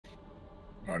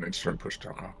an instant push to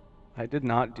alcohol. I did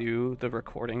not do the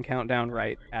recording countdown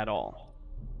right at all.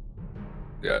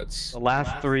 Yeah, it's The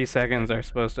last 3 seconds are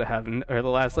supposed to have, or the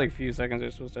last like few seconds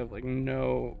are supposed to have like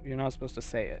no. You're not supposed to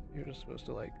say it. You're just supposed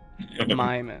to like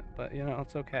mime it. But you know,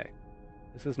 it's okay.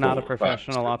 This is not a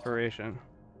professional operation.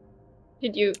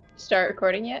 Did you start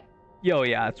recording yet? Yo,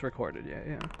 yeah, it's recorded.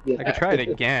 Yeah. I could try it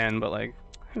again, but like,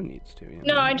 who needs to? You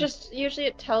know? No, I just usually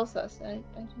it tells us. I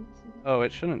didn't see that. Oh,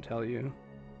 it shouldn't tell you.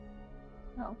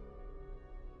 No.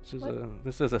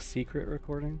 This is a secret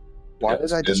recording. Why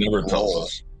did I just it never roll? tells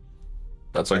us.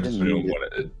 That's like didn't Zoom mean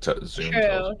when Zoom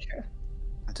tells us. True.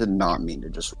 I did not mean to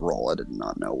just roll. I did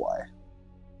not know why.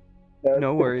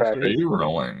 No worries. Are you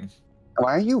rolling?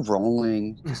 Why are you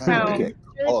rolling? 'Cause I No, don't get it's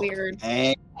really weird.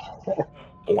 ang-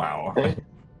 Wow.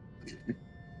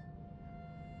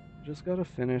 Just gotta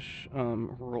finish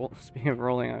Speaking of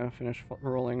rolling, I gotta finish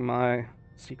rolling my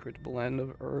secret blend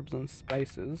of herbs and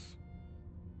spices.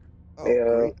 Oh,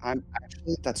 great.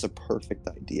 That's a perfect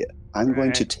idea. I'm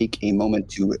going to Right. take a moment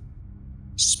to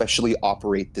specially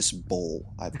operate this bowl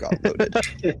I've got loaded.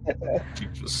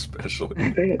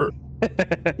 Especially.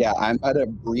 Yeah, I'm gonna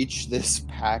breach this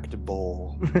packed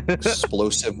bowl.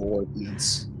 Explosive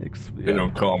ordnance. They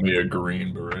don't call me a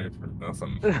Green Beret for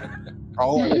nothing.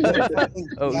 Oh,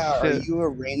 Oh, yeah. Are shit. you a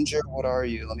ranger? What are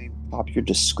you? Let me pop your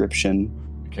description.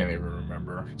 I can't even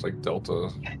remember. It's like Delta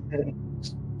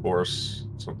Force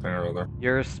something or other.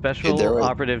 You're a special there was-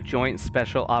 operative Joint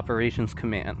Special Operations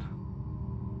Command.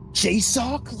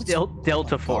 JSOC?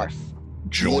 Delta Force.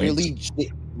 Joint.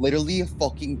 Literally a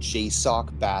fucking JSOC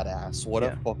badass. What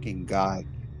Yeah. a fucking guy.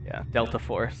 Yeah, Delta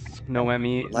Force.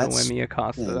 Noemi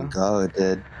Acosta. Go,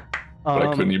 dude. But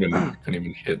I couldn't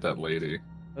even hit that lady.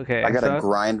 Okay, I gotta so,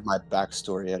 grind my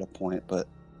backstory at a point, but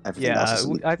everything else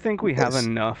is I think we have this.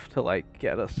 enough to like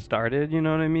get us started. You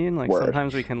know what I mean? Like Word.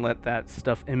 sometimes we can let that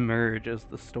stuff emerge as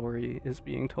the story is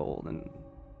being told, and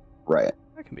Right.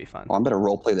 that can be fun. Well, I'm gonna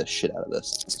roleplay the shit out of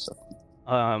this. So.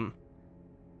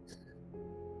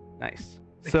 Nice.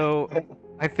 So,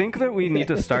 I think that we need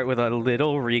to start with a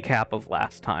little recap of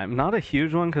last time. Not a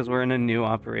huge one because we're in a new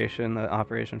operation. The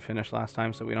operation finished last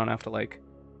time, so we don't have to like,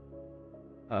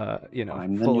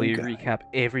 I'm the fully new guy. recap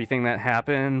everything that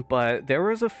happened. But there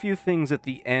was a few things at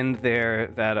the end there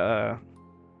that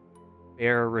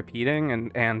bear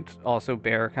repeating and also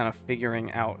bear kind of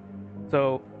figuring out.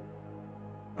 So,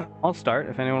 I'll start.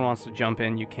 If anyone wants to jump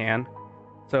in, you can.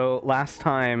 So last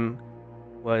time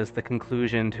was the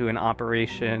conclusion to an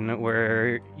operation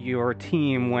where your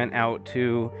team went out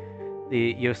to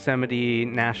the Yosemite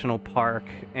National Park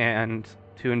and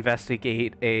to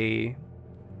investigate a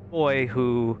boy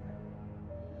who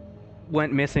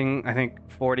went missing, I think,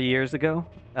 40 years ago,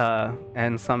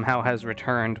 and somehow has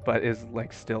returned, but is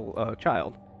like still a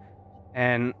child.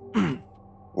 And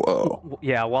Whoa.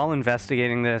 yeah, while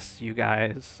investigating this, you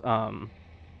guys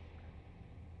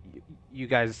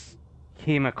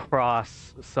came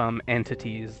across some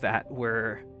entities that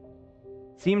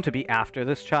seemed to be after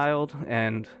this child,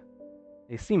 and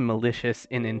they seem malicious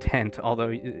in intent, although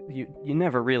you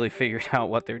never really figured out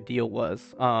what their deal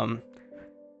was.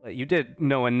 But you did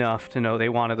know enough to know they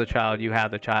wanted the child, you had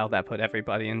the child, that put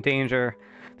everybody in danger.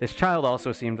 This child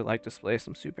also seemed to like display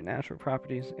some supernatural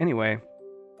properties. Anyway,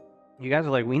 you guys are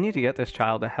like, we need to get this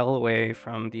child the hell away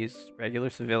from these regular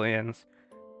civilians.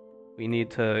 We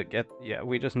need to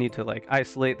we just need to like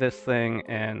isolate this thing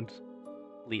and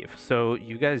leave. So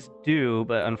you guys do,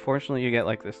 but unfortunately you get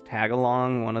like this tag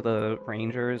along. One of the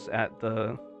rangers at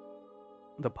the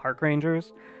park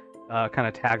rangers kind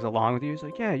of tags along with you. He's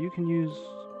like, yeah, you can use,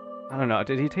 I don't know,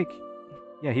 did he take,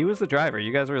 yeah, he was the driver.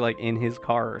 You guys were like in his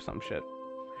car or some shit.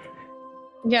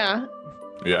 Yeah.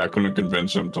 Yeah, I couldn't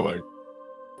convince him to like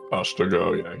us to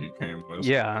go. Yeah, he came with us.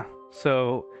 Yeah,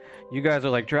 so you guys are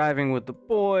like driving with the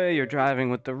boy, you're driving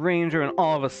with the ranger, and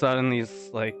all of a sudden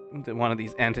one of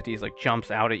these entities like jumps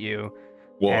out at you.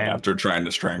 Well, And- after trying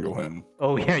to strangle him.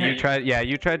 Oh yeah, you tried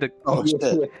to Oh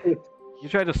shit. you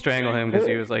tried to strangle him because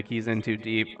he was like he's in too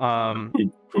deep.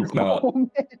 Poop not. Oh,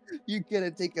 man. You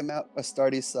gotta take him out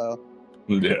Astartes style.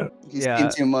 Yeah. He's Yeah. in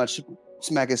too much.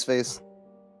 Smack his face.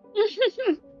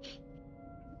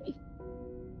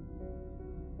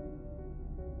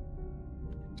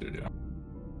 Dude, yeah.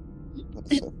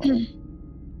 That's so funny.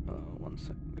 1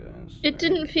 second, guys. It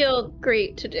didn't feel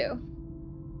great to do.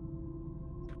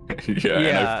 Yeah, and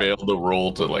Yeah. I failed the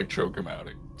roll to like choke him out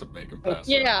to make him pass. out.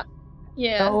 Yeah.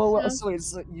 Yeah. Oh, so- wait,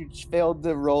 so you failed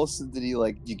the roll, so did he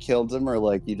like, you killed him, or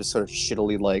like you just sort of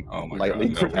shittily like Oh my lightly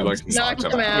god, no, he like Knocked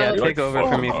knocked him out. Yeah, He, take like, over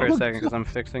for me fucked for him a up. second because I'm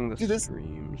fixing the Dude, this-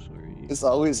 stream. Sorry. This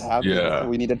always happens. Yeah.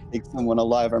 We need to take someone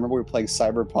alive. I remember we were playing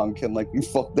Cyberpunk and like we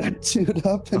fucked that dude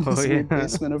up in Oh, his yeah. weird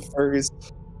basement of furries.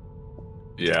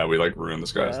 Yeah, we like ruined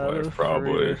this guy's life,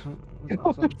 probably.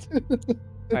 Awesome.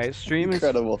 Alright, stream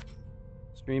Incredible.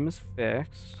 is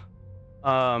fixed.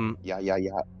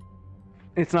 Yeah.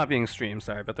 It's not being streamed,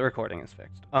 sorry, but the recording is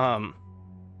fixed.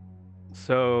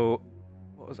 So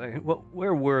what was I?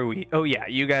 Where were we? Oh yeah,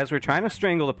 you guys were trying to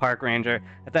strangle the park ranger.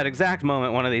 At that exact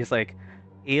moment, one of these like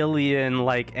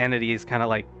alien-like entities, kind of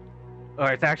like,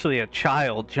 or it's actually a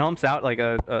child, jumps out like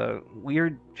a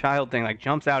weird child thing, like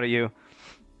jumps out at you.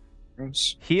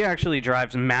 Gross. He actually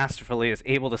drives masterfully, is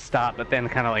able to stop, but then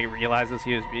kind of like realizes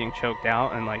he was being choked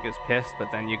out and like is pissed. But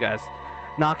then you guys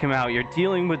knock him out. You're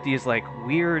dealing with these like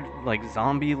weird, like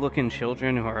zombie-looking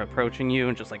children who are approaching you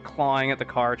and just like clawing at the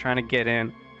car, trying to get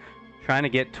in, trying to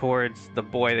get towards the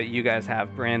boy that you guys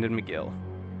have, Brandon McGill.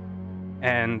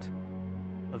 And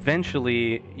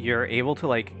eventually, you're able to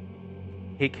like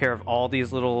take care of all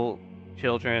these little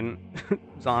children,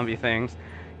 zombie things.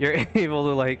 You're able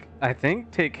to like, I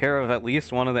think, take care of at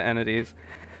least one of the entities.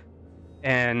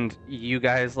 And you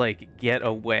guys like get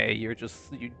away. You're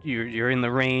just you're in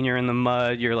the rain, you're in the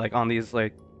mud, you're like on these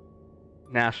like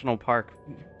national park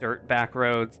dirt back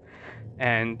roads,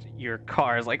 and your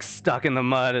car is like stuck in the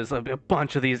mud as a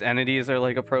bunch of these entities are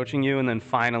like approaching you. And then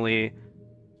finally,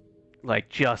 like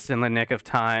just in the nick of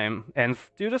time, and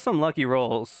due to some lucky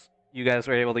rolls, you guys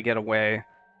were able to get away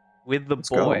with the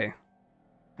boy.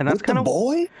 And that's kind of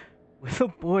with the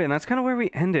boy, and that's kind of where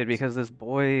we ended, because this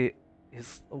boy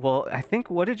is, well, I think,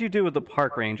 what did you do with the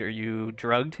park ranger? You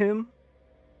drugged him?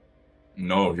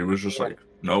 No, he was just like,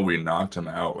 no, we knocked him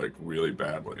out like really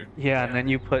badly. Yeah, and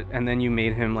then you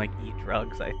made him like eat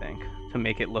drugs, I think, to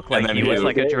make it look like then he he was was-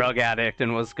 like a drug addict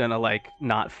and was gonna like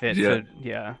not fit Yeah. to,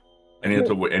 yeah. And he had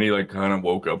to, and he like kind of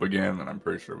woke up again, and I'm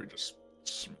pretty sure we just.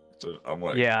 I'm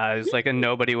like, Yeah, it's like a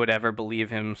nobody would ever believe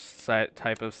him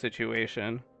type of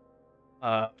situation,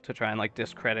 to try and like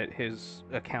discredit his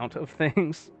account of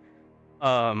things.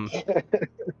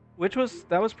 Which was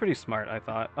pretty smart, I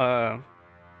thought.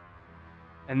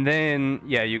 And then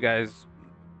yeah, you guys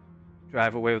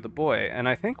drive away with the boy, and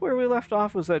I think where we left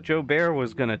off was that Joe Bear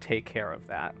was gonna take care of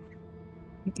that.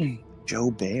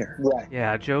 Joe Bear. Right.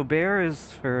 Yeah, Joe Bear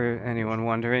is, for anyone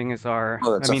wondering, is our.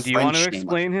 Oh, that's I a mean, do you want to French name.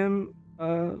 explain him?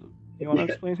 You want to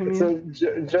explain him? So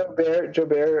Ian? Joe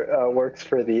Bear works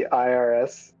for the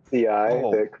IRS CI,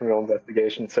 Oh. the Criminal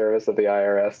Investigation Service of the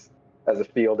IRS, as a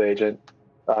field agent.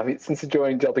 Since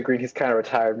joining Delta Green, he's kind of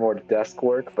retired more to desk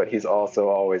work, but he's also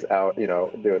always out,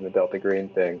 doing the Delta Green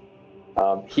thing.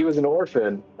 He was an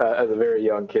orphan as a very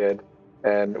young kid,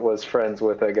 and was friends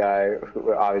with a guy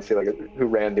who obviously who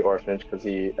ran the orphanage, because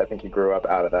I think he grew up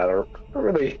out of that, or don't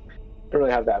really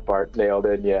have that part nailed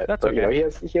in yet. That's but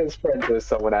okay. he has friends with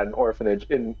someone at an orphanage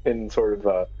in sort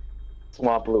of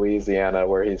swamp Louisiana,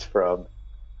 where he's from.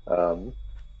 So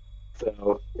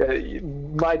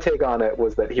my take on it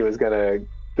was that he was gonna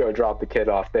go drop the kid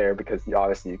off there, because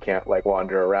obviously you can't like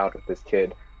wander around with this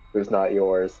kid who's not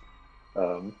yours.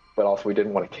 But also we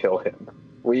didn't want to kill him.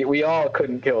 We all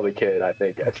couldn't kill the kid, I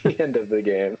think, at the end of the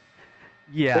game.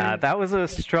 Yeah, that was a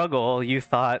struggle. You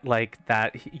thought like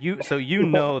that so you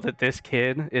know that this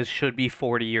kid should be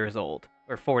 40 years old,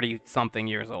 or 40 something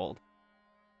years old.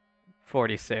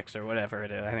 46 or whatever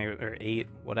it is. I think, or 8,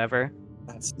 whatever.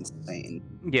 That's insane.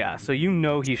 Yeah, so you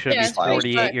know he should Yeah, be it's pretty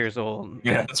 48 fucked. years old.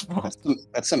 yeah, that's fine.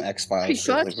 That's some X-Files Pretty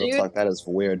shit. Like, fucked, real dude. talk. That is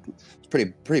weird. It's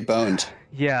pretty boned.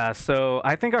 Yeah, so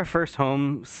I think our first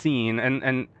home scene,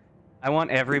 and I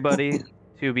want everybody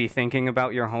to be thinking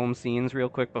about your home scenes real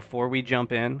quick before we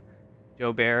jump in.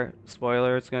 Joe Bear,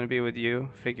 spoiler, it's going to be with you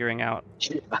figuring out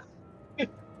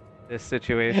this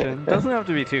situation. Doesn't have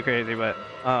to be too crazy, but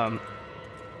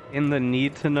in the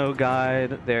need to know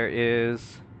guide, there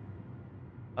is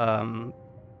a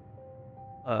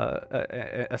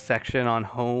section on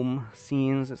home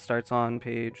scenes. It starts on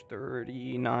page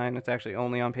 39. It's actually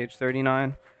only on page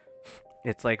 39.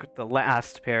 It's like the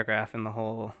last paragraph in the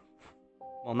whole,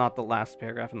 well, not the last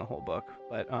paragraph in the whole book,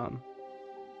 but on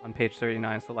page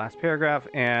 39 is the last paragraph,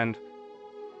 and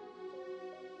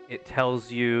it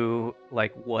tells you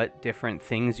like what different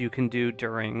things you can do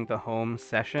during the home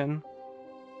session.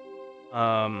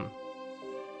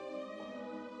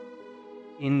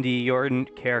 Indy, your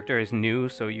character is new,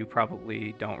 so you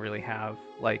probably don't really have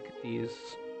like these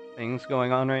things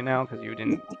going on right now, because you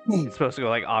didn't. It's supposed to go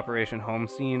like Operation Home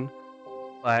Scene.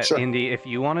 But Sure. Indy, if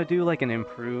you want to do like an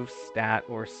improved stat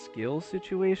or skill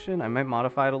situation, I might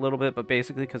modify it a little bit. But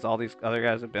basically, because all these other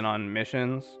guys have been on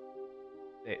missions,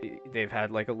 they've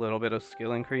had like a little bit of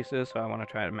skill increases, so I want to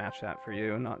try to match that for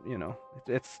you. Not,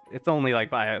 it's only like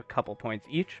by a couple points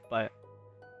each, but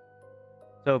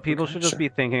so people Okay, should just sure. be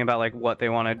thinking about like what they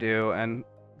want to do, and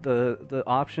the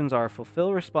options are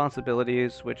fulfill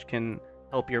responsibilities, which can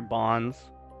help your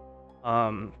bonds.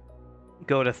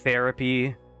 Go to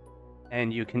therapy,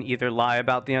 and you can either lie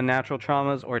about the unnatural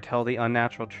traumas or tell the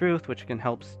unnatural truth, which can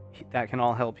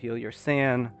all help heal your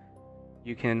SAN.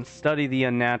 You can study the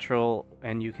unnatural,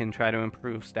 and you can try to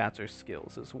improve stats or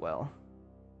skills as well.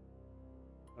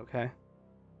 Okay.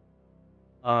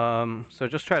 So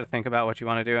just try to think about what you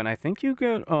want to do, and I think you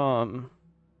get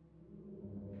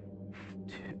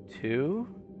two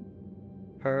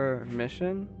per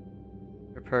mission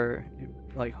or per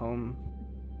like home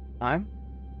time.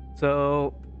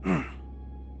 So,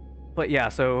 but yeah.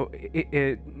 So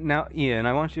now, Ian,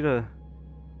 I want you to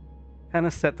kind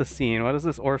of set the scene. What does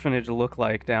this orphanage look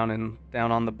like down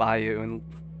on the bayou in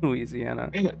Louisiana?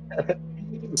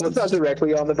 So it's not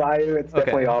directly on the bayou. It's Okay.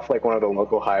 definitely off like one of the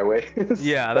local highways.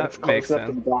 Yeah, but that it's close makes enough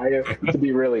to sense. the bayou to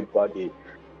be really buggy.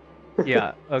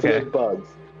 Yeah. So Okay. there's bugs.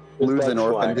 There's Lose an bugs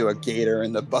orphan flying. to a gator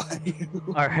in the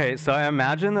bayou. All right. So I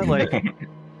imagine that like,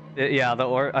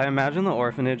 I imagine the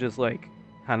orphanage is like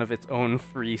kind of its own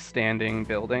freestanding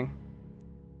building.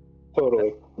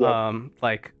 Totally. Yeah.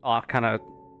 Like off kind of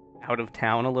out of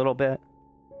town a little bit.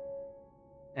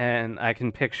 And I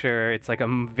can picture it's like a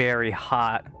very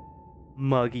hot,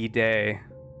 muggy day.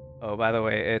 Oh, by the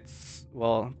way,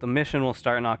 the mission will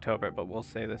start in October, but we'll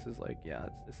say this is like,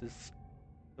 this is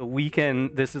the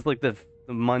weekend. This is like the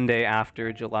Monday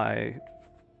after July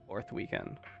 4th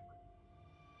weekend.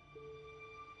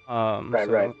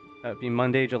 Right. That'd be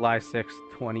Monday, July 6th,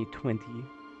 2020.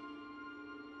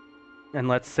 And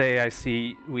let's say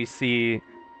we see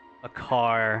a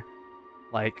car,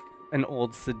 like an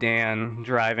old sedan,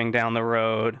 driving down the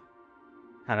road,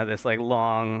 kind of this like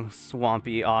long,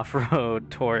 swampy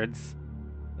off-road towards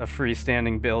a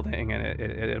freestanding building, and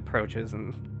it approaches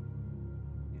and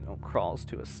crawls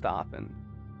to a stop, and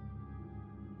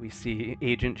we see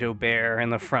Agent Jobert in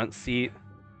the front seat,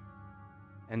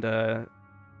 and a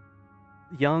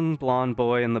young blonde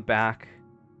boy in the back.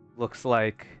 Looks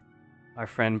like our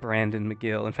friend Brandon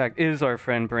McGill. In fact, is our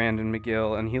friend Brandon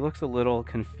McGill, and he looks a little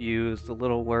confused, a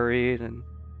little worried, and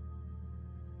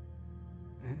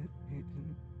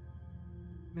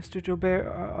Mr. Jobert,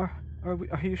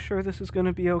 are you sure this is going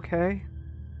to be okay?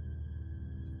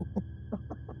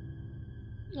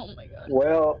 Oh my god.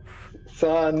 Well,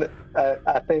 son,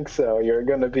 I think so. You're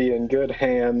going to be in good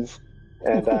hands,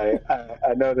 and I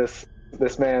know this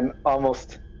man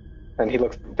almost, and he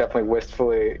looks definitely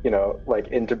wistfully, like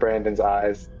into Brandon's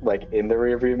eyes, like in the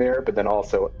rearview mirror, but then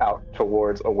also out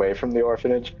towards away from the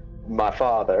orphanage. My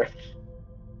father,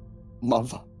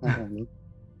 Mother.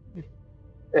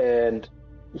 and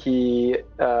he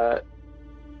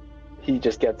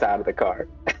just gets out of the car.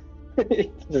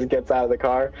 He just gets out of the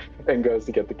car and goes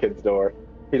to get the kid's door.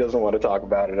 He doesn't want to talk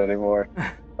about it anymore,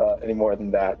 any more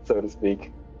than that, so to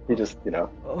speak. He just,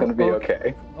 gonna be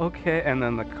okay. Okay, and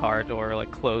then the car door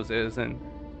like closes, and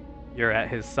you're at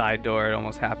his side door. It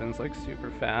almost happens like super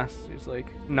fast. He's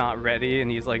like not ready, and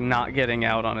he's like not getting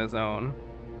out on his own.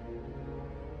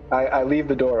 I leave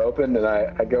the door open, and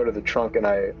I go to the trunk, and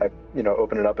I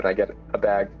open it up, and I get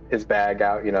his bag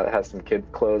out, that has some kids'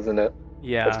 clothes in it.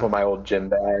 Yeah. That's one of my old gym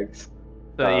bags.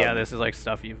 So yeah, this is like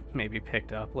stuff you've maybe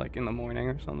picked up like in the morning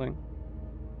or something.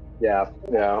 Yeah,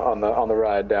 on the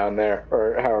ride down there,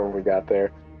 or however we got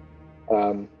there.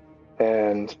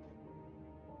 And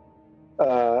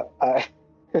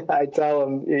I tell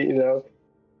him,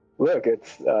 look,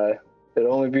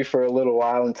 it'll only be for a little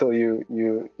while until you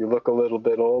look a little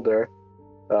bit older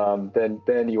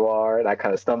than you are. And I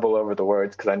kind of stumble over the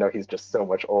words because I know he's just so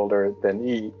much older than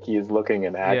he is looking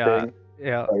and acting.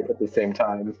 Yeah. At the same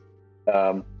time,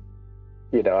 I'm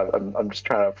just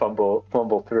trying to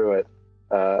fumble through it,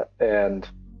 and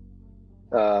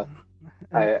I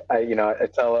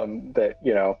tell him that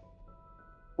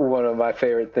one of my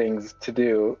favorite things to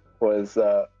do was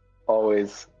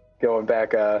always going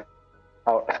back out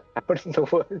in the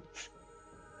woods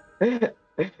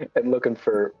and looking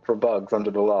for bugs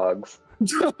under the logs.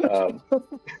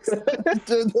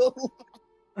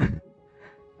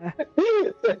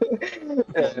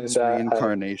 His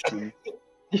reincarnation.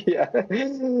 Yeah,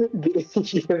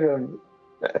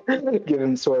 give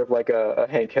him sort of like a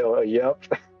Hank Hill, a yup.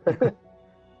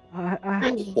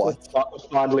 What?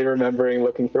 Fondly remembering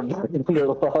looking for bugs under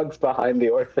logs behind the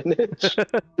orphanage.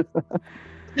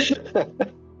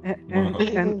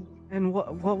 and what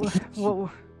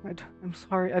I'm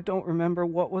sorry, I don't remember.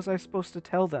 What was I supposed to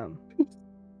tell them?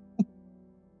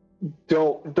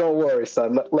 Don't worry,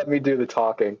 son. Let me do the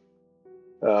talking.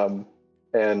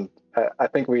 And I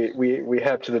think we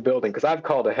head to the building because I've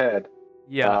called ahead.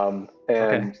 Yeah.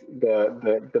 And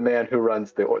the man who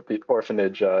runs the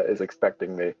orphanage is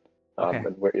expecting me. Okay.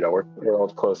 And we're all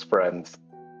close friends.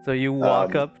 So you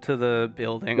walk up to the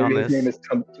building on this. His name is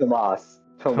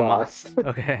Tomas.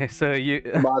 Okay, so you.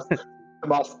 Tomas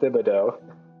Thibodeau.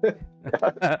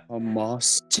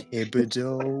 Tomas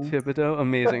Thibodeau. Thibodeau,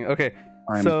 amazing. Okay,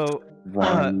 so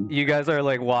you guys are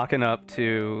like walking up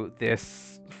to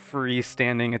this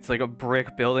freestanding. It's like a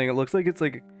brick building. It looks like it's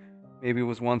like maybe it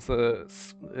was once a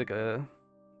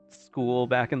school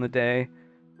back in the day.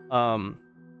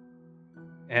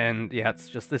 And yeah, it's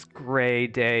just this gray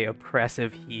day,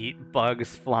 oppressive heat,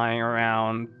 bugs flying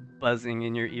around, buzzing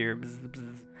in your ear,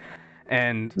 bzz,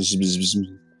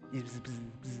 bzz,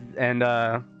 and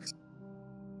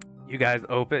you guys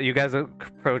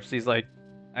approach these, like,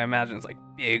 I imagine it's like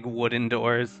big wooden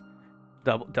doors,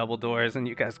 double doors, and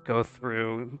you guys go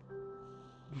through.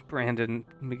 Brandon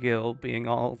McGill being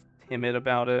all timid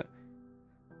about it.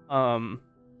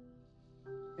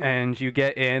 And you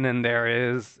get in, and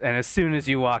as soon as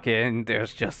you walk in,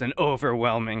 there's just an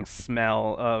overwhelming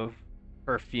smell of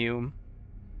perfume.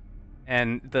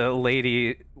 And the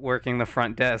lady working the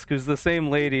front desk, who's the same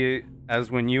lady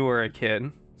as when you were a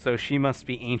kid, so she must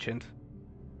be ancient.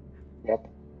 Yep.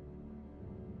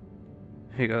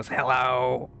 He goes,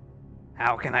 "Hello,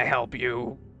 how can I help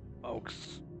you,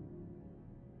 folks?"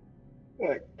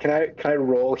 Can I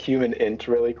roll human int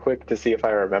really quick to see if I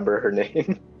remember her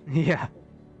name? Yeah.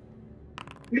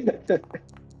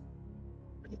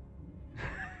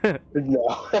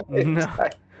 No. No.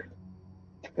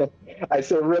 I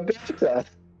said Rebecca.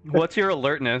 What's your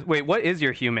alertness? Wait, what is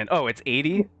your human? Oh, it's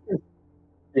 80?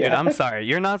 Yeah. Dude, I'm sorry.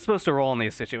 You're not supposed to roll in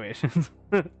these situations.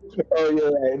 Oh,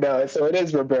 you're right. No, so it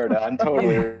is Roberta. I'm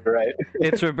totally right.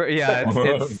 It's Roberta. Yeah,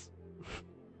 it's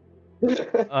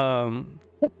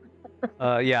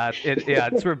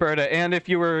it's Roberta. And if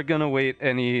you were gonna wait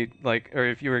any, like, or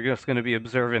if you were just gonna be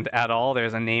observant at all,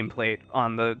 there's a nameplate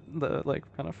on the like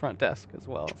kind of front desk as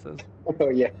well. It says Oh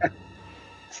yeah.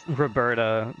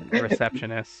 Roberta,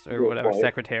 receptionist or whatever, Right.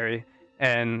 secretary.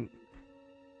 And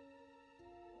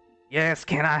yes,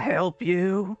 can I help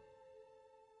you?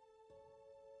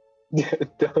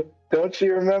 Don't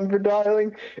you remember,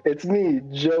 darling? It's me,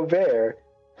 Joe Bear.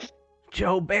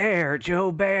 Joe Bear.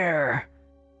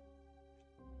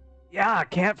 Yeah,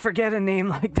 can't forget a name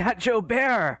like that, Joe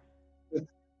Bear.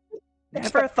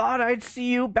 Never thought I'd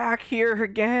see you back here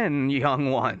again,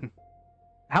 young one.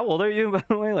 How old are you, by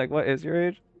the way? Like, what is your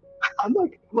age? I'm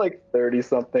like 30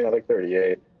 something. I'm like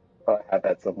 38. I had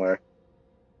that somewhere.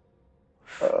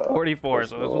 44,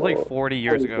 so it was like 40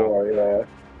 years ago. 44, yeah.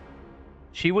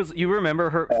 She was. You remember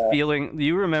her feeling?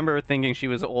 You remember thinking she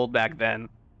was old back then?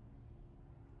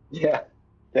 Yeah.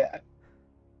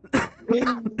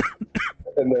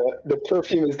 And the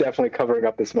perfume is definitely covering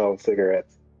up the smell of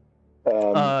cigarettes.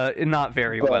 Not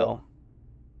very well.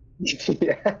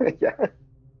 Yeah.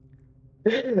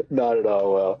 Not at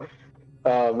all well.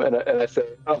 And I say,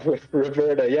 "Oh,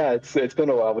 Roberta, yeah, it's been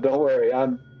a while, but don't worry,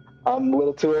 I'm a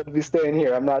little too old to be staying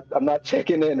here. I'm not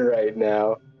checking in right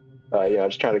now.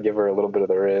 Just trying to give her a little bit of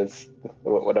the riz,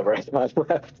 whatever I got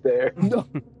left there." No,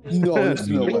 there's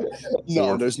no way.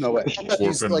 No, there's no way.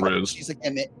 She's Orphan like, Riz. she's like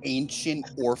an ancient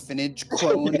orphanage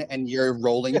crone, and you're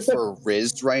rolling for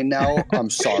Riz right now. I'm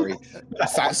sorry.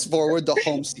 Fast forward the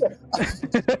home scene.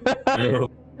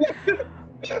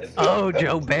 Oh,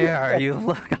 Joe Bear, you've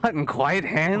gotten quite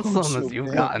handsome Joe as you've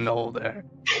Bear. gotten older.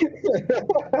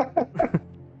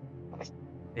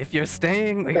 If you're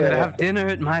staying, we could have dinner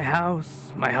at my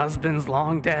house. My husband's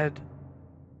long dead.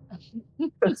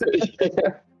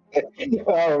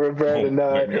 Oh, Roberta, Oh,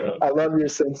 no, my God. I love your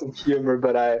sense of humor,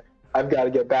 but I've got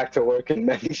to get back to work and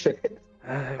mention it.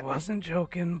 I wasn't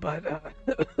joking, but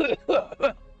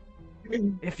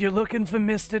if you're looking for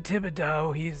Mr.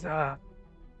 Thibodeau, he's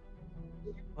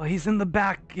in the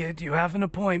back. Do you have an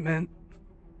appointment?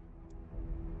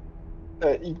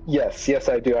 Yes,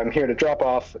 I do. I'm here to drop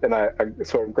off, and I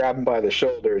sort of grab him by the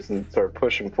shoulders and sort of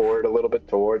push him forward a little bit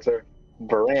towards her.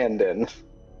 Brandon.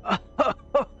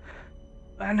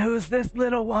 And who's this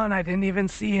little one? I didn't even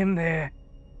see him there.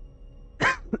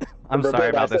 I'm Roberta, sorry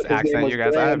about I this said his name accent, was you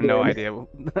guys. I have no Brandon.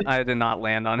 idea. I did not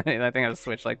land on it. I think I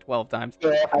switched like 12 times.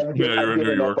 I've you're in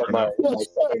given New up York on my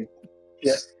southern-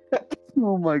 Yeah,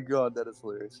 Oh my god, that is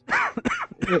hilarious.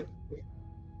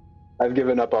 I've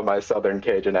given up on my southern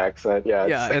Cajun accent. Yeah,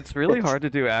 Yeah, it's really hard to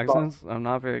do accents. I'm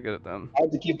not very good at them. I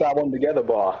have to keep that one together,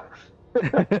 boy.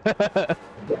 I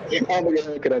don't think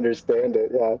anyone could understand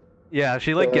it. Yeah. Yeah,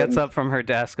 she like gets Um, up from her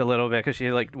desk a little bit because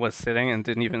she like was sitting and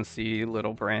didn't even see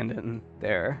little Brandon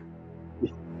there.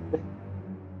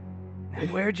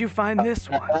 And where'd you find this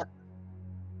one?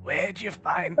 Where'd you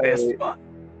find this one?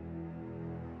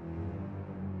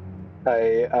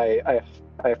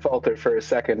 I faltered for a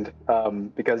second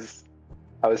because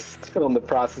I was still in the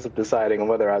process of deciding on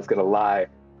whether I was going to lie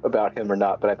about him or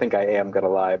not, but I think I am going to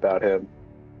lie about him.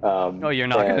 Oh, you're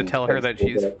not going to tell her that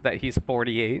he's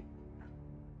 48?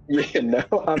 Yeah, no,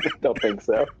 I don't think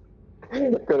so.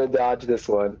 I'm going to dodge this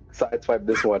one, sideswipe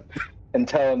this one, and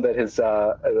tell him that his,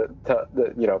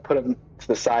 put him to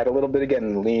the side a little bit again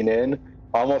and lean in,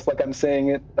 almost like I'm saying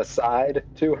it aside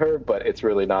to her, but it's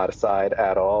really not aside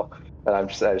at all. And I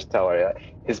just tell her that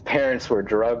his parents were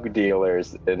drug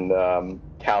dealers in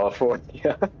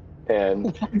California, and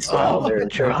they're in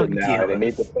prison now, and they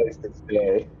need the place to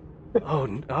stay. Oh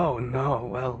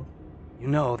no,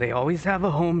 well, they always have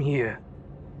a home here.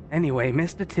 Anyway,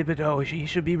 Mr. Thibodeau, he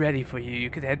should be ready for you. You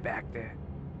could head back there.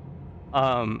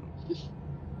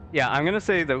 Yeah, I'm gonna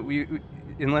say that we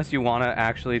unless you want to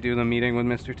actually do the meeting with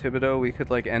Mr. Thibodeau, we could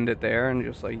like end it there and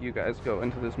just like you guys go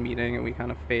into this meeting and we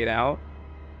kind of fade out.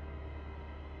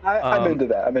 I'm into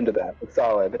that. I'm into that. It's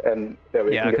solid. And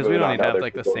yeah, because we don't need to have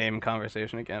like the same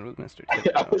conversation again with Mr.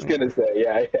 Thibodeau. I was gonna say,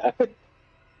 yeah.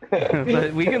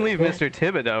 But we can leave Mr.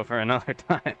 Thibodeau for another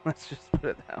time. Let's just put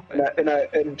it that way.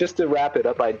 And just to wrap it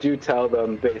up, I do tell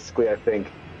them basically, I think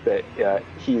that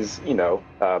he's, I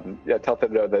tell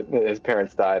Thibodeau that his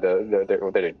parents died. They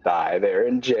didn't die. They're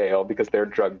in jail because they're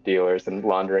drug dealers and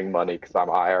laundering money because I'm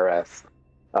IRS.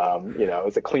 It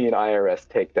was a clean IRS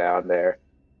takedown there.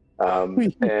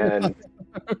 And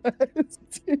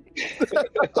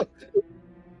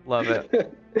love it.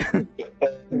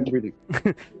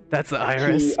 That's the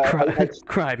IRS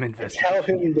crime investigation. Tell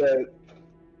him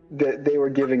that they were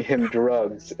giving him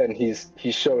drugs, and he's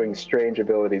showing strange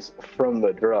abilities from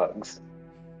the drugs.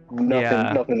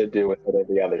 Nothing to do with any of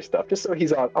the other stuff. Just so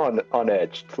he's on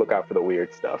edge to look out for the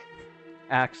weird stuff.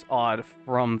 Acts odd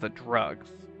from the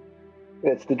drugs.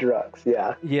 It's the drugs,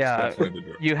 yeah. Yeah,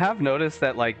 you have noticed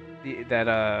that like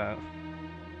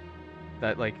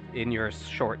that like in your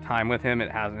short time with him, it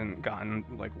hasn't gotten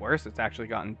like worse. It's actually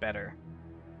gotten better.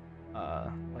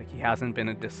 Like he hasn't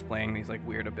been displaying these like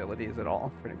weird abilities at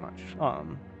all, pretty much.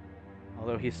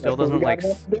 Although he still doesn't like,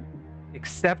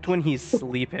 except when he's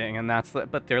sleeping, and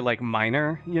but they're like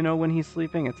minor, when he's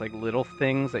sleeping. It's like little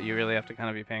things that you really have to kind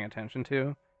of be paying attention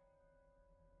to.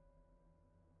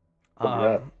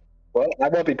 Well, I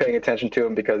won't be paying attention to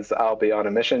him because I'll be on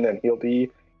a mission and he'll be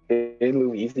in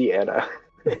Louisiana.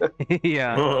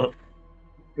 Yeah.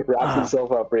 Wraps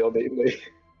himself up real neatly.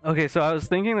 Okay, so I was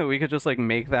thinking that we could just like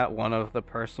make that one of the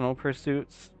personal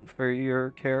pursuits for your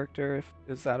character.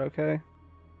 Is that okay?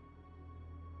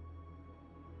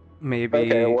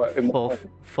 Maybe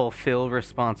fulfill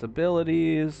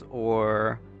responsibilities,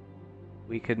 or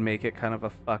we could make it kind of a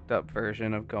fucked up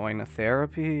version of going to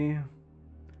therapy.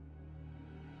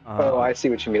 I see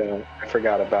what you mean. I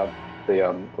forgot about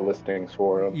the listings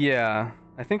for him. Yeah,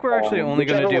 I think we're actually only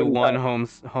going to do one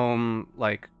home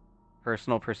like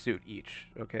personal pursuit each.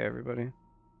 Okay, everybody.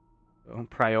 So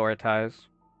prioritize.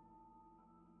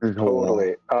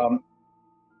 Totally.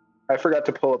 I forgot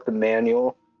to pull up the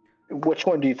manual. Which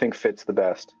one do you think fits the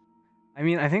best? I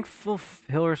mean, I think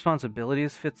fulfill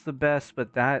responsibilities fits the best,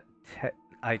 but that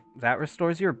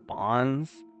restores your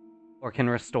bonds, or can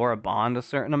restore a bond a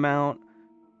certain amount.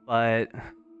 But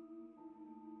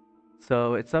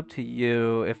so it's up to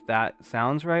you if that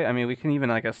sounds right. I mean, we can even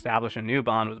like establish a new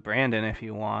bond with Brandon if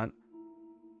you want.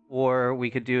 Or we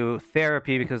could do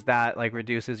therapy because that like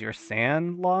reduces your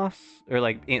SAN loss, or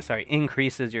like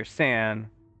increases your SAN.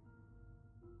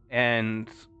 And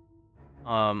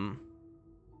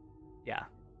yeah.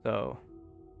 So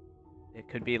it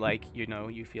could be like,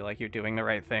 you feel like you're doing the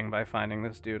right thing by finding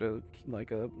this dude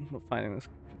finding this,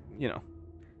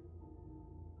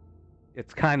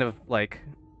 it's kind of like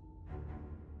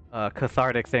a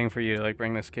cathartic thing for you to like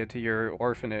bring this kid to your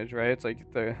orphanage, right? It's like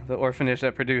the orphanage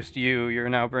that produced you're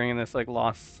now bringing this like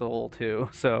lost soul to.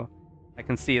 So I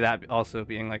can see that also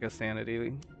being like a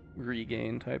sanity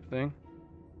regain type thing.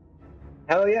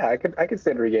 Hell yeah, I could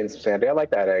stand to regain some sanity. I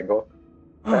like that angle.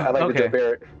 I like that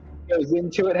Barrett goes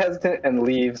into it hesitant and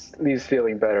leaves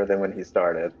feeling better than when he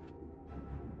started.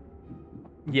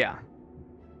 Yeah.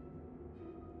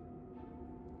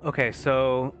 Okay,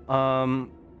 so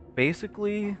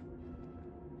basically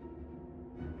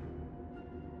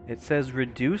it says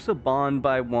reduce a bond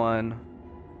by 1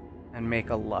 and make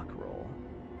a luck roll.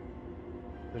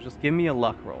 So just give me a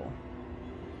luck roll.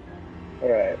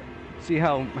 Alright. See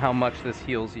how much this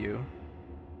heals you.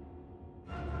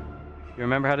 You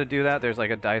remember how to do that? There's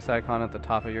like a dice icon at the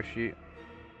top of your sheet.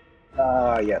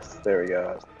 Yes, there we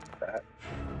go. That.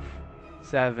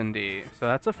 70. So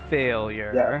that's a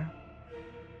failure.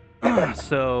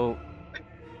 So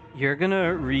you're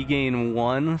gonna regain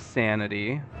 1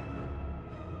 sanity.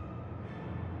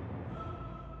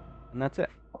 And that's it.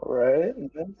 Alright.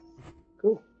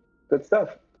 Cool. Good stuff.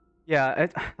 Yeah,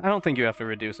 I don't think you have to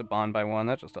reduce a bond by 1.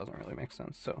 That just doesn't really make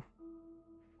sense. So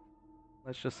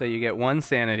let's just say you get 1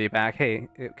 sanity back. Hey,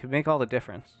 it could make all the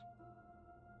difference.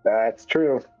 That's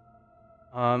true.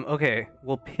 Okay,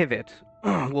 we'll pivot.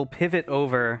 We'll pivot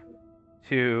over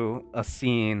to a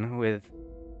scene with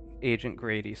Agent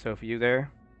Grady. Sophie, you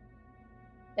there?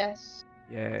 Yes.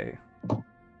 Yay.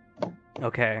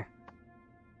 Okay.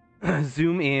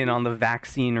 Zoom in on the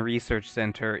Vaccine Research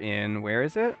Center in, where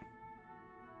is it?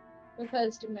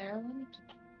 Bethesda, Maryland.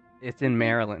 It's in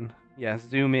Maryland. Yes,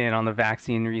 zoom in on the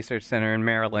Vaccine Research Center in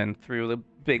Maryland through the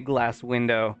big glass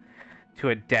window to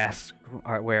a desk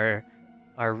where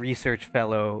our research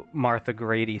fellow Martha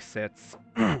Grady sits.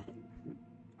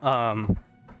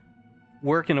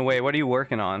 Working away. What are you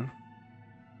working on?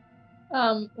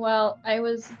 Well, I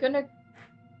was gonna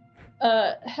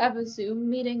have a Zoom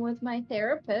meeting with my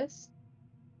therapist,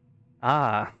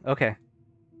 Ah, okay.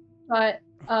 but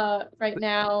right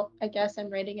now I guess I'm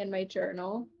writing in my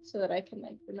journal so that I can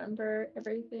like remember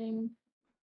everything.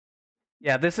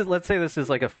 Yeah, let's say this is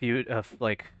like a few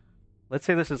let's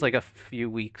say this is like a few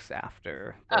weeks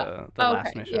after the last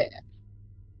Okay, mission.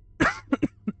 yeah.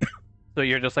 So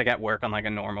you're just like at work on like a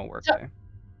normal work So- day.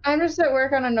 I'm just at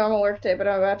work on a normal work day, but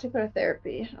I'm about to go to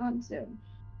therapy on Zoom.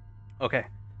 Okay.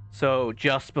 So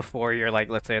just before you're like,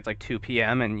 let's say it's like 2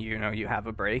 p.m. and you have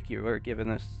a break, you were given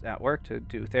this at work to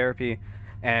do therapy,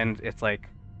 and it's like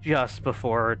just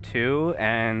before 2,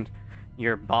 and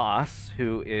your boss,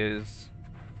 who is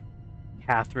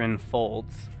Catherine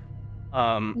Folds,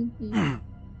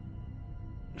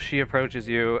 she approaches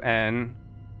you and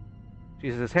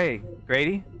she says, "Hey,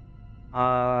 Grady,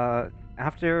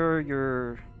 after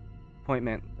your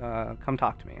appointment, come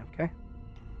talk to me, okay?"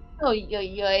 Oh,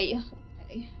 yoy.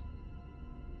 Okay.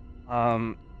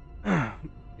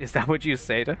 Is that what you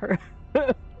say to her?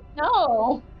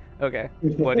 No. Okay.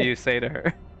 What do you say to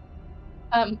her?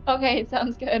 Okay,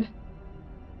 sounds good.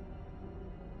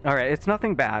 All right, it's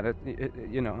nothing bad.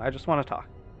 I just want to talk.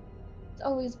 It's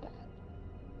always bad.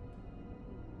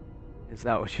 Is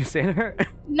that what you say to her?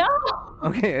 No.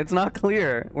 Okay, it's not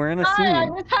clear. We're in a I'm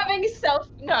scene. just having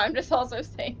No, I'm just also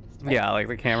saying. it's bad. Yeah, like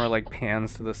the camera like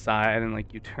pans to the side and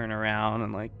like you turn around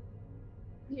and like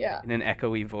Yeah. in an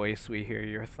echoey voice we hear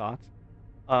your thoughts.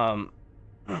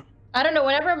 I don't know.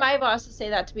 Whenever my bosses say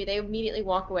that to me, they immediately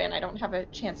walk away, and I don't have a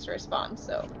chance to respond.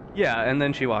 So. Yeah, and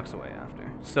then she walks away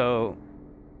after. So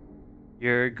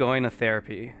you're going to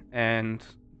therapy, and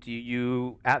do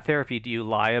you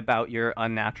lie about your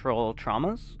unnatural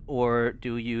traumas, or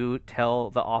do you tell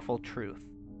the awful truth?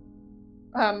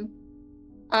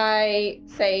 I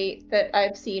say that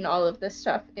I've seen all of this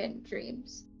stuff in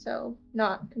dreams, so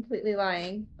not completely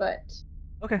lying, but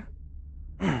Okay.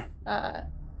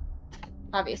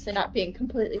 obviously not being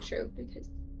completely true because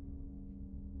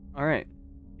All right.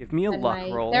 Give me a then luck my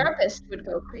roll. therapist would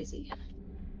go crazy.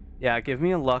 Yeah, give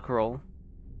me a luck roll.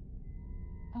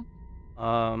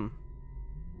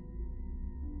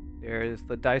 There's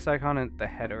the dice icon at the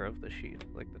header of the sheet,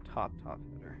 like the top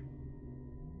header.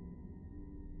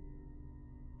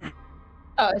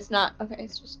 Oh, it's not. Okay,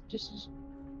 it's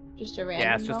just a random.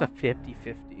 Yeah, it's just a roll.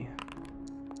 50-50.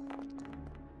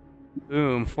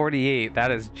 Boom, 48.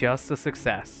 That is just a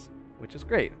success, which is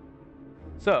great.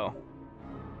 So,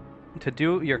 to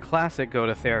do your classic go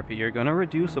to therapy, you're going to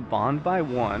reduce a bond by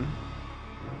 1.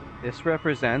 This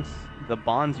represents the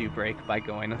bonds you break by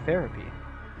going to therapy.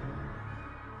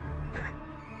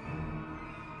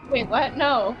 Wait, what?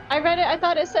 No, I read it. I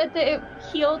thought it said that it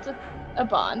healed a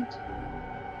bond.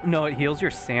 No, it heals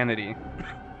your sanity.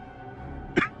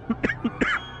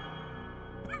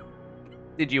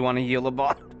 Did you want to heal a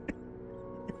bond?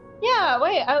 Yeah.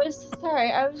 Wait, I was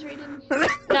sorry. I was reading. No,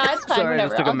 it's fine. Sorry, I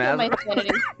Whatever. just took a I'll heal my massive sanity.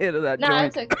 hit of that No, joint.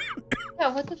 it's okay.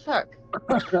 Yeah. What the fuck?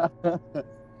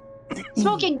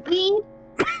 Smoking weed?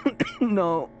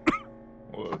 No,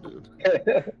 Whoa, dude.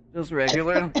 just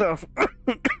regular stuff.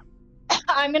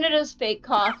 I'm gonna just fake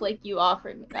cough like you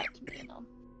offered me that to me. You know.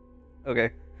 Okay.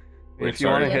 Wait, If you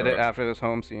want to sorry, hit it but- after this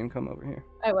home scene, come over here.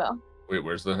 I will. Wait,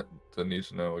 where's the need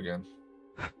to know again?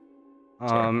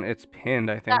 It's pinned,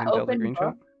 I think, That in Delta open Green book?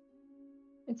 Shop.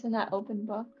 It's in that open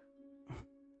book.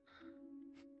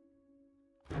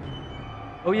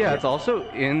 Oh yeah, it's also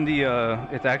in the.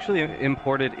 It's actually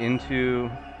imported into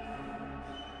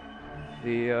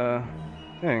the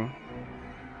thing.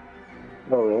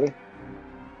 Oh, really?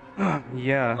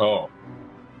 Yeah. Oh,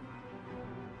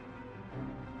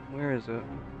 Where is it?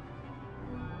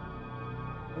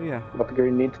 Oh yeah. Delta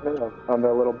Green need to know on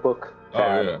the little book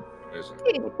tab. yeah.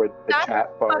 Amazing. Look where the That's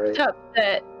chat bar is. Fucked up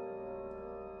that.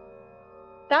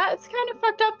 That's kind of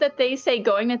fucked up that they say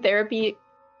going to therapy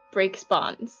breaks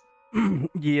bonds.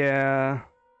 Yeah.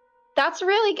 That's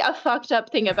really a fucked up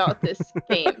thing about this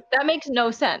game. That makes no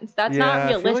sense. That's Yeah, not I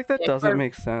realistic. feel like that doesn't or-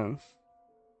 make sense.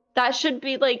 That should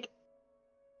be like.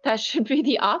 That should be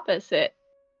the opposite.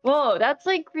 Whoa, that's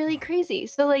like really crazy.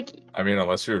 So like, I mean,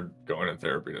 unless you're going to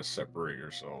therapy to separate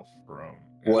yourself from.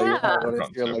 Well, Yeah. what work if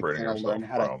on you're like separating trying to learn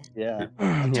yourself how to, from yeah, people.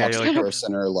 Yeah, talk you're to like the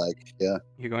person or like, yeah.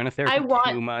 you're going to therapy want-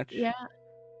 too much. yeah.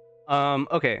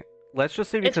 Okay. Let's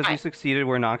just say It's because you fine. succeeded,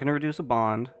 we're not going to reduce a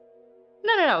bond.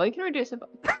 No. We can reduce it.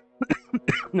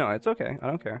 No, it's okay. I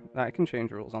don't care. I can change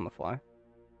rules on the fly.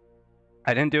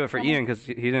 I didn't do it for Yeah. Ian because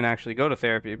he didn't actually go to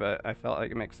therapy, but I felt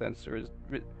like it makes sense to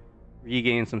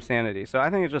regain some sanity. So I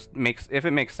think it just makes, if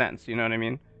it makes sense, you know what I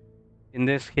mean? In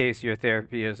this case, your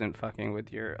therapy isn't fucking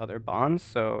with your other bonds,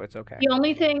 so it's okay. The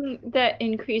only thing that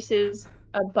increases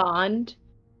a bond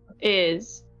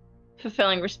is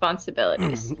fulfilling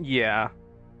responsibilities. Yeah.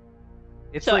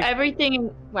 It's So like, everything.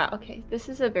 Wow. Okay, this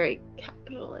is a very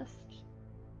capitalist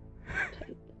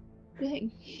type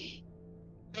thing.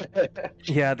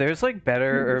 yeah, there's like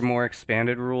better or more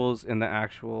expanded rules in the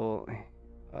actual,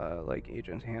 like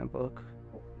agent handbook,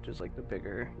 which is like the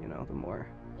bigger, you know, the more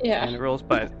Yeah. expanded rules.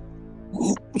 But,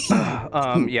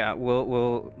 yeah,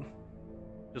 we'll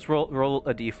just roll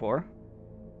a d4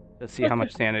 to see how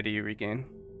much sanity you regain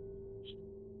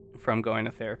from going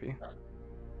to therapy.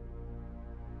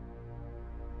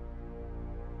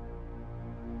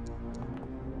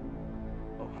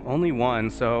 Only one,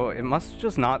 so it must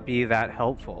just not be that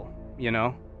helpful, you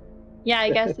know? Yeah,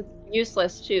 I guess it's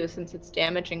useless too, since it's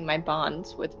damaging my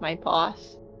bonds with my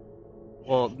boss.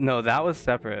 Well, no, that was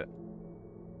separate.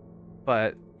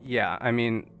 But yeah, I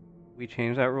mean, we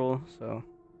changed that rule, so.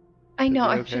 I know. be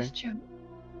I'm okay. just joking.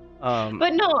 Um,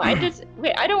 But no, I just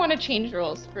wait. I don't want to change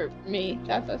rules for me.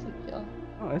 That doesn't feel.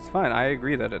 oh, it's fine. I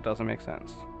agree that it doesn't make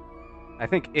sense. I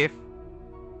think if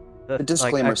The like,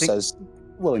 disclaimer I think- says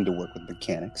willing to work with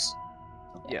mechanics.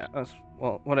 yeah,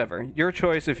 well, whatever. Your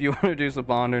choice if you want to reduce a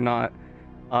bond or not.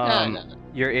 No.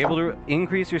 You're able to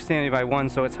increase your sanity by 1,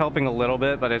 so it's helping a little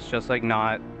bit, but it's just like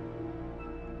not.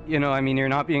 You know, I mean, you're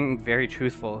not being very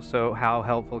truthful, so how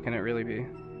helpful can it really be?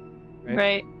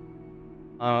 Right.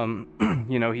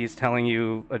 You know, he's telling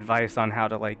you advice on how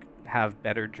to like have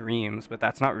better dreams, but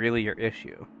that's not really your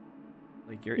issue.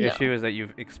 Like your No. issue is that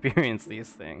you've experienced these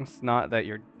things, not that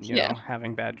you're, you Yeah. know,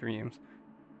 having bad dreams.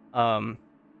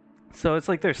 So it's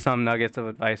like there's some nuggets of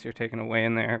advice you're taking away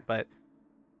in there, but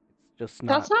it's just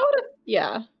not. That's not what.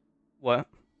 Yeah. What?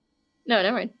 No,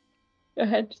 never mind. Go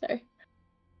ahead. Sorry.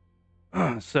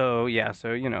 So yeah,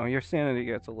 so you know, your sanity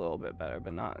gets a little bit better,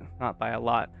 but not by a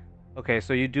lot. Okay,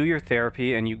 so you do your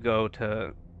therapy and you go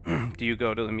to do you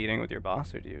go to the meeting with your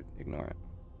boss or do you ignore it?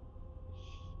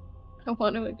 I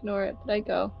want to ignore it, but I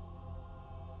go.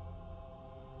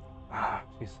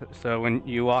 So when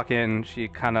you walk in, she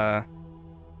kind of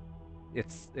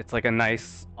it's like a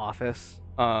nice office,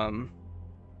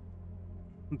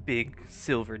 big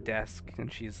silver desk,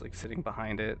 and she's like sitting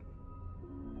behind it.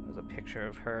 There's a picture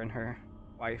of her and her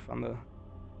wife on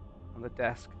the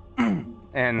desk,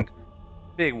 and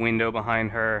big window behind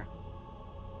her.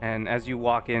 And as you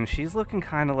walk in, she's looking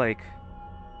kind of like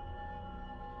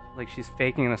she's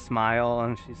faking a smile,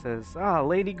 and she says, "Ah,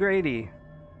 Lady Grady,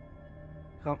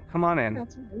 come on in."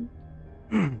 That's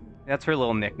weird. That's her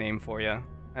little nickname for you.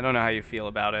 I don't know how you feel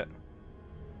about it.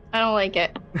 I don't like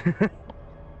it.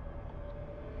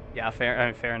 Yeah,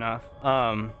 fair enough.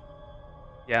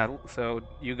 Yeah, so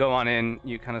you go on in,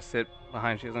 you kind of sit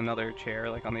behind, she has another chair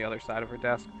like on the other side of her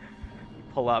desk. You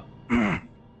pull up and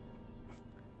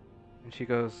she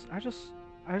goes, I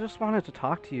just wanted to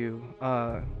talk to you.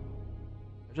 I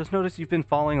just noticed you've been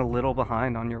falling a little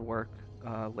behind on your work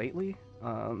lately.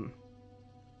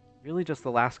 Really just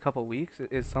the last couple weeks.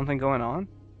 Is something going on?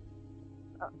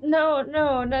 No,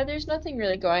 there's nothing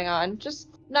really going on. Just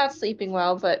not sleeping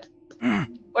well, but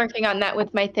working on that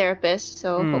with my therapist,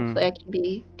 so hopefully I can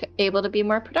be able to be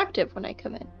more productive when I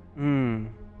come in.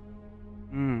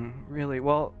 Really?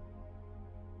 Well,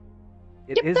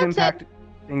 it Yep, is that's it.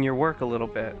 impacting your work a little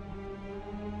bit.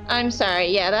 I'm sorry.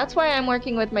 Yeah, that's why I'm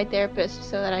working with my therapist,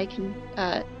 so that I can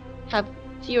have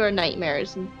fewer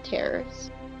nightmares and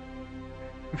terrors.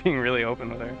 Being really open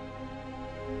with her.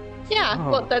 Yeah,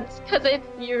 Oh. well, that's because if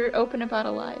you're open about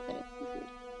a lie, then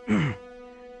it's easy.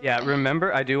 Yeah,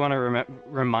 remember, I do want to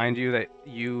remind you that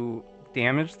you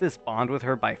damaged this bond with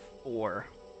her by 4.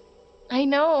 I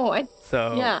know.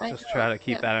 So Yeah, I just know, try to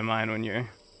keep yeah. that in mind when you're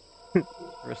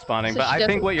responding. So But she I think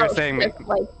doesn't- what you're she saying. doesn't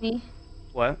like me.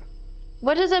 What?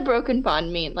 What does a broken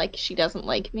bond mean? Like she doesn't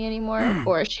like me anymore,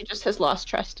 or she just has lost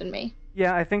trust in me?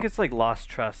 Yeah, I think it's like lost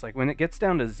trust. Like when it gets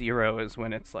down to 0 is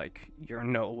when it's like you're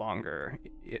no longer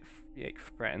like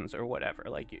friends or whatever.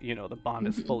 Like you know the bond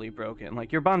is Mhm. fully broken.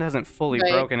 Like your bond hasn't fully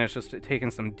Right. broken. It's just taken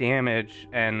some damage,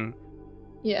 and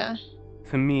Yeah.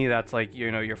 to me that's like you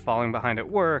know you're falling behind at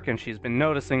work, and she's been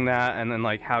noticing that, and then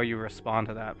like how you respond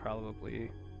to that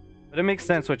probably. But it makes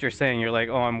sense what you're saying. You're like,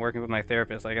 oh, I'm working with my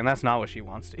therapist, like, and that's not what she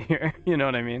wants to hear. You know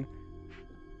what I mean?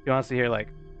 She wants to hear like,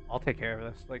 I'll take care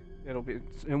of this. Like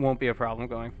it won't be a problem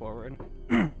going forward.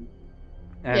 And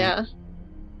Yeah.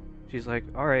 she's like,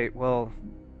 all right, well,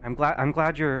 I'm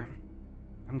glad you're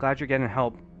getting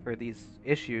help for these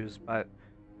issues, but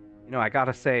you know, I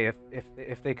gotta say,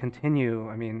 if they continue,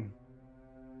 I mean,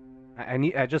 I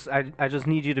just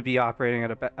need you to be operating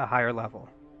at a higher level.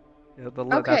 You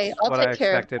know, Okay, that's I'll what take I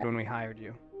care of expected when we hired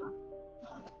you.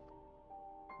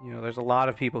 You know, there's a lot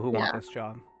of people who want Yeah. this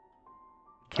job.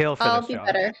 Kill for I'll this be job.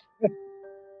 better.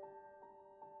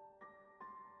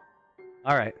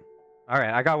 All right,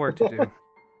 I got work to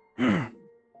do.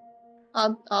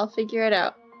 I'll figure it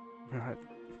out.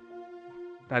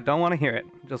 I don't want to hear it.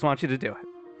 Just want you to do it.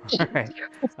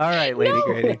 All right, Lady No!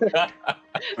 Grady.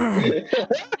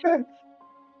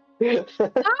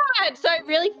 God, so I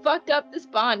really fucked up this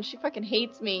bond. She fucking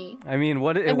hates me. I mean,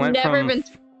 it I've went never from been-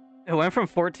 it went from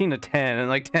 14 to 10, and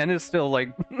like 10 is still like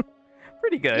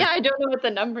pretty good. Yeah, I don't know what the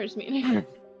numbers mean.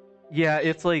 Yeah,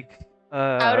 it's like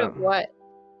Out of what?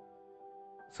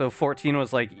 So 14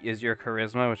 was like is your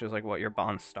charisma, which is like what your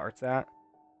bond starts at.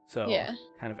 So Yeah.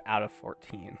 kind of out of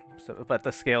 14. So but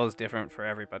the scale is different for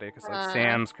everybody because like Ah.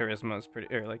 Sam's charisma is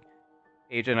pretty, or like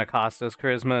Agent Acosta's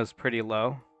charisma is pretty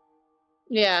low.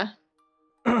 Yeah.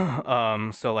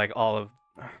 So like all of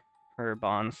her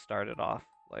bonds started off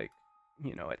like,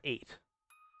 you know, at 8.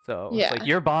 So it's Yeah. like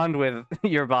your bond with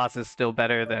your boss is still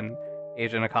better than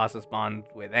Agent Acosta's bond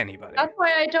with anybody. That's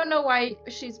why I don't know why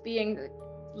she's being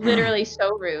literally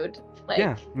so rude. Like,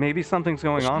 Yeah, maybe something's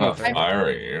going She's on not with her.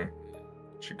 firing you.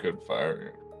 She could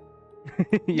fire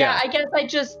yeah, I guess I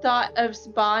just thought a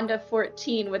bond of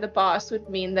 14 with a boss would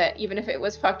mean that even if it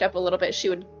was fucked up a little bit, she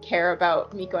would care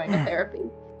about me going to therapy.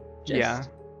 Just, Yeah.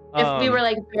 If we were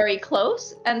like very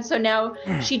close, and so now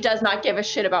she does not give a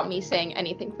shit about me saying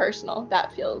anything personal.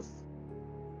 That feels.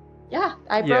 Yeah,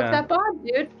 I broke Yeah. that bond,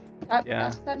 dude. Yeah.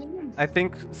 That's what that means.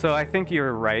 I think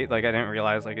you're right. Like I didn't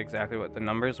realize like exactly what the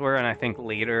numbers were, and I think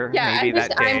later Yeah, maybe I'm just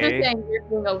that day. saying you're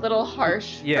being a little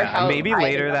harsh. for Yeah, how maybe I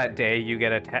later did that day you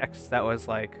get a text that was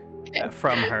like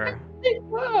from her,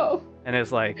 Whoa. and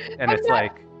it's like, and I'm it's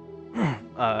not-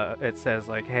 like, it says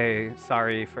like, hey,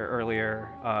 sorry for earlier.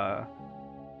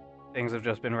 Things have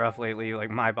just been rough lately. Like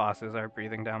my bosses are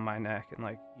breathing down my neck, and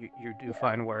like you do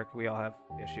fine work. We all have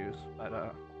issues,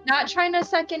 but Not trying to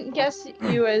second guess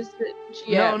you as the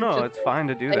GM. no, just it's fine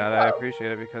to do like, that. I wow.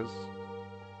 appreciate it because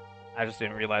I just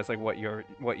didn't realize like what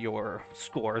your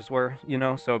scores were, you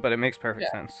know. So, but it makes perfect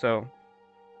sense. So,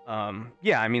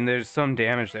 yeah, I mean, there's some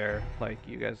damage there. Like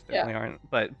you guys definitely aren't,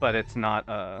 but it's not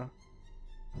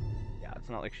yeah, it's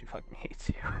not like she fucking hates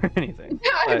you or anything.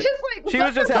 Yeah, I'm But just like. She what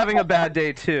was just the having a fuck? bad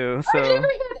day too. I've So never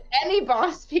had any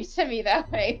boss speak to me that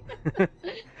way.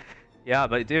 yeah,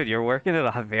 but dude, you're working at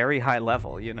a very high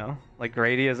level, you know. Like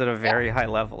Grady is at a very high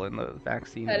level in the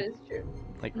vaccine That is true.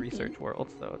 like Mhm. research world.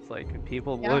 So it's like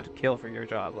people Yeah. would kill for your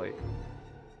job. Like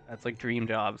that's like dream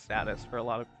job status for a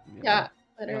lot of you Yeah,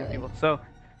 know, young literally. people. So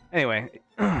anyway,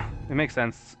 it makes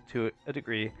sense to a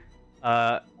degree.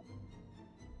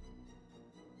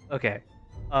 Okay.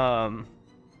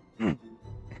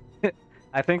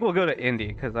 I think we'll go to Indy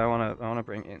because I wanna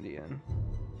bring Indy in.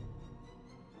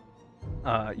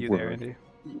 You there, Word. Indy?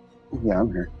 Yeah,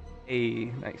 I'm here. Hey,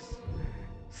 nice.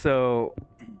 So,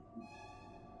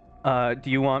 do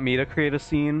you want me to create a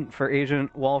scene for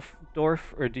Agent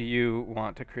Waldorf, or do you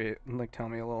want to create, like, tell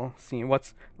me a little scene?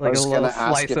 What's like a was little gonna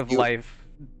ask slice if of you- life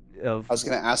of? I was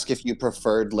gonna ask if you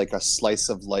preferred like a slice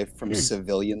of life from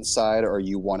civilian side, or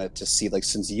you wanted to see like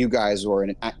since you guys were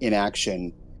in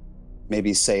action,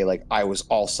 maybe say like I was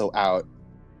also out,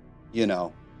 you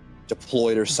know,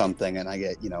 deployed or something, and I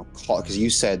get called because you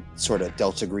said sort of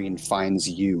Delta Green finds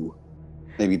you.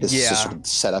 Maybe this is Yeah. just sort of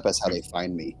set up as how they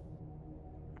find me,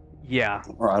 Yeah.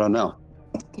 or I don't know.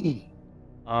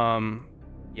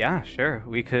 Yeah, sure.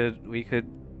 We could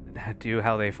do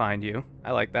how they find you.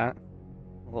 I like that.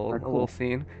 A little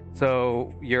scene.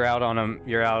 So you're out on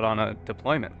a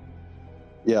deployment.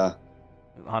 Yeah.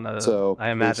 On a So I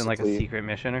imagine like a basically- secret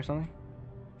mission or something.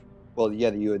 Well,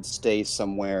 yeah, you would stay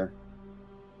somewhere,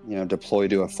 deploy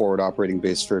to a forward operating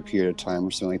base for a period of time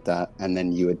or something like that, and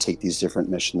then you would take these different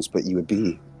missions, but you would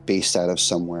be based out of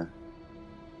somewhere.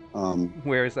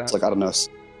 Where is that? It's like, I don't know.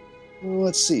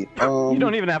 Let's see. You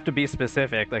don't even have to be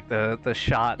specific. Like the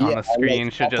shot on the screen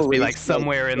should just be like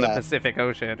somewhere in the Pacific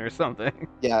Ocean or something.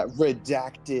 Yeah,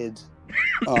 redacted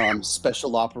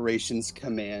Special Operations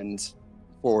Command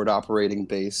forward operating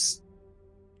base.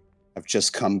 I've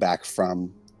just come back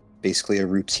from basically a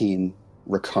routine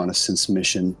reconnaissance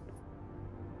mission.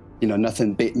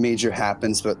 Nothing major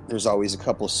happens, but there's always a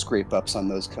couple scrape ups on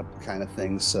those kind of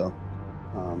things. So,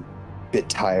 bit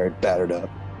tired, battered up.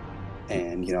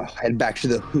 And, head back to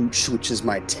the Hooch, which is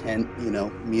my tent.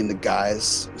 Me and the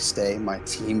guys, we stay, my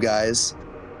team guys.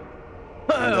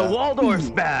 And, Waldorf's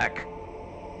back.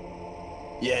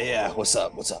 Yeah. What's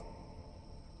up?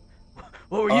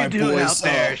 What were you doing out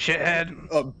there,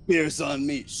 shithead? Beer's on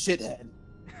me, shithead.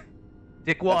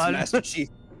 Dickwad.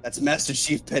 That's Master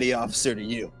Chief Petty Officer to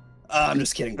you. I'm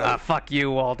just kidding, buddy. Fuck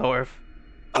you, Waldorf.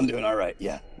 I'm doing all right.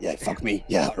 Yeah, fuck me.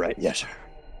 Yeah, all right. Yeah, sure.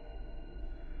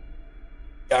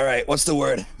 All right, what's the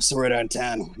word? What's the word out in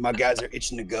town? My guys are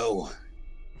itching to go.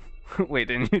 Wait,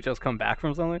 didn't you just come back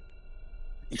from something?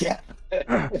 Yeah.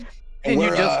 Didn't you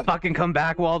just fucking come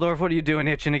back, Waldorf? What are you doing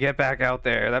itching to get back out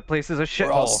there? That place is a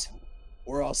shithole.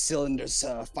 We're all cylinders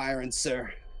firing,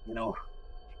 sir.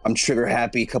 I'm trigger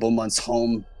happy, couple months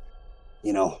home.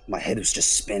 My head was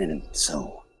just spinning,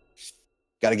 so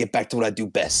gotta get back to what I do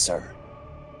best, sir.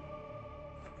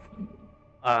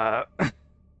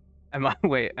 Am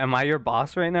I your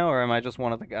boss right now, or am I just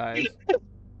one of the guys?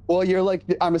 Well,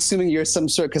 I'm assuming you're some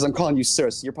sort, because I'm calling you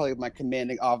sir, so you're probably my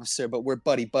commanding officer, but we're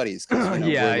buddies.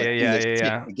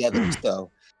 Yeah. Together, so,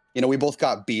 we both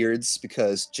got beards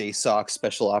because JSOC,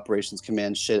 Special Operations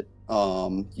Command shit,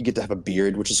 you get to have a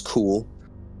beard, which is cool.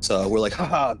 So we're like,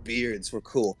 haha, beards, we're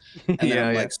cool. And then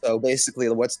I'm like, so basically,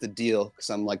 what's the deal?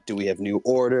 Because I'm like, do we have new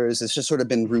orders? It's just sort of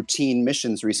been routine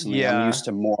missions recently. Yeah. I'm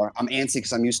antsy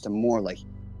because I'm used to more like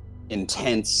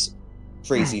intense,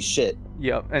 crazy shit.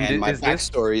 Yep. And my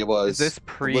backstory was... Is this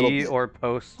pre or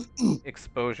post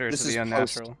exposure to the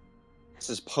unnatural? This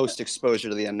is post exposure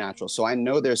to the unnatural. So I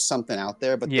know there's something out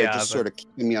there, but they're just sort of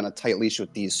keeping me on a tight leash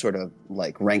with these sort of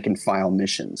like rank and file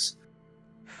missions.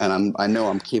 And I know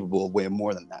I'm capable of way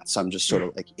more than that. So I'm just sort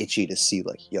of like itchy to see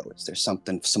like, yo, is there some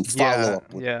follow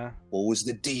up? What was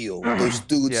the deal? Those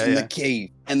dudes in the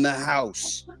cave and the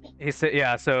house. He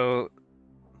said, so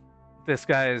this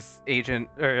guy's agent,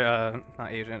 or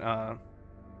not agent,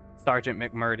 Sergeant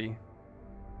McMurdy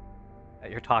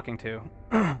that you're talking to.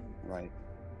 Right.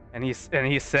 And he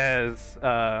says,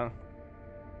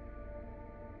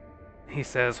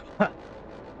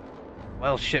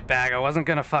 well, shitbag, I wasn't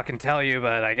gonna fucking tell you,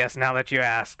 but I guess now that you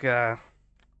ask, there's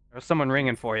someone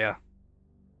ringing for you.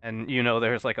 And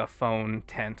there's like a phone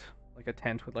tent, like a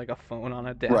tent with like a phone on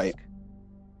a desk. Right.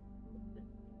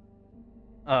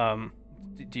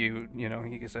 Do you,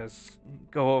 he says,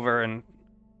 go over and...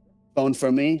 Phone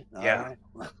for me? Yeah.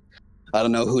 I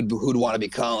don't know who'd want to be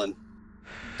calling.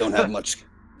 Don't have much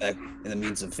back in the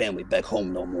means of family back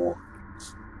home no more.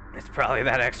 It's probably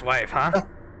that ex-wife, huh?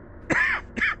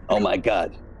 Oh my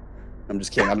God. I'm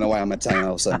just kidding. I don't know why I'm Italian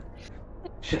all of a sudden.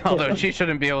 Although she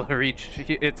shouldn't be able to reach.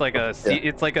 It's like a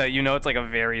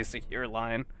very secure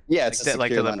line. Yeah, it's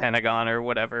like to line. the Pentagon or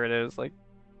whatever it is, like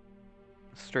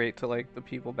straight to like the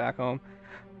people back home.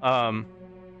 All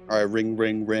right,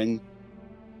 ring.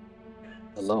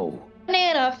 Hello.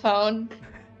 Banana phone.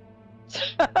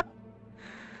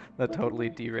 That totally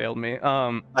derailed me.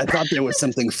 I thought there was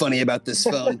something funny about this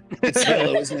phone. It's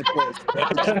hello, isn't it, boys?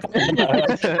 Remember that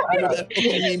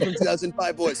fucking meme from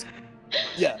 2005, boys?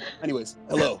 Yeah. Anyways,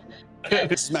 hello.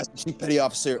 This is Master Chief Petty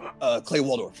Officer Clay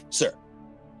Waldorf, sir.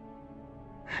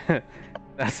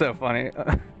 That's so funny.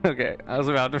 Okay, I was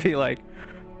about to be like,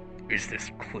 is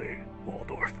this Clay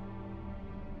Waldorf?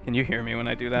 Can you hear me when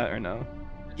I do that or no?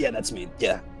 Yeah, that's me.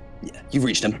 Yeah. You've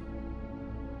reached him.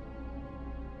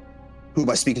 Who am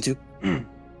I speaking to? You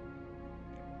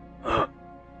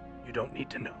don't need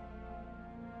to know.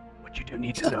 What you do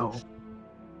need to know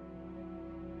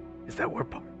is that we're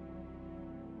part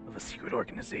of a secret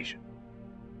organization,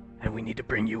 and we need to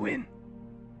bring you in. Do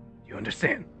you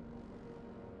understand?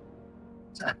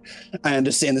 I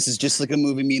understand this is just like a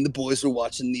movie me and the boys were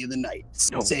watching the other night.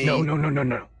 No.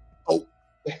 Oh.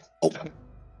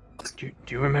 Do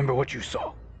you remember what you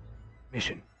saw?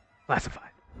 Mission classified.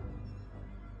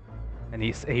 And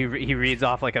he reads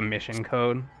off like a mission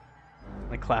code,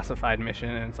 like classified mission,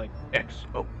 and it's like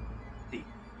XOD27.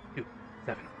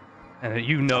 And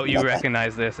you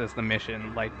recognize this as the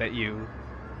mission, like that you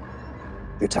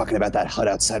You're talking about that hut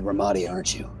outside Ramadi,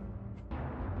 aren't you?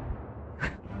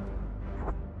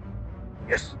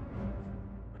 Yes.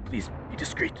 But please be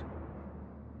discreet.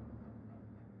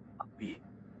 We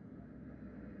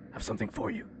have something for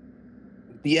you.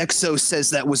 The Exo says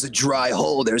that was a dry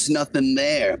hole. There's nothing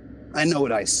there. I know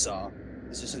what I saw.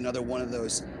 It's just another one of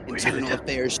those internal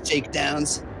affairs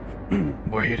shakedowns.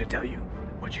 We're here to tell you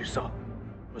that what you saw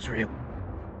was real.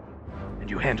 And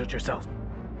you handled yourself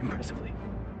impressively.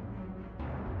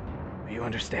 Do you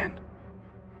understand?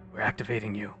 We're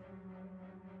activating you.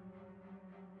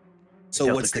 So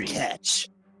Delta what's the Green. catch?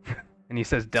 And he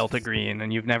says Delta Green,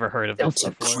 and you've never heard of this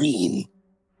Delta before. Green.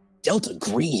 Delta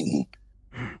Green.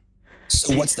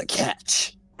 So what's the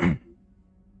catch?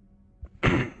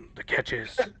 The catch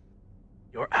is,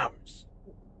 you're ours.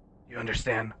 You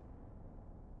understand?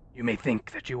 You may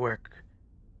think that you work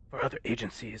for other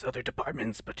agencies, other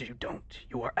departments, but you don't.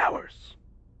 You are ours.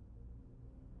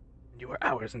 And you are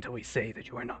ours until we say that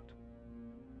you are not.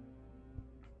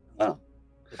 Oh.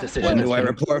 The decision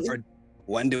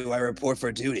When do I report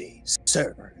for duty,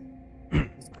 sir?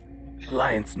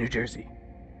 Alliance, New Jersey.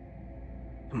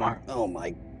 Tomorrow. Oh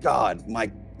my God,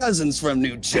 my cousin's from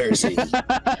New Jersey.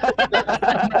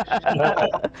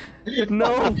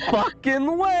 No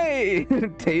fucking way!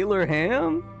 Taylor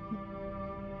Ham?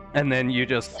 And then you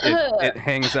just, it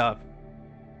hangs up.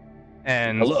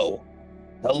 And Hello.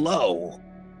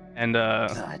 And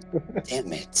God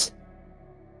damn it.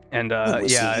 and What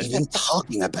was yeah, he even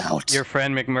talking about? your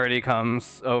friend McMurdy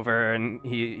comes over and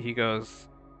he goes,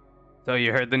 "So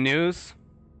you heard the news?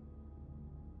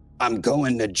 I'm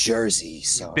going to Jersey,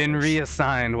 so Been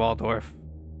reassigned, Waldorf.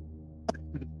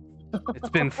 It's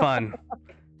been fun.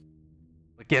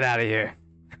 But get out of here."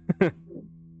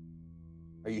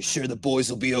 Are you sure the boys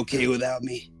will be okay without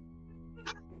me?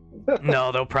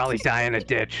 No, they'll probably die in a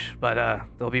ditch, but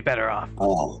they'll be better off.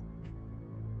 Oh.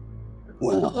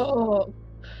 Well, Oh,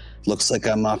 looks like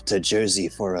I'm off to Jersey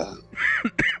for a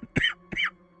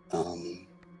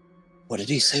what did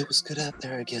he say was good out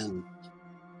there again?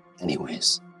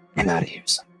 Anyways, I'm out of here,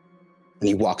 son. And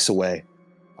he walks away,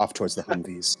 off towards the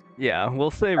Humvees. Yeah,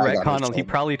 we'll say I got retcon. it, He Joel.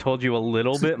 probably told you a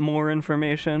little bit more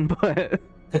information, but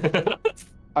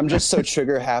I'm just so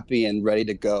trigger happy and ready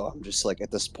to go. I'm just like,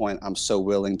 at this point, I'm so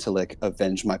willing to like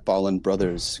avenge my fallen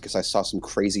brothers because I saw some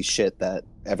crazy shit that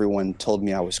everyone told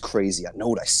me I was crazy. I know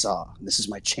what I saw. And this is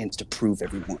my chance to prove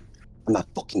everyone I'm not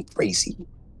fucking crazy.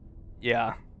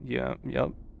 yep. Yeah,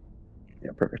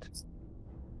 perfect.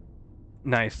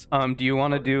 Nice. Do you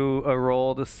want to do a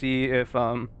roll to see if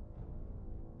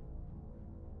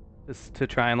just to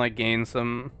try and like gain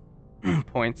some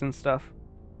points and stuff?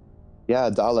 Yeah,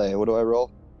 Dale, what do I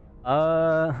roll?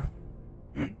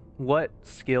 What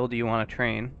skill do you want to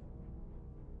train?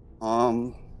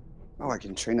 Oh, I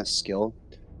can train a skill.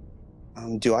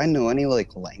 Do I know any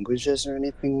like languages or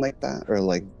anything like that? Or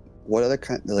like what other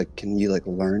kind like can you like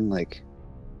learn like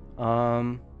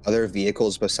other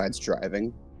vehicles besides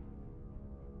driving?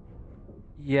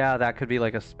 Yeah, that could be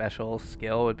like a special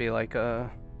skill. Would be like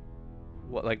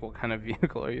what kind of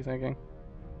vehicle are you thinking?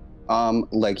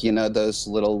 Like you know those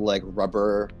little like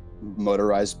rubber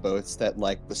motorized boats that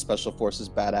like the special forces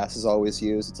badasses always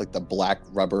use. It's like the black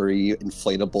rubbery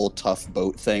inflatable tough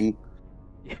boat thing.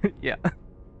 Yeah.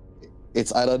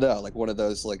 It's I don't know, like one of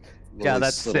those like Yeah, really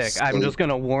that's little sick. I'm silly- just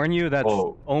gonna warn you that's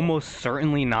Oh. almost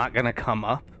certainly not gonna come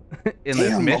up in this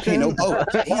Damn, mission. okay, no boat.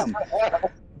 Damn.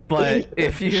 But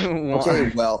if you want,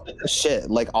 Okay, well, shit.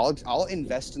 Like, I'll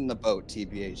invest in the boat,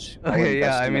 TBH. I'll okay, yeah.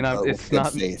 invest I in mean, a boat it's with good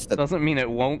not faith. That, doesn't mean it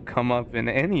won't come up in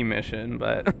any mission,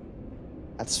 but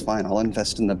that's fine. I'll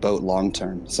invest in the boat long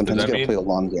term. Sometimes you that gotta mean- play a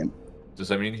long game. Does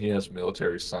that mean he has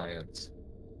military science?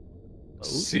 Boat?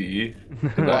 See?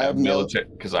 Well, I have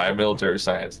Because I have military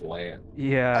science land. It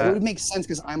yeah, would make sense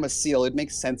because I'm a SEAL. It'd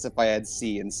make sense if I had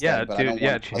C instead. yeah, but I dude, don't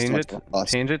yeah. want to trust too much of a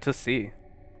bus. Change it to C,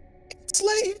 It's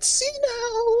late. C now.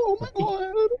 Oh my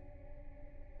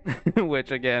god.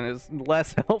 which again is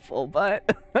less helpful,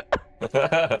 but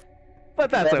that's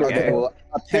Whatever. okay. Okay, well,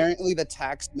 apparently the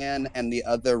tax man and the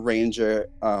other ranger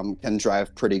can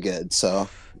drive pretty good. So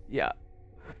Yeah.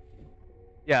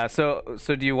 Yeah, so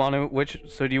do you want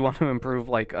to improve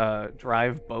like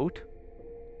drive boat?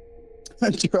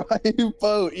 drive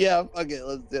boat. Yeah, fuck it.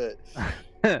 Let's do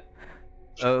it.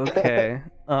 Okay.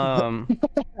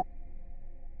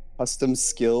 Custom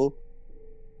skill.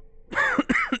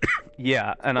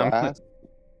 Yeah, and I'm Craft?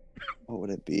 What would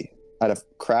it be? Out of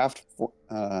craft,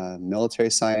 military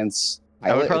science. I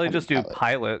would pilot, probably or just do pilot?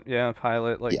 pilot. Yeah,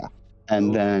 pilot like Yeah.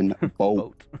 And then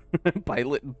boat. boat.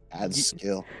 Pilot Add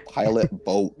skill. Pilot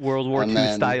boat. World War And II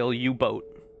then- style U-boat.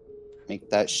 Make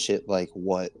that shit like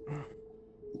what?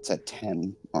 It's at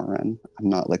 10 RN. I'm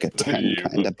not like a 10 you.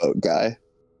 kind of boat guy.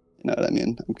 You know what I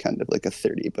mean? I'm kind of like a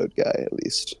 30 boat guy at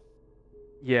least.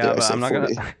 Yeah, Did I but say I'm not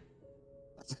 40? gonna.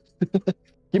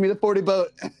 Give me the 40 boat.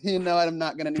 You know I'm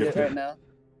not gonna need it right now.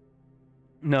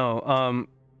 No.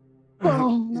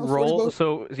 Oh, no, 40 Roll. boat.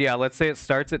 So yeah, let's say it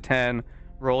starts at 10.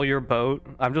 Roll your boat.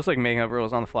 I'm just like making up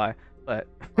rules on the fly, but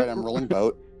Right, I'm rolling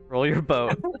boat. roll your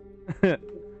boat.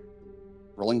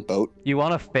 Rolling boat. You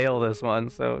want to fail this one,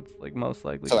 so it's like most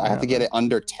likely. So I gonna have to get happen. it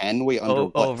under 10. Wait, under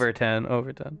what? Over 10.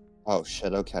 Over 10. Oh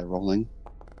shit. Okay, rolling.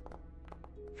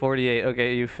 48.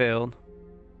 Okay, you failed.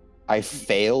 I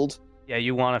failed. Yeah,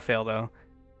 you want to fail though.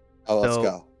 Oh, let's So-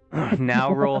 go.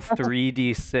 Now roll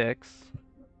 3d6,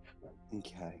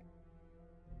 Okay.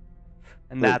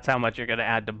 and Wait. that's how much you're gonna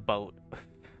add to boat.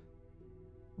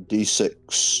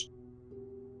 D6.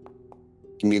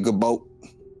 Give me a good boat.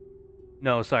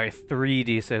 No, sorry,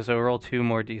 3d6. So roll 2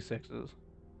 more d6s.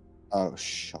 Oh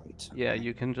shite. Yeah,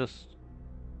 you can just.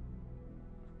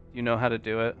 You know how to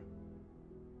do it.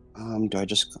 Do I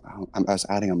just? I was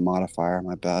adding a modifier.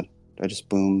 My bad. Do I just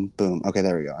boom, boom? Okay,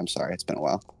 there we go. I'm sorry. It's been a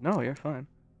while. No, you're fine.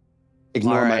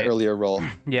 Ignore my Alright. earlier roll.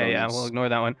 Yeah, Bonus. we'll ignore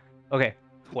that one. Okay,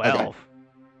 12.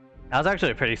 That was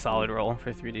actually a pretty solid roll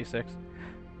for 3d6.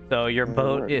 So your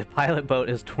pilot boat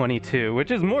is 22,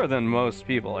 which is more than most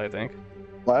people, I think.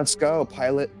 Let's go,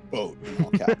 pilot boat. In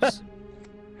all caps.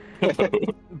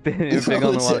 Big on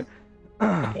the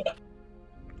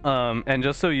water. And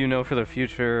just so you know for the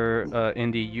future,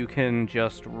 Indy, you can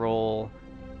just roll,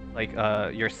 like,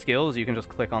 your skills. You can just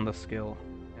click on the skill,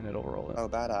 and it'll roll it. Oh,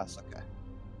 badass. Okay.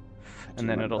 And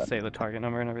then it'll say the target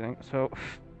number and everything. So,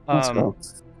 Let's go.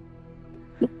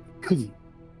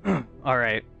 all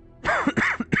right.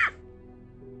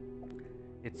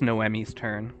 It's Noemi's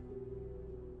turn.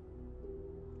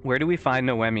 Where do we find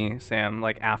Noemi, Sam?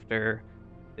 Like after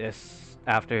this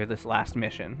last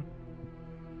mission?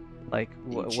 Like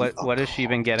what has she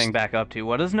been getting back up to?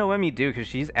 What does Noemi do? Because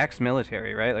she's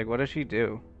ex-military, right? Like what does she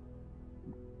do?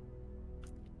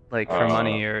 Like for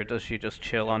money, or does she just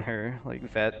chill on her like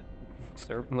vet,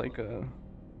 like a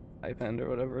stipend or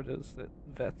whatever it is that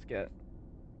vets get?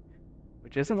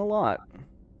 Which isn't a lot.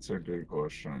 It's a good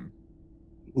question.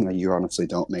 No, you honestly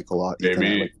don't make a lot. Maybe-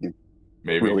 Ethan. Like, you're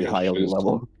Maybe really because high elite she's-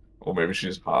 level. Well, maybe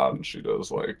she's hot and she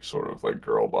does like sort of like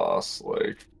girl boss,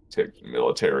 like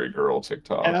military girl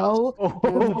TikTok. Hell,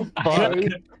 Oh, fuck.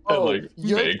 Oh, like,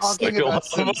 you're makes, talking like, a about lot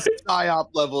some of money. psyop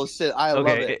level shit. I love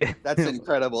Okay, it. That's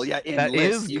incredible. Yeah, in That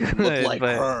List, is you can good, look like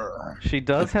but- her. She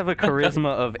does have a charisma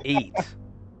of 8,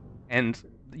 and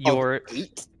your Oh,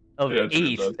 8? of Yeah,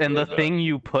 she 8, does and the do that. thing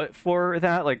you put for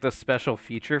that, like the special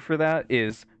feature for that,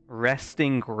 is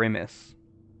resting grimace.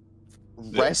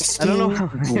 Resting I don't know how.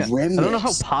 Yeah, grimace. I don't know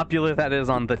how popular that is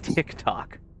on the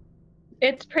TikTok.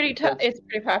 It's pretty It's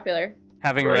pretty popular.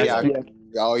 Having Right. rest. Yeah.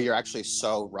 Oh, you're actually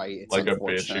so right. It's Like a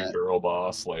unfortunate. bitchy girl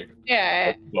boss, like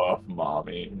Yeah. buff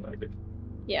mommy. Like,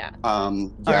 Yeah. Yeah,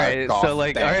 Alright, so goth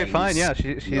like, alright, fine, yeah,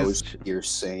 bangs, she's nose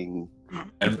piercing.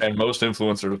 and most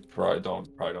influencers probably don't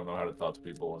know how to talk to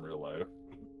people in real life.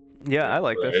 yeah, I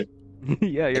like this.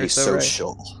 Yeah, you're so right.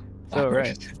 Asocial. So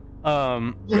right.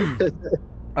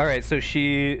 All right, so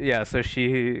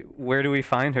she, where do we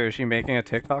find her? Is she making a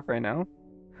TikTok right now?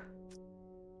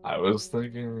 I was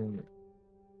thinking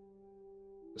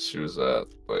she was at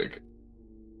like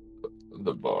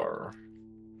the bar.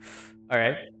 All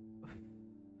right.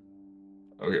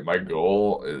 Okay, my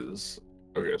goal is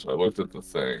okay. So I looked at the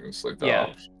things like the Yeah.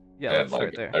 options, Yeah, and let's start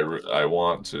like there. I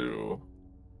want to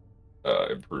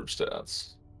improve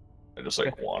stats. I just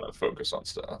like want to focus on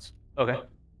stats. Okay.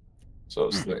 So I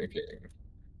was thinking,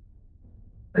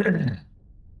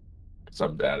 because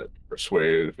I'm bad at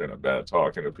persuade and I'm bad at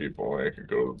talking to people, and I could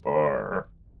go to the bar,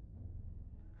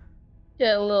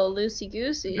 Get a little loosey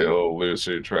goosey. get a little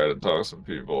Lucy, try to talk some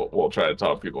people. Well, try to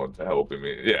talk people into helping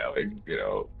me. Yeah, like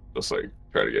just like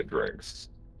try to get drinks,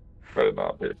 try to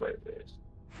not pay for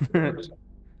days.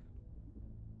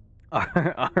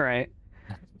 All right.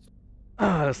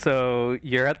 So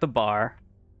you're at the bar,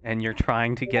 and you're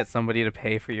trying to get somebody to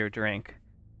pay for your drink.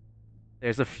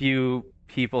 There's a few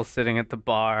people sitting at the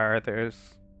bar. There's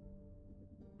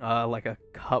like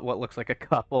what looks like a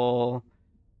couple.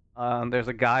 There's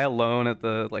a guy alone at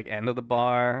the end of the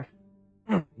bar.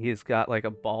 He's got like a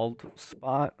bald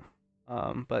spot,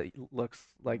 but he looks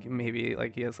like maybe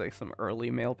like he has like some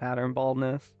early male pattern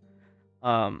baldness.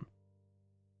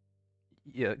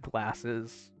 Yeah,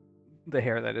 glasses. The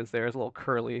hair that is there is a little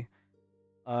curly.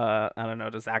 I don't know.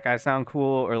 Does that guy sound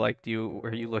cool, or like, are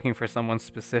you looking for someone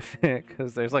specific?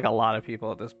 Because there's like a lot of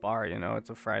people at this bar. It's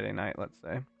a Friday night. Let's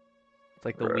say it's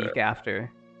like the week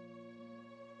after.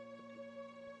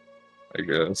 I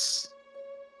guess.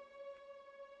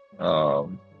 Well,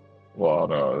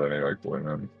 no, then he like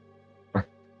women.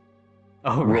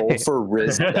 Oh, Roll right. for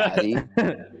Riz Daddy.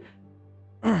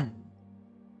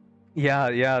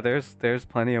 Yeah, there's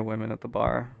plenty of women at the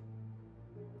bar.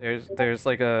 There's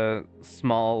like a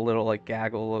small little like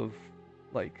gaggle of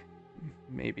like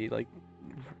maybe like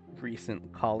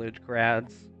recent college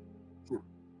grads.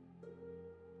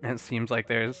 And it seems like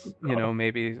there's,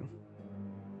 maybe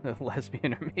a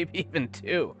lesbian or maybe even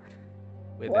two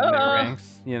within their Whoa.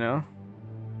 ranks,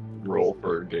 Roll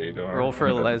for gaydar. Roll for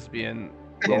a lesbian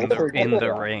Roll for in the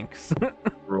gaydar. ranks.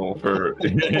 Roll for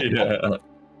yeah.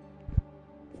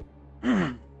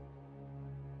 Okay,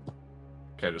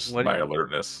 just What- my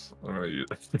alertness. I'm gonna use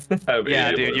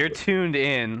Yeah, dude, you're tuned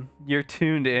in. You're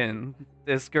tuned in.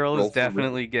 This girl Roll is for Riz.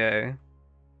 definitely gay.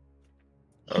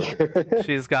 Okay.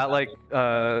 She's got like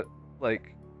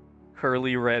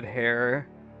curly red hair.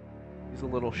 She's a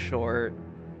little short,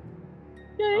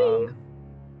 Yay. a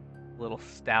little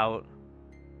stout,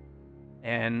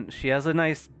 and she has a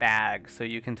nice bag, so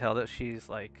you can tell that she's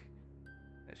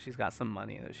got some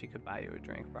money that she could buy you a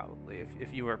drink probably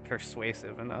if you were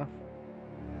persuasive enough.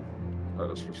 That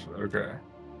is for sure. Okay.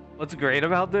 What's great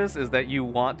about this is that you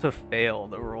want to fail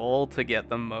the roll to get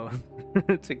the most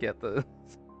to get the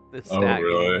stack. Oh,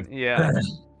 really? Yeah.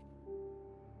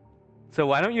 So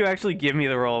why don't you actually give me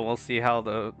the roll and we'll see how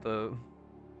the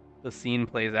scene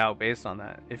plays out based on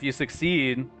that. If you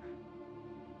succeed,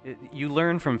 you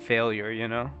learn from failure,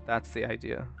 That's the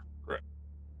idea. Right.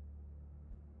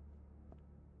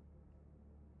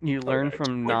 You learn Okay,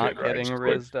 from just not click it, right, getting just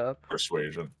click. rizzed up.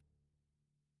 Persuasion.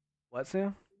 What,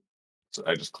 Sam? So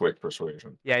I just click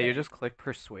persuasion. Yeah, you just click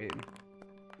persuade.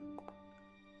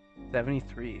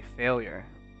 73, failure.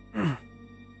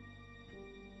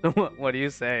 So what do you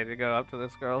say to go up to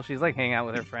this girl? She's like hanging out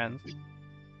with her friends.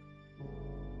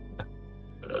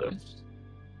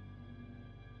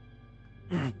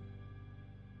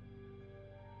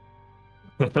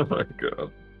 Oh my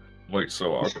god. I'm like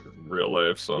so awkward in real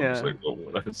life, so I'm just Yeah. like, what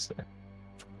would I say?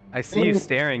 I see you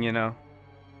staring,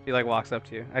 She like walks up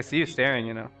to you. I see you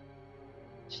staring,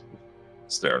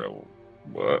 Staring at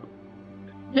what?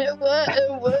 What?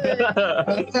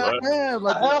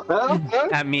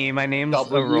 At me. My name's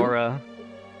W? Aurora.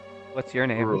 What's your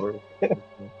name?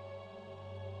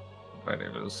 My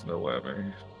name is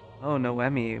Noemi. Oh,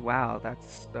 Noemi. Wow,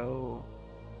 that's so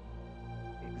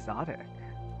exotic.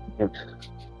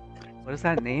 What is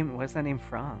that name? What is that name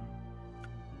from?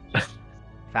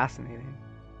 Fascinating.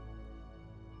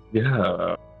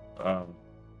 Yeah.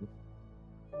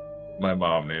 My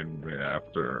mom named me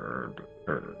after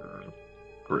her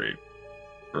great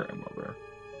grandmother.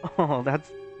 Oh,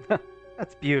 that's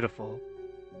beautiful.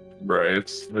 Right,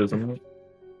 isn't it?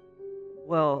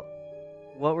 Well,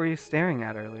 what were you staring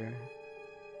at earlier?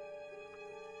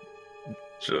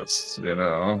 Just,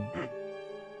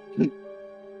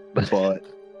 But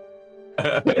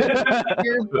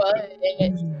Your butt.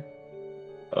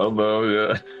 although,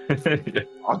 yeah.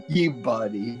 fuck you,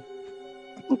 buddy.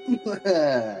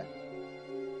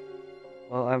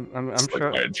 Well, I'm It's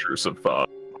sure. like my intrusive thought.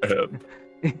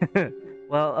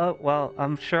 Well,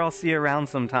 I'm sure I'll see you around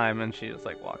sometime. And she just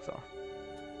like walks off.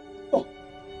 Oh.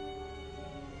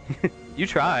 You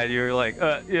tried. You were like,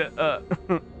 yeah.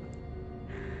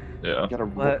 Yeah, Gotta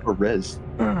roll What? for Riz.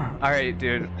 All right,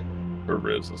 dude. her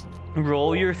Riz is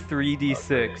Roll your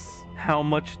 3d6. How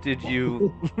much did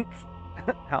you?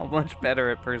 How much better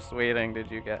at persuading did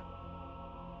you get?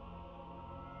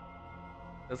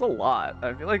 That's a lot.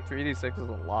 I feel like 3d6 is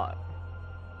a lot.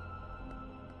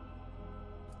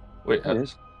 Wait,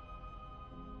 Riz?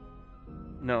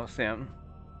 No, Sam.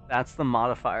 That's the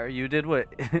modifier. You did what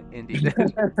Indy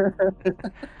did.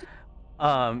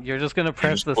 You're just gonna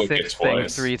press just the click it 6 thing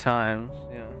twice. 3 times.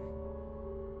 Yeah.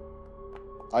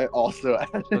 I also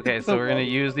Okay, so we're gonna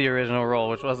use the original roll,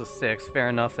 which was a 6. Fair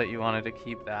enough that you wanted to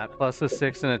keep that. Plus a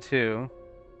 6 and a 2.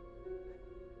 So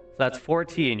that's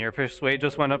 14. Your persuade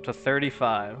just went up to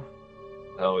 35.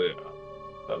 hell yeah.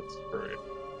 That's great.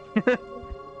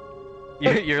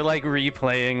 You're like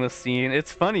replaying the scene.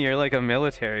 It's funny. You're like a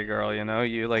military girl,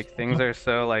 You like things are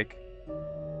so like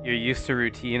you're used to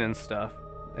routine and stuff,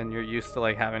 and you're used to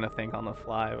like having to think on the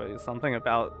fly. But it's something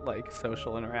about like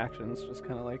social interactions just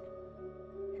kind of like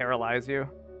paralyze you.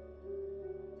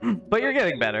 But you're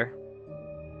getting better.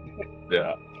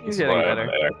 Yeah. You're That's getting why I'm better.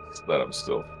 an ex that I'm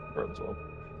still friends with.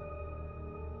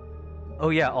 Oh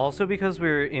yeah. Also, because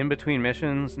we're in between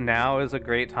missions, now is a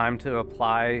great time to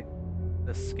apply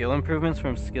the skill improvements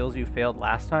from skills you failed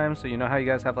last time. So you know how you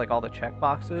guys have like all the check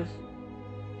boxes?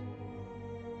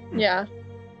 Yeah.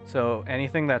 So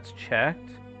anything that's checked,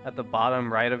 at the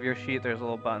bottom right of your sheet, there's a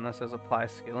little button that says Apply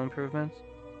Skill Improvements.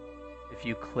 If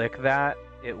you click that,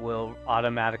 it will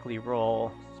automatically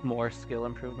roll more skill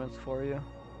improvements for you.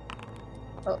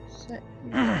 Oh shit.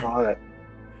 On it.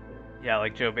 Yeah,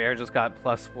 like Joe Bear just got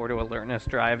 +4 to Alertness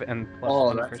Drive and +1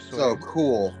 Oh, to that's Persuade. so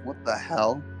cool. What the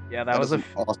hell? Yeah, that was is a an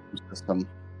awesome system.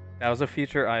 that was a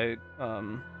feature I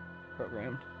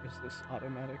programmed. Is this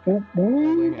automatic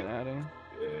rolling and adding?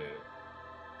 Yeah.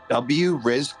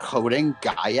 W-Riz coding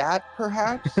Gaiat,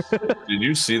 perhaps? Did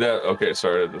you see that? Okay,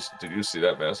 sorry. Did you see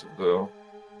that message though?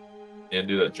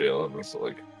 Andy, that Jalen was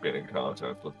like getting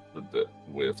content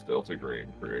with Delta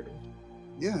Green creating.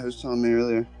 Yeah, it was telling me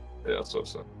earlier. Yeah, so.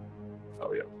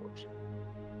 Oh yeah, of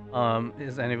course.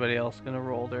 Is anybody else gonna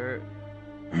roll their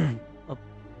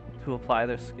to apply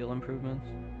their skill improvements?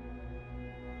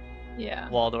 Yeah.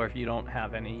 Waldorf, you don't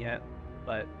have any yet,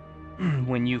 but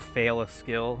when you fail a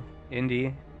skill,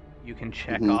 Indy, you can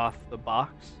check off the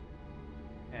box,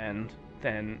 and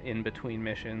then in between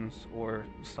missions or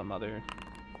some other,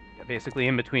 basically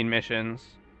in between missions,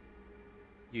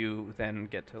 you then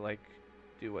get to like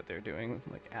do what they're doing,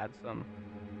 like add some.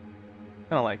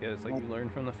 Kind of like it. It's like you learn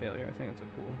from the failure. I think it's a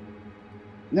cool.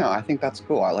 No, I think that's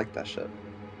cool. I like that shit.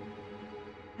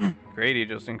 Grady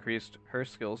just increased her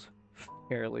skills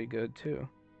fairly good too.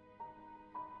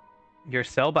 Your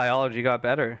cell biology got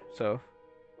better, so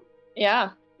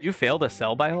Yeah. you failed a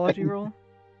cell biology roll?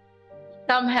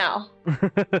 Somehow.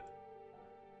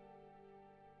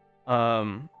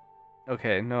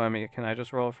 Okay, no, I mean, can I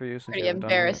just roll for you since Pretty you haven't done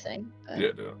it? embarrassing. But...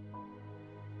 Yeah, dude.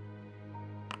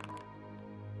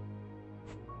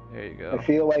 There you I go.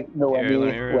 feel like Here, let me Noemi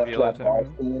left reveal it that to bar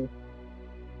him. scene.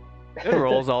 Good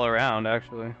rolls all around,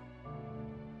 actually.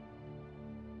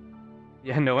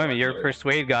 Yeah, Noemi, your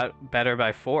persuade got better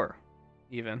by 4,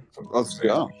 even. Let's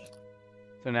go.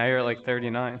 So now you're at like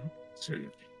 39.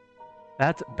 Dude.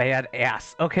 That's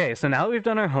badass. Okay, so now that we've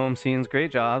done our home scenes,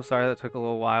 great job. Sorry that took a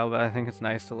little while, but I think it's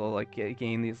nice to like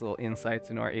gain these little insights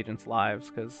into our agents' lives,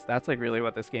 because that's like really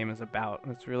what this game is about.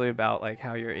 It's really about like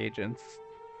how your agents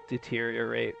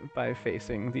deteriorate by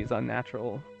facing these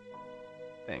unnatural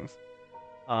things.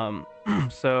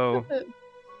 So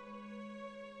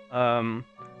yeah,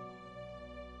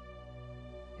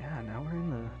 now we're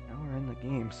in the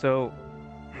game. So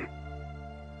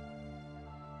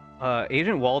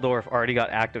Agent Waldorf already got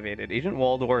activated. Agent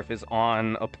Waldorf is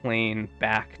on a plane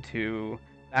back to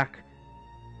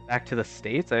the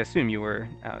States. I assume you were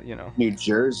you know, New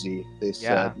Jersey, they said.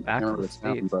 Yeah, I back can't to remember the the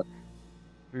town, States. but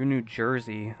through New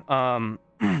Jersey.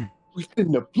 we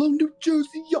couldn't have blown New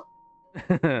Jersey up.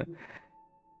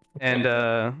 And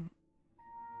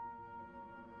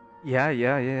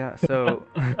yeah. So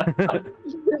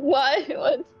What?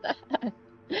 What's that?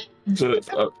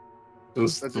 Just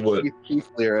That's a what? Chief Keef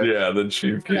lyric. Yeah, the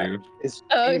Chief Keef. It's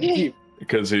Oh, Chief okay. Keef.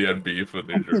 Because he had beef with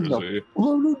New Jersey.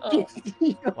 Blow New Oh.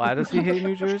 Jersey up. why does he hate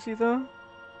New Jersey though?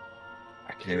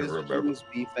 I He can't was, remember. he was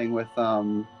beefing with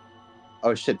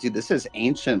Oh shit, dude, this is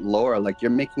ancient lore. Like, you're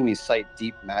making me cite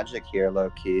deep magic here, low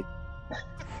key.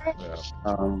 Yeah.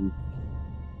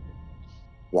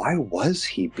 Why was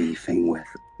he beefing with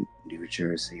New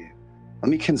Jersey? Let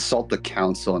me consult the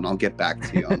council and I'll get back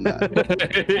to you on that.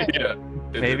 Yeah.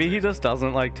 Maybe he just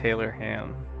doesn't like Taylor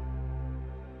Ham.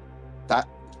 That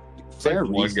It's like fair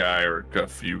one reason. guy or a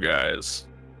few guys.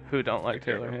 Who don't like I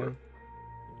can't Taylor remember. Ham?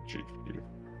 Chief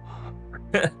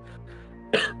Keef.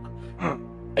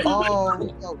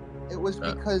 Oh, no, it was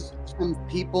because some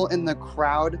people in the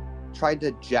crowd tried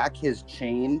to jack his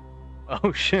chain.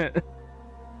 Oh shit.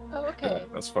 Oh, okay.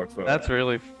 That's fucked up. That's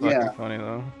really fucking Yeah. funny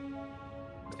though.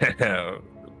 Yeah,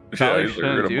 Probably he's like, we're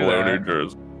shouldn't gonna do blow that. New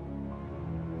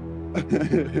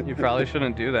Jersey. You probably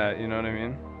shouldn't do that, you know what I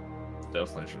mean?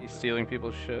 Definitely should. He's stealing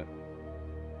people's shit.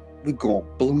 We go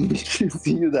boom.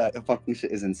 See that fucking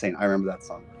shit is insane. I remember that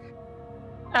song.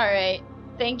 All right.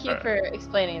 Thank you Alright. for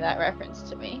explaining that reference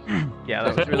to me. Yeah,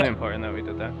 that was really important that we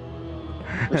did that.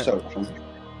 We're so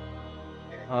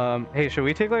Hey, should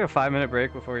we take like a 5-minute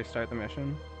break before we start the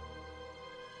mission?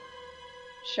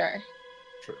 Sure.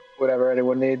 Whatever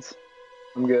anyone needs.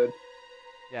 I'm good.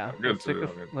 Yeah. I'm good let's take too. a-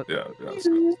 I mean, let- yeah, that's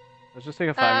good. Let's just take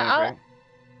a 5-minute I'll- break.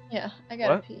 Yeah, I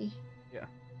gotta What? pee.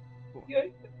 Cool.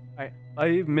 Alright,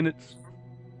 5 minutes.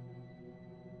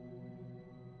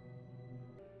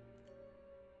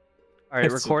 Alright,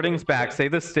 That's recording's okay. back. Say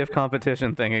the stiff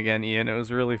competition thing again, Ian. It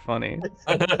was really funny.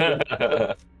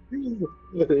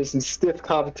 There's some stiff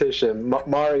competition.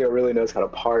 Mario really knows how to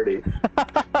party.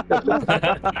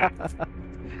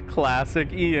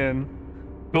 Classic Ian.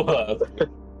 What?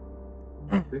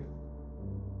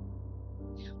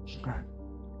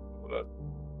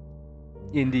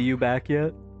 Indy, you back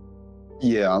yet?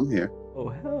 Yeah, I'm here. Oh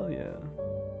hell yeah!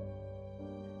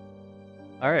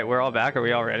 All right, we're all back. Are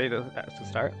we all ready to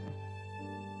start?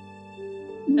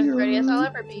 As ready as I'll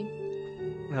ever be.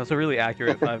 That was a really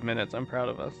accurate 5 minutes. I'm proud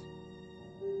of us.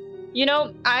 You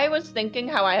know, I was thinking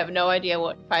how I have no idea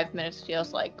what 5 minutes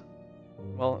feels like.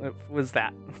 Well, it was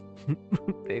that.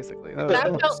 Basically.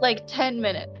 That felt like 10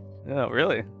 minutes. Oh,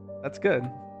 really? That's good.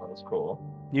 That's cool.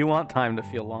 You want time to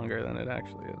feel longer than it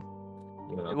actually is.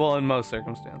 Yeah. Well, in most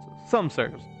circumstances. Some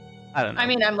circumstances. I don't know. I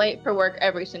mean, I'm late for work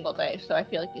every single day, so I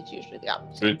feel like it's usually the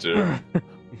opposite. Me too.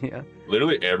 Yeah.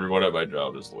 Literally everyone at my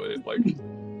job is late. Like,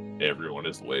 everyone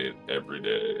is late every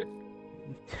day.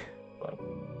 But,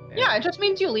 Yeah, it just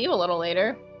means you leave a little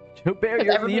later. Joe Bear, Because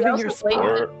you're everybody leaving else your is late.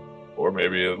 spot. or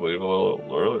maybe you leave a little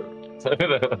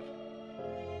earlier.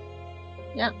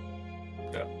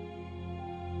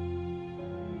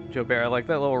 Joe Bear, I like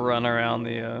that little run around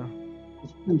the.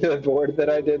 The board that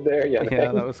I did there, yeah,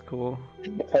 Yeah, that was cool.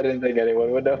 I didn't think anyone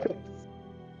would notice.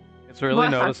 It's really Wow.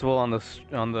 noticeable on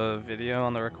the video,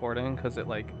 on the recording, because it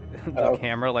like the Oh.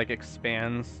 camera like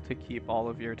expands to keep all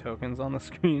of your tokens on the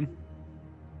screen.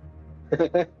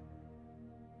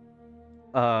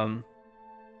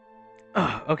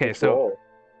 Okay, so Cool.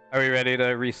 are we ready to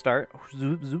restart?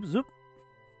 Zoop zoop zoop.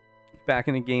 Back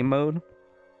into game mode.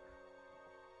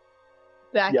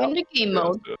 Back Yep. into game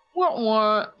mode. Wah,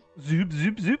 wah. Zoop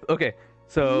zoop zoop. Okay,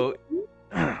 so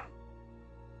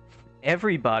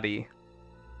everybody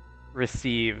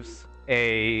receives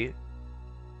a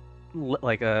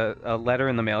letter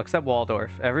in the mail except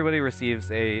Waldorf. Everybody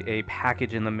receives a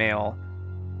package in the mail,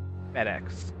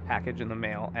 FedEx package in the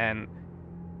mail, and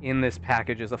in this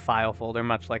package is a file folder,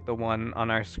 much like the one on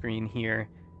our screen here.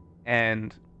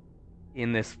 And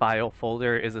in this file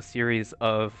folder is a series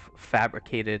of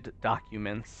fabricated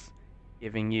documents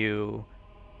giving you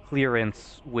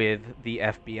clearance with the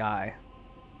FBI.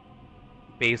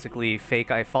 Basically,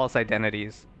 false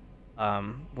identities,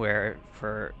 where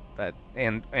for that,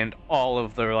 and all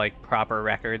of the like proper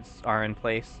records are in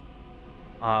place.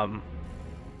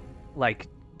 Like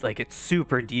it's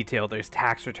super detailed. There's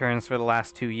tax returns for the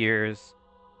last 2 years,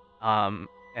 and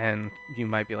you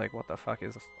might be like, "What the fuck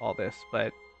is all this?"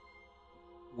 But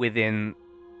within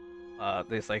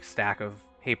this like stack of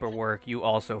paperwork, you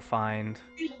also find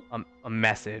a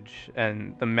message,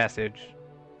 and the message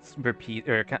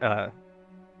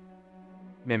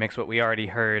mimics what we already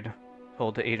heard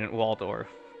told to Agent Waldorf.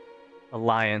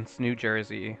 Alliance, New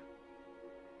Jersey,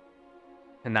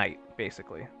 tonight,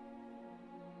 basically.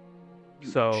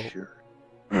 So Sure.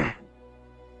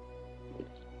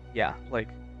 yeah, like,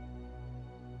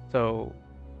 so,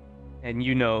 and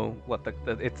you know what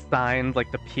it's signed,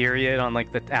 like the period on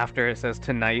like the after it says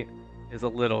tonight is a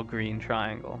little green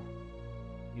triangle.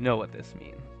 You know what this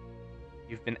means.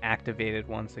 You've been activated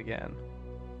once again.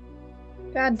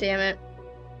 God damn it.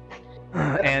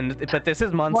 But this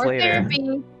is months More later.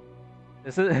 therapy.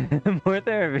 This is more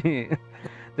therapy.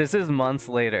 This is months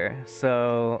later.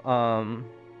 So,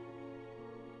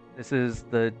 this is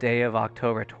the day of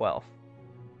October 12th.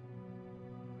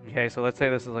 Okay, so let's say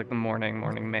this is like the morning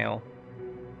mail.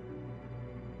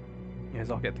 You guys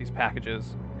all get these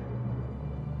packages.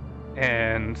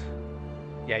 And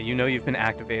yeah, you know you've been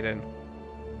activated.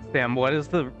 Sam, what is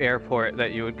the airport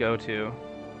that you would go to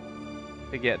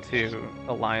get to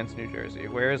Alliance, New Jersey?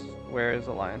 Where is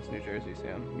Alliance, New Jersey,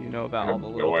 Sam? You know about all the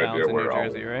have little no towns idea in where New all-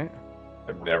 Jersey, right?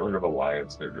 I've never heard of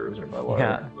Alliance, New Jersey in my life.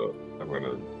 Yeah. So I'm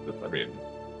gonna. I mean,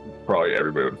 probably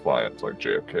everybody would fly into like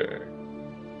JFK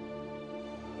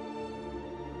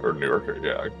or Newark.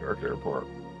 Yeah, like Newark Airport.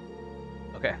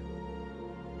 Okay.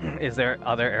 Is there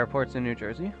other airports in New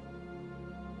Jersey?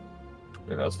 I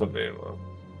mean, that's the main one.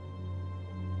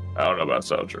 I don't know about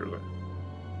South Jersey.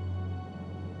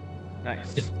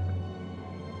 Nice.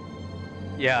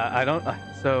 Yeah, I don't.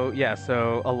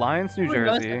 So Alliance, New Who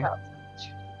knows Jersey. about-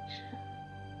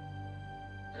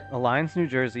 Alliance, New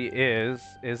Jersey is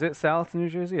it South New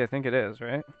Jersey? I think it is,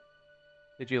 right?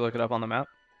 Did you look it up on the map?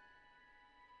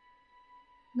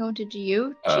 No, did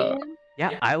you, Uh, Gian?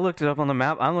 Yeah, I looked it up on the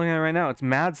map. I'm looking at it right now. It's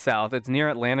mad south. It's near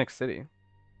Atlantic City.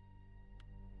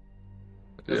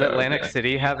 Does Yeah, Atlantic okay.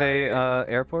 City have a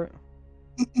airport?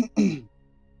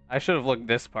 I should have looked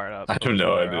this part up. I have no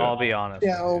before, idea. I'll be honest.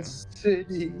 with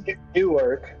City.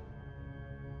 Newark.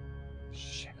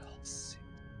 Chelsea.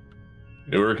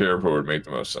 Newark Airport would make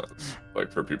the most sense,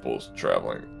 like for people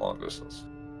traveling long distance.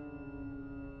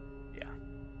 you. Yeah.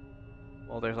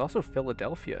 Well, there's also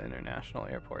Philadelphia International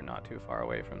Airport not too far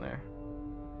away from there.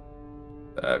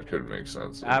 That could make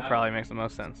sense. That probably makes the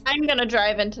most sense. I'm gonna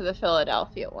drive into the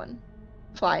Philadelphia one.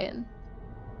 Fly in.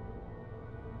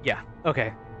 Yeah.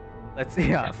 Okay. Let's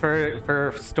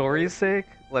for story's sake,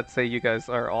 let's say you guys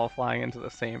are all flying into the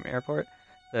same airport.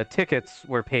 The tickets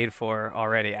were paid for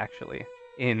already, actually,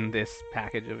 in this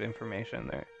package of information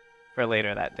there for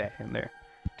later that day, and they're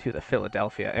to the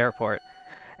Philadelphia airport.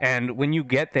 And when you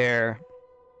get there,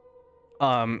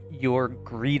 you're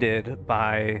greeted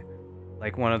by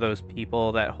like one of those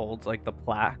people that holds like the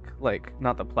plaque, like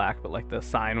not the plaque, but like the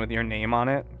sign with your name on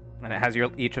it, and it has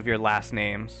each of your last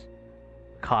names: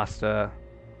 Costa,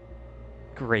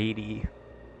 Grady,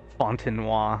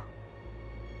 Fontenoy.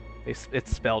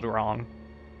 It's spelled wrong.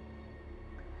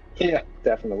 Yeah,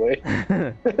 definitely.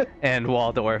 And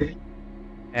Waldorf.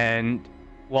 And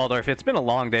Waldorf, it's been a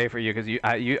long day for you because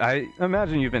I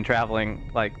imagine you've been traveling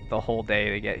like the whole day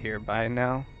to get here by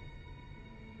now.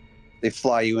 They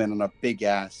fly you in on a big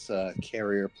ass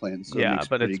carrier plane, so Yeah, it makes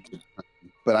but pretty it's- good.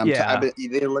 But I'm Yeah.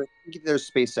 there's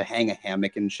space to hang a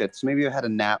hammock and shit. So maybe I had a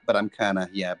nap, but I'm kind of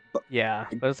But Yeah,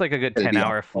 but it's like a good Gotta be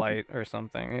 10-hour off. flight or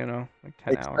something, you know, like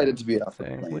 10 hours. excited to be I'd off the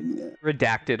say. plane. Yeah.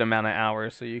 Redacted amount of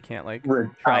hours, so you can't like Hours,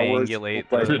 triangulate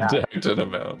but the Redacted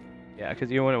amount. yeah,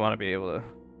 because you wouldn't want to be able to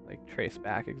like trace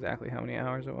back exactly how many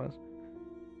hours it was.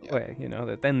 Yeah. Wait, you know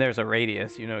that then there's a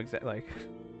radius, you know exactly like.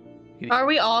 Are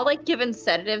we all like given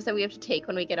sedatives that we have to take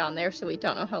when we get on there, so we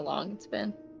don't know how long it's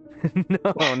been?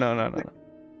 No.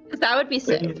 'Cause that would be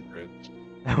sick.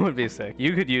 That would be sick.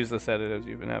 You could use the sedatives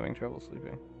you've been having trouble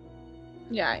sleeping.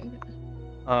 Yeah,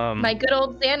 Um, my good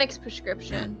old Xanax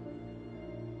prescription.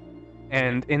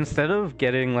 And instead of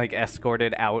getting like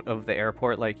escorted out of the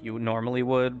airport like you normally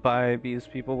would by these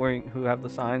people who have the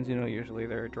signs, you know, usually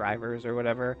they're drivers or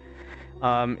whatever.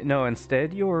 No,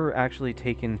 instead you're actually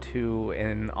taken to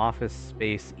an office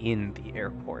space in the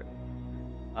airport.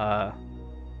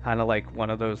 Kind of like one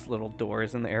of those little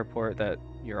doors in the airport that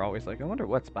you're always like, I wonder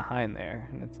what's behind there.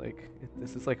 And it's like,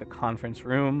 this is like a conference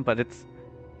room, but it's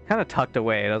kind of tucked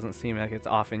away. It doesn't seem like it's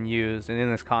often used. And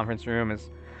in this conference room is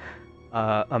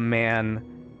a man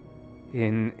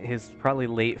in his probably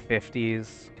late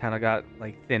 50s, kind of got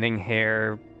like thinning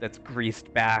hair that's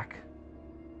greased back.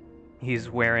 He's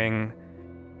wearing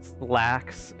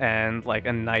slacks and like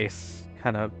a nice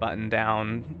kind of button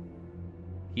down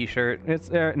t-shirt.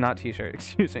 It's not t-shirt,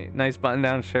 excuse me. Nice button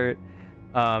down shirt.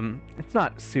 It's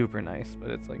not super nice,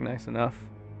 but it's like nice enough.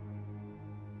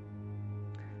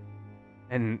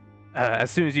 And as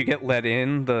soon as you get let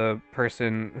in, the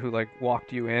person who like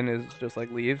walked you in is just like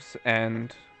leaves,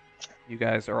 and you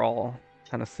guys are all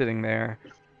kind of sitting there.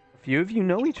 A few of you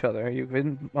know each other. You've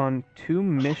been on 2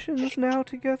 missions now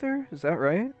together. Is that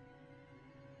right?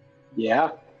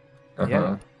 Yeah.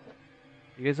 Yeah.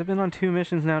 You guys have been on 2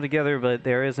 missions now together, but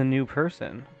there is a new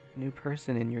person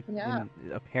in your Yeah.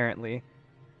 apparently,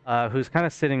 who's kind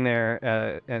of sitting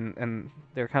there, and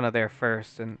they're kind of there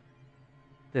first, and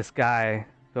this guy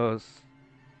goes,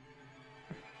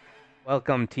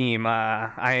 "Welcome, team.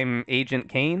 I'm Agent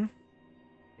Kane.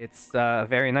 It's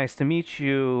very nice to meet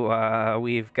you.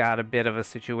 We've got a bit of a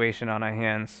situation on our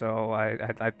hands, so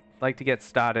I'd like to get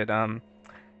started.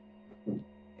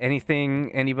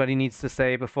 Anything anybody needs to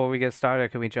say before we get started, or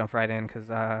can we jump right in? Because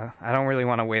I don't really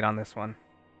want to wait on this one."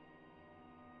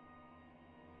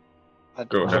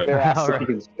 Go ahead. Joe asks Alright.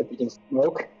 if he can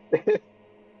smoke.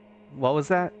 What was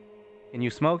that? Can you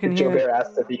smoke in Joe here? Bear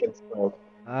asks if he can smoke.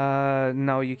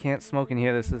 No, you can't smoke in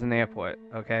here. This is an airport,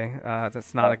 okay?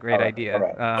 That's not a great Alright, idea.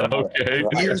 alright. Okay.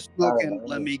 You're smoking.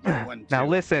 Let me get one. Now too.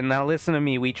 listen to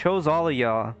me. We chose all of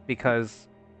y'all because,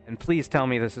 and please tell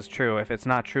me this is true. If it's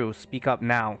not true, speak up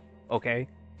now, okay?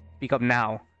 Speak up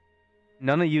now.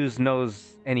 None of yous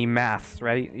knows any maths,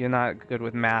 right? You're not good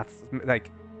with maths. Like,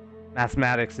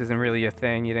 mathematics isn't really your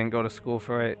thing. You didn't go to school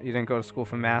for it. You didn't go to school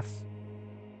for maths.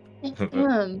 Do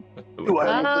I look like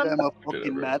I'm a Get fucking it,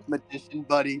 right. mathematician,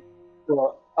 buddy?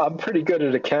 Well, I'm pretty good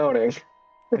at accounting.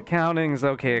 Accounting's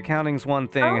okay. Accounting's one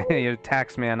thing. Oh. You're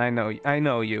tax man. I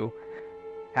know you.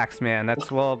 Tax man. That's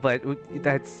well, but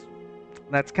that's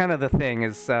kind of the thing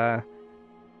is well,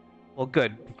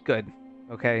 good.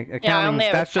 Okay. Accounting. only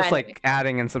have That's a just tiny- like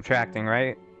adding and subtracting,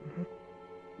 right?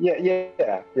 Yeah.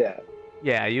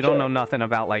 Yeah. You don't Sure. know nothing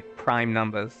about like prime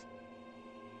numbers.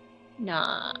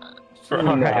 Nah. All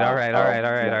No.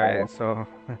 right. So,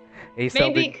 Acel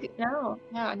Maybe did, no.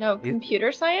 Yeah, no.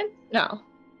 Computer science? No.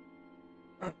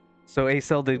 so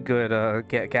Acel did good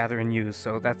gathering news.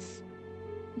 So that's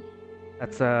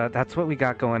what we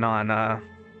got going on.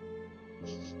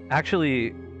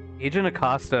 Actually, Agent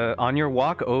Acosta, on your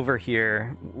walk over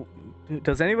here,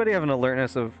 does anybody have an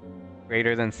alertness of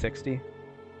greater than 60?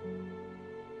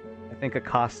 I think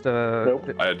Acosta.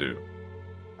 Nope. I do.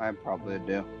 I probably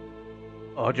do.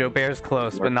 Oh, Joe Bear's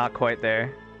close, but not quite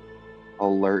there.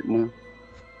 Alert now.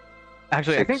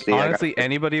 Actually, I think 60, I got honestly 50.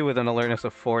 anybody with an alertness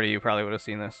of 40, you probably would have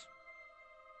seen this.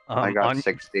 I got on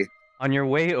 60. on your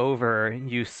way over,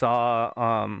 you saw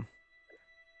on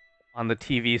the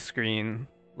TV screen,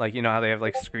 like you know how they have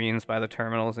like screens by the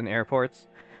terminals in airports.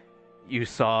 You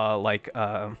saw like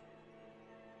a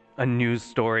news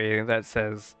story that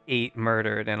says 8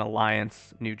 murdered in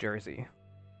Alliance, New Jersey.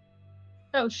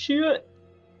 Oh shit!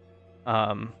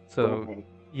 So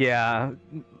yeah,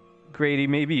 Grady,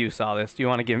 maybe you saw this. Do you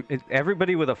want to give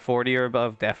everybody with a 40 or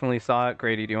above definitely saw it?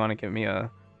 Grady, do you want to give me a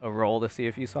roll to see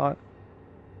if you saw it?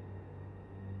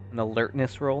 An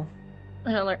alertness roll.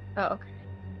 An alert. Oh, okay.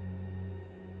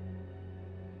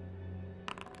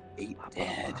 8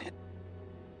 dead.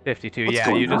 52. What's Yeah,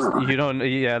 going you just on? you don't.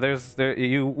 Yeah,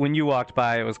 you when you walked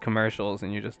by, it was commercials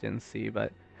and you just didn't see.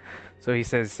 But so he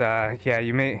says, yeah,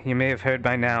 you may have heard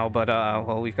by now, but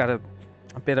well, we've got a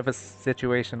bit of a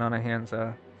situation on our hands.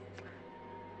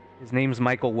 His name's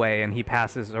Michael Way, and he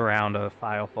passes around a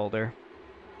file folder.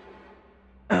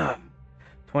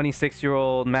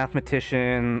 26-year-old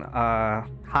mathematician,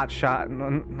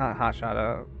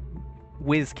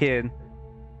 whiz kid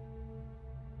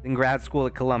in grad school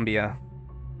at Columbia.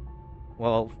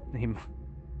 Well,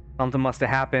 something must have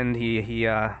happened. He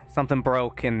something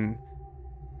broke, and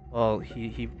well,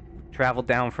 he traveled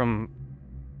down from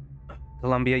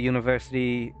Columbia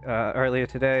University earlier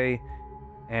today,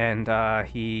 and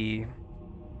he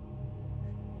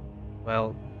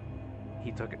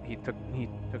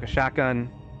took a shotgun,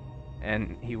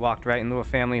 and he walked right into a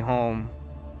family home.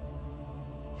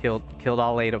 Killed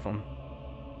all 8 of them,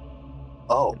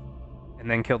 Oh, and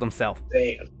then killed himself.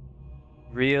 Damn.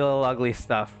 Real ugly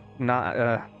stuff.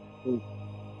 Not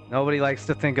nobody likes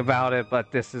to think about it, but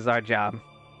this is our job.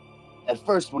 at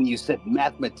first when you said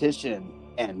mathematician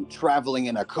and traveling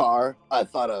in a car, I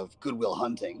thought of Good Will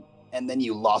Hunting, and then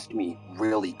you lost me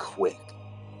really quick.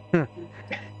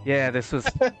 Yeah, this was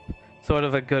sort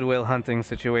of a Good Will Hunting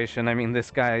situation. I mean,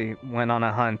 this guy went on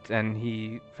a hunt and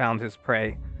he found his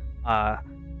prey.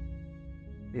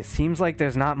 It seems like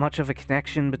there's not much of a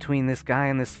connection between this guy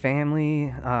and this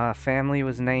family. Family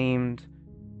was named,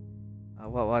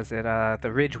 what was it?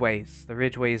 The Ridgeways.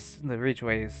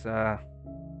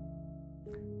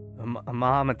 A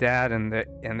mom, a dad, and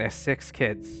their 6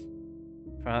 kids,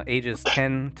 from ages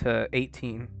 10 to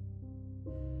 18.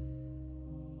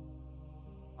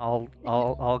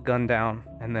 All gunned down,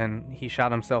 and then he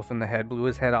shot himself in the head, blew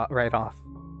his head right off.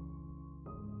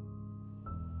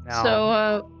 Now,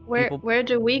 So, people- where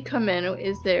do we come in?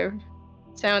 Is there?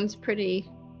 Sounds pretty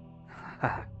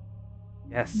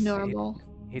yes, normal.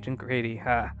 Agent Grady.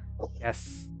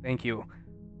 Yes, thank you.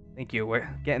 We're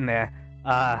getting there.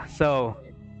 So,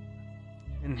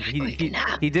 and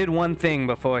he did one thing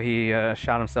before he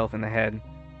shot himself in the head.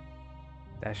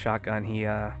 That shotgun.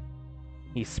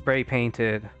 He spray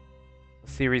painted a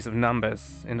series of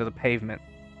numbers into the pavement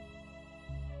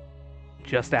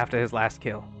just after his last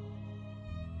kill,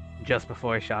 just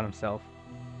before he shot himself.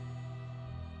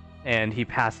 And he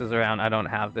passes around, I don't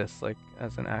have this like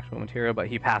as an actual material, but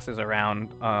he passes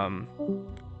around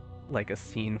like a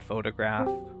scene photograph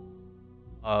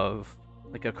of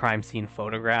like a crime scene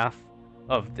photograph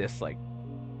of this like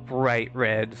bright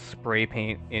red spray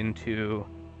paint into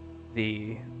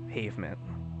the pavement.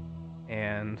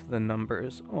 And the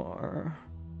numbers are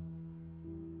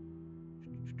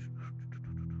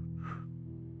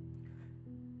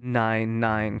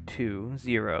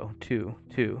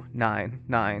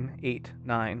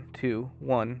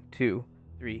 992022998921233.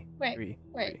 Wait,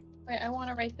 I want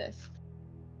to write this.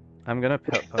 I'm gonna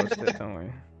post it, don't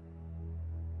worry.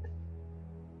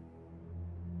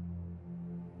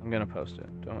 I'm gonna post it,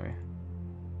 don't worry.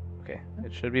 Okay,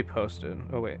 it should be posted.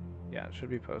 Oh wait, yeah, it should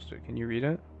be posted. Can you read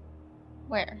it?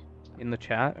 Where? In the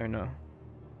chat or no?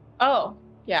 Oh,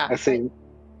 yeah. I see.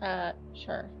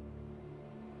 Sure.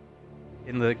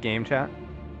 In the game chat?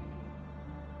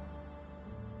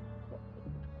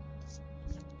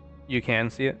 You can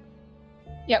see it?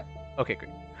 Yep. Okay,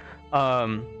 great.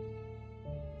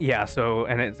 Yeah, so,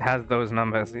 and it has those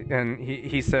numbers, and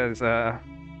he says, now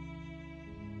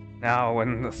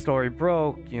when the story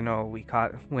broke, you know, we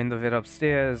caught wind of it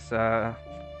upstairs, a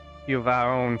few of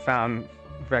our own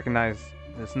recognized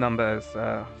this number as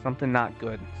something not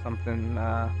good, something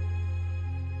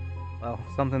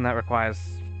something that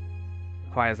requires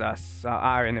us,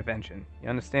 our intervention. You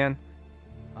understand?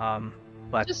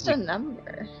 But Just a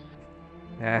number.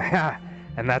 yeah,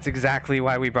 and that's exactly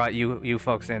why we brought you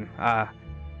folks in.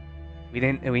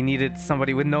 We needed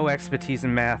somebody with no expertise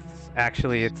in maths.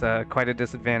 Actually, it's quite a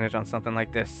disadvantage on something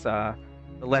like this. The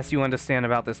less you understand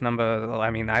about this number,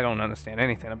 I mean, I don't understand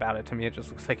anything about it. To me, it just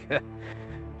looks like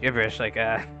gibberish. Like,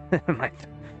 my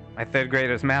third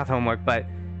grader's math homework, but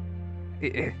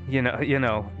the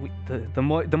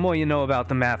more you know about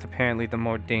the math, apparently the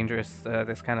more dangerous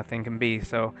this kind of thing can be.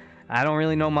 So I don't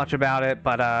really know much about it,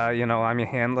 but I'm your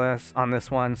handler on this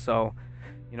one, so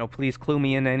please clue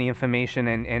me in any information,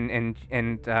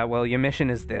 and well, your mission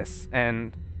is this,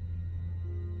 and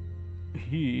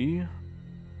he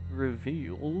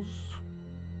reveals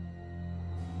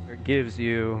or gives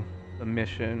you the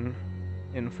mission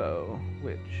info,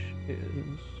 which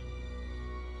is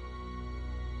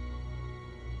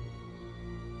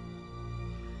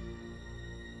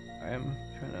I'm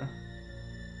trying to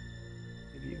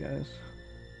give you guys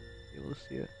be able to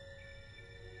see it.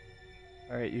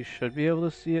 Alright, you should be able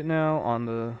to see it now on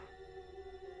the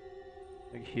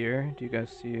like here. Do you guys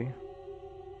see a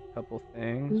couple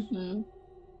things? Mm-hmm.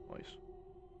 Nice.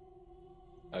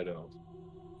 I don't.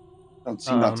 Don't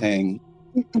see nothing.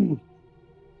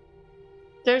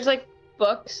 There's like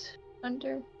books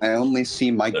under. I only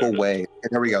see Michael Way.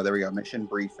 There we go. Mission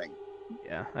briefing.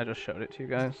 Yeah, I just showed it to you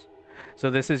guys. So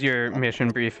this is your mission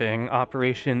briefing,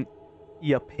 Operation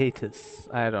Iapetus.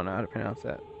 I don't know how to pronounce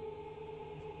that.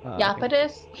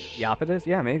 Iapetus? Iapetus?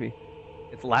 Yeah, maybe.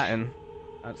 It's Latin,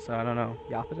 so I don't know.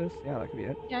 Iapetus? Yeah, that could be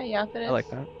it. Yeah, Iapetus. I like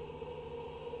that.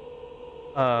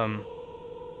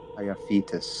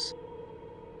 Iapetus.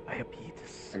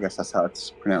 Iapetus. I guess that's how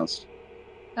it's pronounced.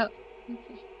 Oh,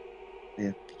 okay.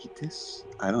 Iapetus?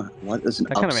 I don't know. What is an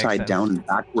That kinda makes upside sense. down and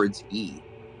backwards E?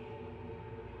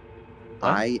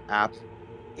 What?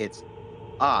 It's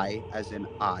I as in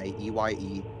I,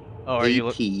 E-Y-E, Oh, are you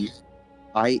A-P,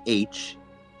 I-H,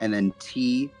 and then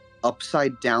T,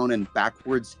 upside down and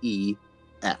backwards E,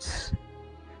 S.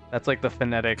 That's like the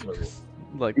phonetic,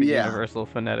 like the Yeah. universal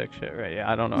phonetic shit, right?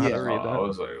 Yeah, I don't know how Yeah. to read I that.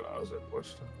 was like,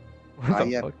 what's that? What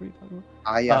the I- fuck are you talking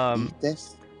about?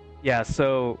 Iapetus? Yeah,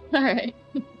 so All right.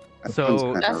 That so sounds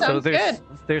kinda That right.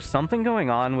 sounds there's something going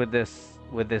on with this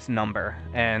number,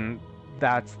 and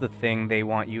that's the thing they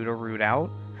want you to root out.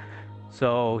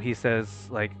 So he says,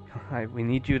 like, we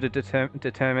need you to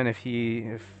determine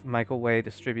if Michael Way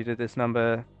distributed this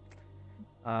number.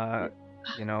 Good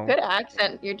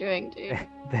accent you're doing, dude.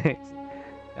 Thanks.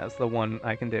 That's the one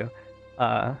I can do.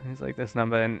 He's like, this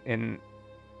number, and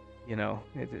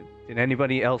did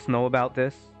anybody else know about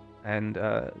this? And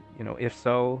if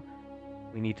so,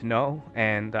 we need to know.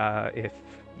 And if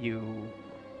you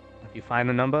find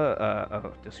the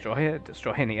number, destroy it.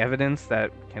 Destroy any evidence that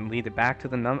can lead it back to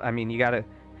the number. I mean, you gotta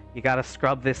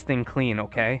scrub this thing clean,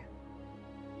 okay?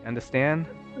 Understand?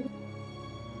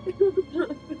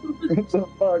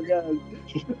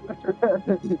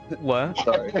 What?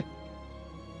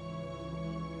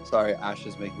 Sorry, Ash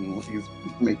is making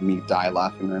me die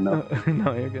laughing right now.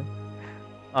 No, you're good.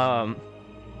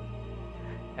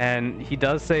 And he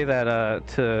does say that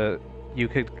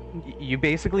you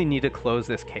basically need to close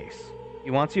this case.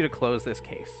 He wants you to close this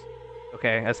case,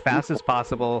 okay, as fast as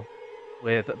possible.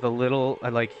 With the little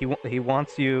he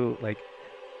wants you, like,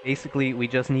 basically we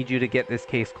just need you to get this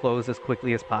case closed as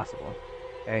quickly as possible,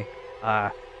 okay?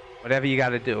 Whatever you got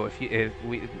to do.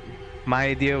 My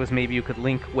idea was maybe you could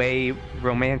link Way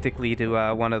romantically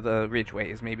to one of the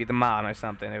Ridgeways, maybe the mom or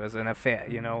something. It was an affair,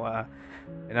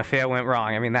 an affair went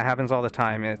wrong. I mean, that happens all the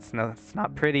time. It's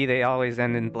not pretty. They always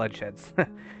end in bloodsheds,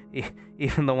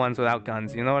 even the ones without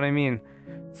guns. You know what I mean?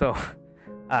 So,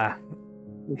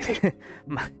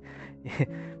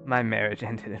 my marriage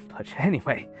ended in bloodshed.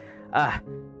 Anyway,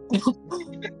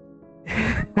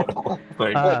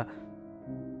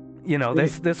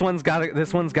 this one's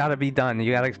gotta be done.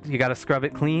 You gotta scrub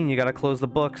it clean. You gotta close the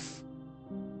books.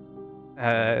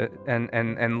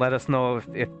 And let us know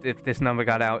if this number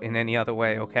got out in any other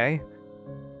way, okay?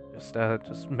 Just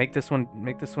make this one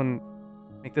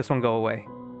go away.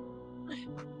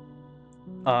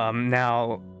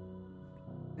 Now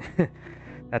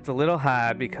that's a little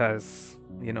hard because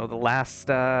the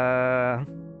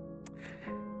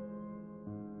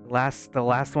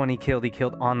last one he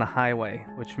killed on the highway,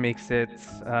 which makes it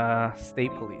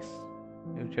state police.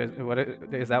 New Jersey,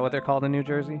 is that what they're called in New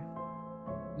Jersey?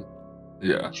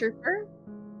 Yeah. Trooper?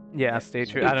 Yeah, state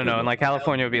trooper. I don't know. In like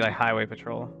California, it would be like highway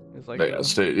patrol. It's like Yeah,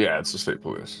 state. Yeah, it's the state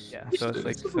police. yeah. So it's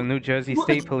like the New Jersey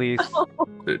State Police,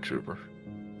 State trooper.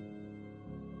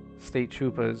 state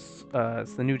troopers.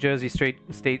 It's the New Jersey State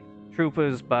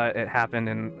Troopers, but it happened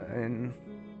in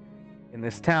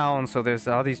this town. So there's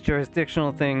all these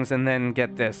jurisdictional things, and then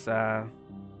get this.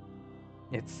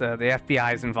 It's the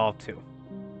FBI is involved too.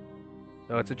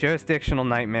 So it's a jurisdictional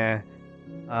nightmare.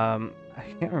 I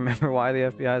can't remember why the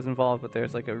FBI is involved, but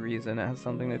there's like a reason. It has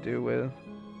something to do with.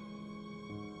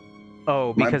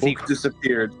 Oh, because My book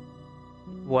disappeared.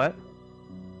 What?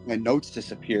 My notes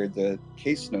disappeared. The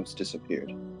case notes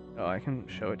disappeared. Oh, I can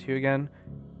show it to you again.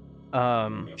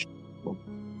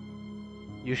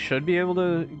 You should be able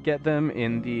to get them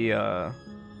in the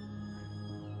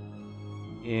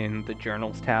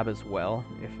journals tab as well,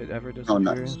 if it ever disappears. Oh,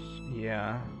 nice.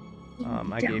 Yeah.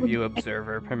 I gave you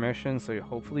observer permission, so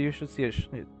hopefully you should see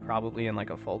it, probably in like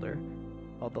a folder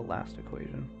called the last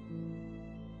equation.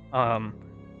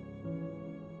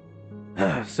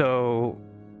 So.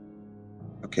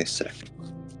 Okay, sick.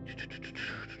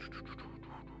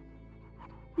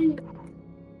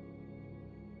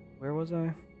 Where was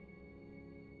I?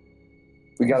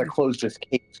 We gotta close this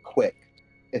case quick.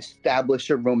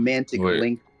 Establish a romantic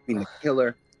link between the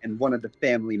killer and one of the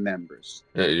family members.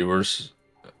 Yeah, you were saying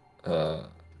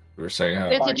how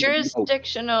It's a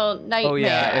jurisdictional nightmare. Oh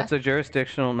yeah, it's a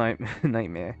jurisdictional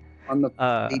nightmare. On the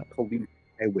state police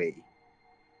highway.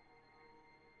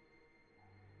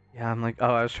 Yeah, I'm like,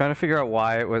 I was trying to figure out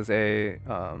why it was a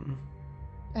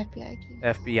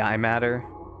FBI matter.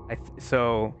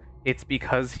 So it's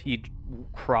because he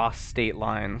crossed state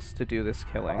lines to do this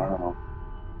killing.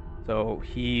 So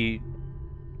he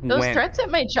Those threats at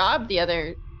my job the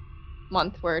other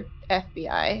month were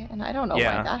FBI, and I don't know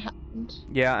why that happened.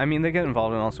 Yeah, I mean, they get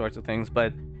involved in all sorts of things,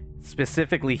 but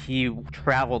specifically he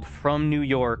traveled from New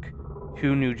York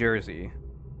to New Jersey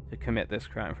to commit this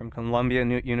crime, from Columbia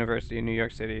University in New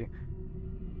York City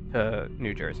to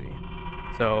New Jersey.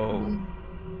 So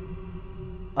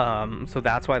so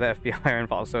that's why the FBI are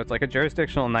involved. So it's like a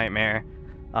jurisdictional nightmare.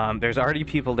 There's already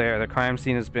people there. The crime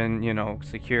scene has been,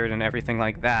 secured and everything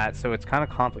like that. So it's kind of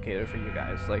complicated for you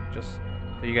guys. Like, just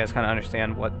so you guys kind of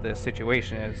understand what the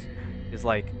situation is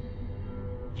like,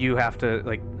 you have to,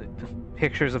 like,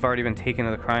 pictures have already been taken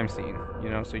of the crime scene,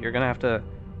 so you're gonna have to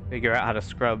figure out how to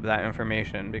scrub that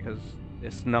information, because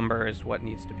this number is what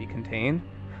needs to be contained,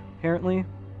 apparently.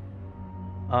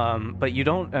 But you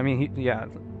don't, I mean, do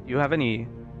you have any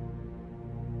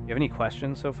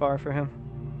questions so far for him?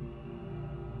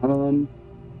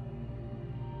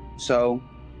 So,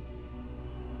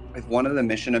 if one of the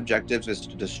mission objectives is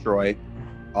to destroy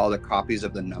all the copies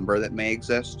of the number that may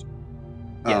exist,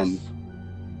 Yes.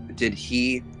 Did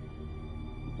he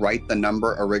write the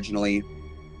number originally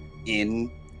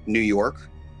in New York?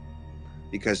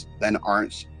 Because then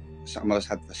aren't some of us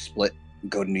have to split,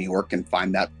 go to New York and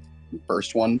find that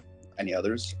first one? Any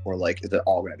others? Or, like, is it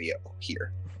all going to be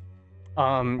here?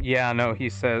 He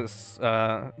says,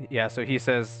 so he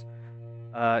says,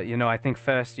 I think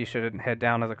first you should head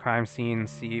down to the crime scene,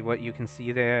 see what you can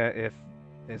see there, if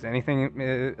there's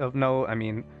anything of note. I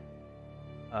mean,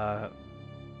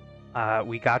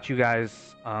 we got you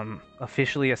guys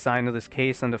officially assigned to this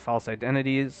case under false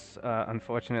identities.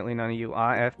 Unfortunately, none of you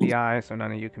are FBI, so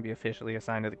none of you can be officially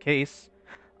assigned to the case.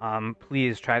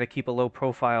 Please try to keep a low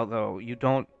profile, though. You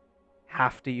don't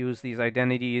have to use these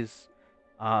identities.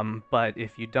 But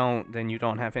if you don't, then you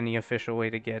don't have any official way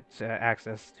to get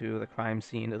access to the crime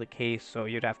scene of the case, so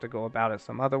you'd have to go about it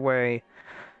some other way.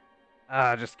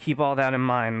 Just keep all that in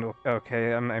mind,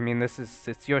 okay? I mean,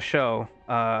 it's your show.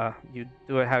 You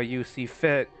do it how you see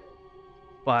fit,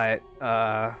 but,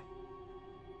 I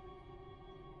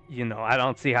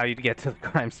don't see how you'd get to the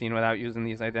crime scene without using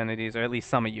these identities, or at least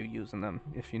some of you using them,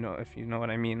 if you know what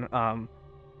I mean.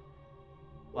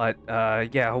 But,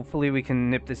 hopefully we can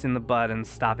nip this in the bud and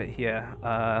stop it here.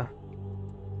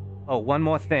 One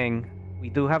more thing. We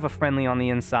do have a friendly on the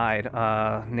inside.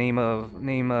 Name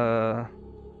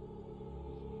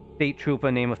state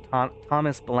trooper, name of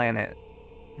Thomas Blanet.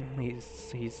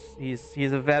 He's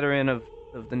a veteran of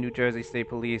the New Jersey State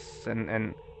Police,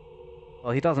 and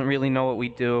well, he doesn't really know what we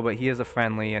do, but he is a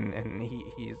friendly, and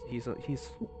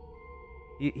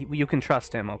you can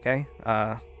trust him, okay?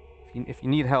 If you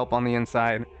need help on the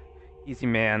inside, easy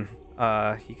man.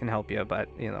 He can help you, but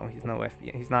he's no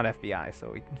FBI. He's not FBI,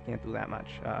 so he can't do that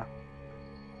much.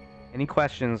 Any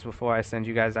questions before I send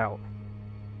you guys out?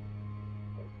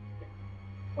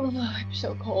 Oh, I'm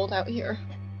so cold out here.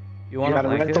 You want got a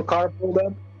rental car pulled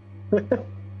up?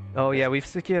 Oh yeah, we've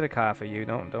secured a car for you.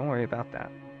 Don't worry about that.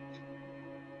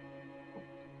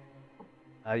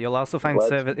 You'll also find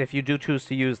service if you do choose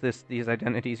to use these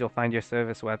identities. You'll find your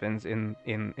service weapons in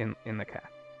the car.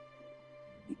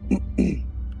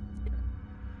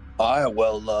 Alright,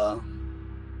 well,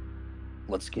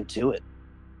 let's get to it.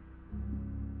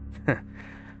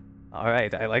 All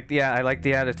right, I like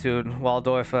the attitude,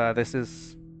 Waldorf. This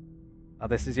is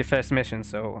your first mission,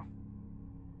 so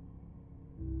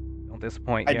don't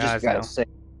disappoint. I just gotta say,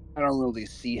 I don't really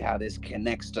see how this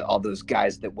connects to all those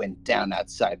guys that went down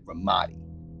outside Ramadi.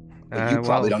 Like, you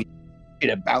probably don't know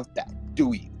shit about that,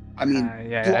 do you? I mean,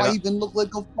 do I even look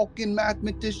like a fucking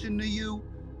mathematician to you?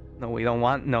 No, we don't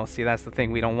want. No, see, that's the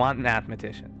thing. We don't want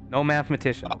mathematician. No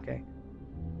mathematician. Okay.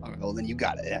 All right, well, then you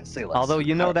got it. Yeah, say less. Although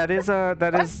you know All right.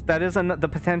 that is the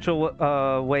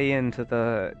potential way into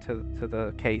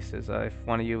the case is if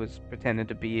one of you is pretending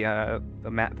to be the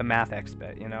math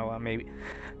expert. You know,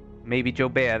 maybe Joe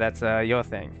Bear. That's your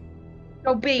thing.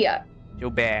 Joe Bear. Joe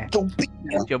Bear. Don't be-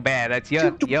 Joe Bear. That's your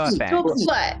thing. Joe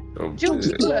what? Oh, Joe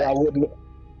shit. Yeah,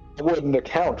 I wouldn't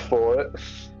account for it.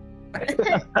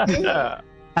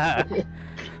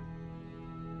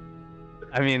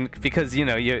 I mean, because you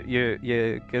know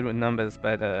you're good with numbers,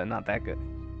 but not that good.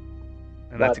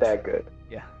 And Not that good.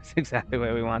 Yeah, that's exactly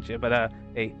where we want you. But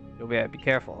hey, Joe Bear, be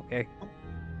careful, okay?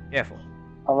 Careful.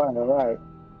 All right.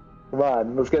 Come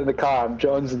on, let's get in the car. I'm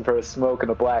jonesing for a smoke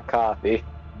and a black coffee.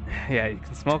 Yeah, you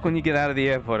can smoke when you get out of the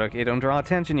airport, okay? Don't draw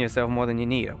attention to yourself more than you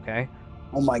need, okay?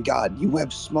 Oh my God, you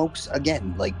have smokes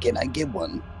again. Like, can I get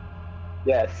one?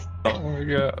 Yes. Oh my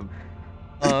god.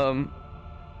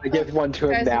 I give one to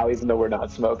him Guys- now, even though we're not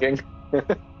smoking.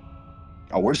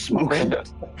 Oh, we're smoking.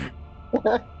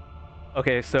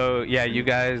 Okay, so yeah, you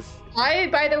guys. I,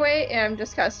 by the way, am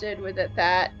disgusted with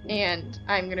that, and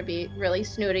I'm gonna be really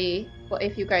snooty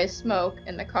if you guys smoke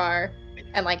in the car,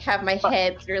 and like have my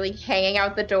head literally hanging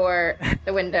out the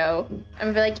window.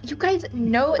 I'm gonna be like, you guys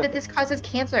know that this causes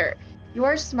cancer. You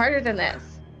are smarter than this.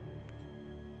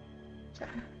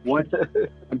 What?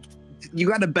 You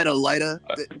got a better lighter?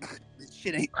 This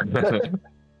shit ain't.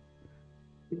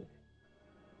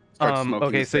 Start smoking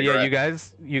Okay, a so yeah,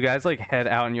 cigarette. you guys like head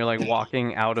out and you're like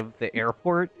walking out of the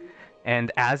airport,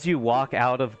 and as you walk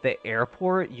out of the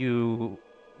airport,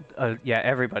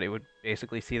 everybody would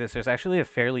basically see this. There's actually a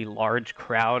fairly large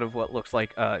crowd of what looks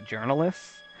like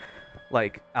journalists,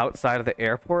 like outside of the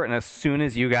airport, and as soon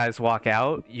as you guys walk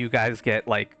out, you guys get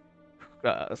like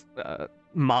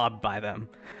mobbed by them.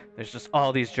 There's just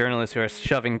all these journalists who are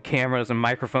shoving cameras and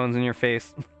microphones in your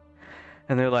face,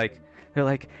 and they're like,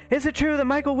 is it true that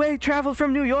Michael Way traveled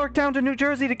from New York down to New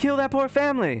Jersey to kill that poor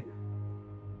family?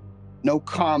 No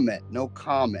comment. No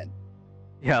comment.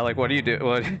 Yeah, like, what do you do?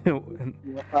 What?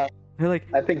 They're like,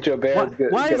 I think Joe Bear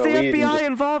is why is the gonna lead and FBI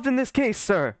involved in this case,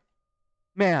 sir?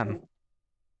 Ma'am.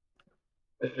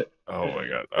 Oh my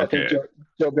god. I think Okay.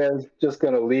 Joe Bear's just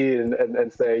going to lead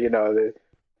and say, you know, that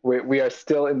we are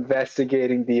still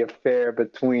investigating the affair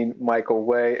between Michael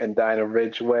Way and Dinah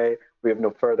Ridgway. We have no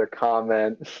further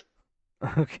comment.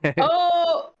 Okay.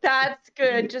 Oh, that's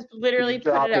good. Just literally put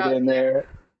Drop it out. in there.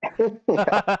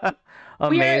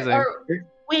 Amazing.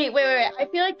 Wait. I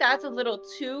feel like that's a little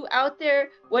too out there.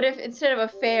 What if instead of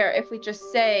affair, if we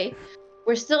just say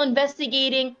we're still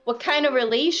investigating what kind of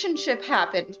relationship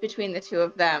happened between the two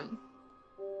of them?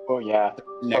 Oh, yeah.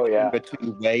 Connection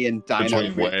between Way and Dinah.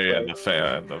 Between Way and the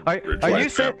fan. Are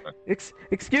you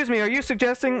excuse me? Are you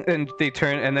suggesting? And they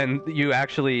turn, and then you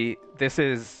actually,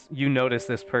 you notice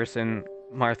this person,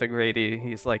 Martha Grady.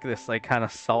 He's like this, like kind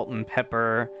of salt and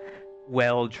pepper,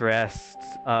 well-dressed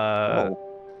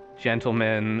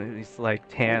gentleman. He's like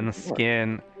tan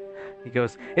skin. He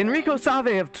goes, Enrico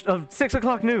Save of 6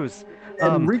 O'Clock News.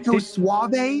 Enrico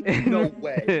Suave? No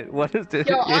way. What is this?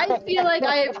 Yo, I feel like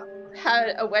I've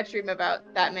had a wet dream about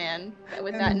that man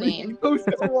with that name. Enrico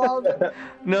Suave.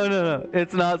 No.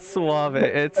 It's not Suave.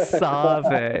 It's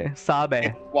Save. Sabe.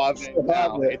 Suave. No, it's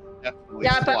definitely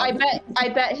Yeah, but Suave. I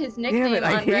bet his nickname Damn it!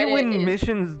 I on hate Reddit when is...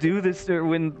 missions do this, or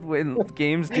when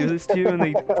games do this to you,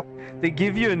 and they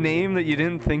give you a name that you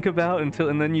didn't think about and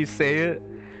then you say it,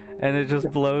 and it just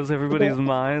blows everybody's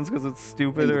minds because it's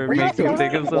stupid or it makes them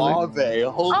think of something.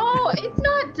 Suave. Oh, it's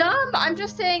not dumb. I'm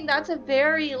just saying that's a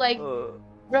very like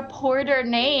reporter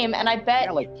name, and I bet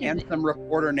Yeah, like handsome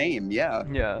reporter name. Yeah.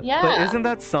 Yeah. Yeah. But isn't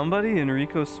that somebody,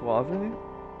 Enrico Suave? No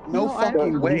No, I-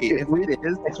 fucking way. If it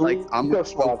is, it's like I'm gonna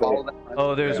Enrico go follow Suave. that.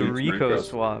 Oh, there's Yeah, it's Rico Rico.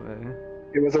 Suave.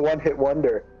 It was a one-hit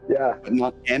wonder. Yeah. But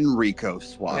not Enrico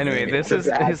Suave. Anyway, It's a it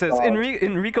bad says song.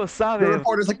 Enrico the Save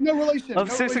reporter's like, no relation. of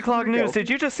no 6 relation O'Clock to Rico. News. Did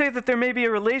you just say that there may be a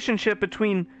relationship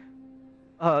between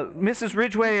Mrs.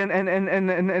 Ridgway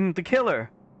and the killer?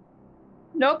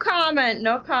 No comment.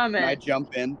 No Can I comment.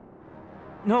 jump in?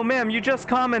 No, ma'am, you just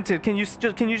commented. Can you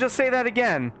just say that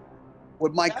again?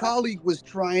 What my colleague was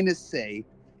trying to say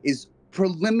is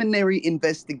preliminary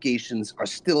investigations are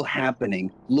still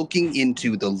happening, looking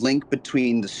into the link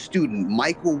between the student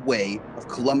Michael Way of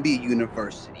Columbia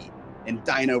University and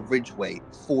Dinah Ridgway,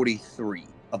 43,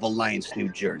 of Alliance, New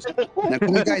Jersey. Now,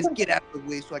 can you guys get out of the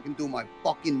way so I can do my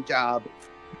fucking job?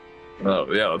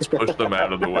 Oh yeah, let's push them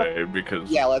out of the way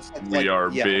because Yeah, let's we are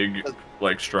big, let's-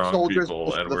 like strong soldiers people,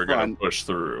 push to and the we're gonna front. push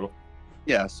through.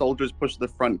 Yeah, soldiers push to the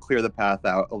front, clear the path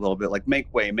out a little bit, like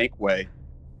make way, make way.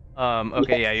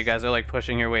 Okay, yeah, you guys are like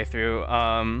pushing your way through.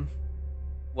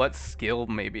 what skill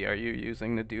maybe are you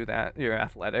using to do that? Your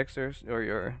athletics or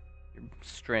your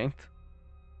strength?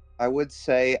 I would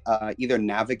say either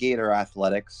navigate or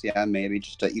athletics. Yeah, maybe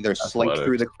just to either slink through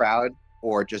Athletics. the crowd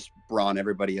or just brawn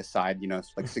everybody aside. You know,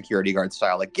 it's like security guard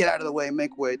style, like get out of the way,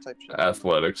 make way type shit.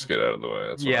 Athletics, get out of the way.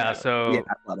 That's what I Yeah, got. so Yeah,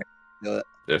 athletics. Do it.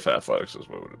 If athletics is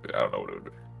what would it be, I don't know what it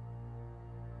would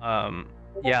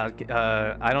be.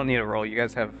 yeah, I don't need a roll. You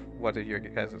guys have what are your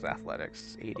guys'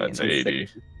 athletics? 80. That's and 80.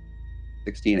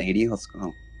 1680. Let's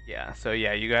go. Yeah, so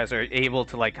yeah, you guys are able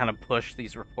to like kind of push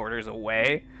these reporters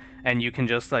away, and you can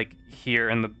just like hear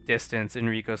in the distance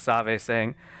Enrico Save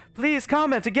saying, "Please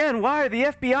comment again. Why are the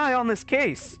FBI on this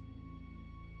case?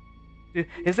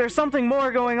 Is there something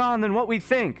more going on than what we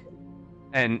think?"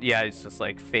 And yeah, it's just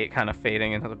like kind of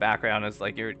fading into the background as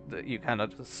like you kind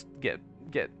of just get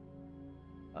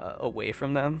away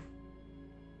from them,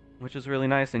 which is really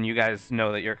nice. And you guys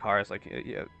know that your car is like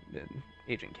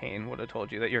Agent Kane would have told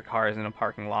you that your car is in a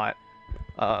parking lot,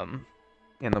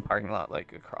 in the parking lot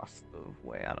like across the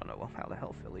way. I don't know how the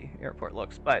hell Philly airport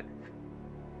looks, but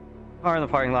car in the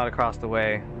parking lot across the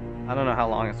way. I don't know how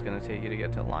long it's gonna take you to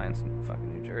get to Lyons in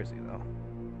fucking New Jersey though.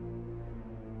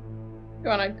 You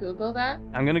wanna Google that?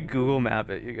 I'm gonna Google map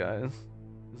it, you guys.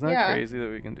 Isn't that Yeah. crazy that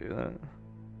we can do that?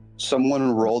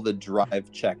 Someone roll the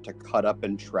drive check to cut up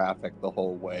in traffic the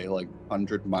whole way, like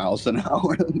 100 miles an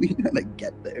hour to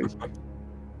get there.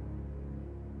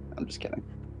 I'm just kidding.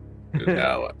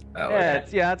 Yeah,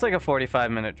 it's like a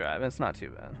 45-minute drive. It's not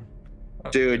too bad.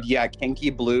 Dude, yeah,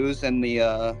 Kinky Blues and the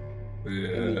Yeah.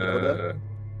 Yoda?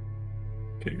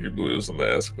 Kinky Blues and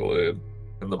the Escalade.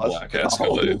 And the us- Black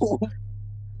Escalade.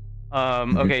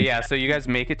 Okay, yeah, so you guys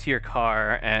make it to your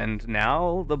car, and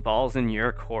now the ball's in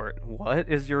your court. What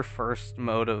is your first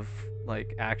mode of,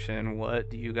 like, action? What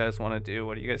do you guys want to do?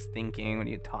 What are you guys thinking? What are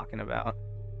you talking about?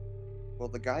 Well,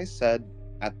 the guy said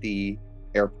at the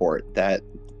airport that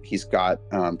he's got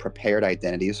prepared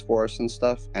identities for us and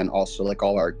stuff, and also like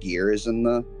all our gear is in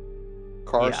the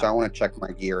car. Yeah. So I want to check my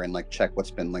gear and like check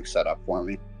what's been like set up for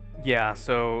me. Yeah,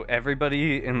 so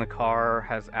everybody in the car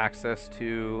has access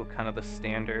to kind of the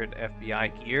standard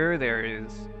FBI gear. There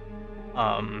is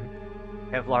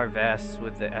Kevlar vests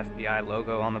with the FBI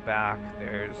logo on the back.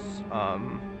 There's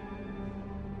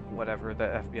whatever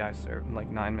the FBI served,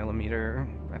 like 9mm,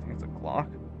 I think it's a Glock.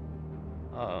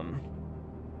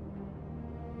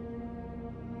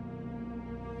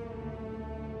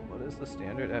 What is the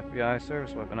standard FBI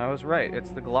service weapon? I was right. It's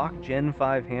the Glock Gen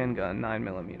 5 handgun,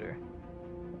 9mm.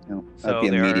 You know, So that'd be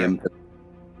a there are- medium.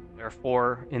 There are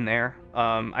 4 in there.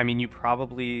 I mean, you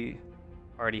probably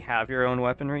already have your own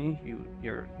weaponry.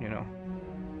 You're, you know.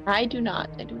 I do not.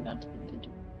 I do not.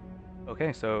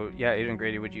 Okay, so yeah, Agent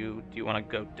Grady, do you want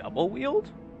to go double wield?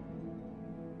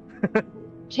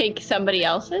 Take somebody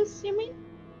else's, you mean?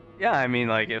 Yeah, I mean,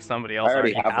 like if somebody else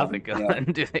already already have has one, a gun,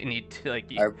 yeah. do they need to like?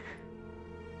 You...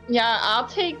 Yeah, I'll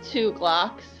take 2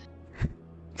 Glocks.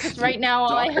 Because right now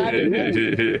all I have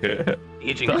is Yeah.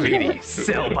 Agent Grady,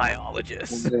 cell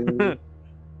biologist.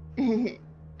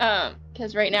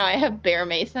 because right now I have bear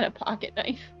mace and a pocket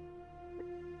knife.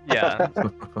 Yeah.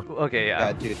 Okay. Yeah,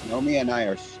 Yeah. dude, Noemi and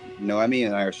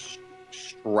I are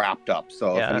strapped up.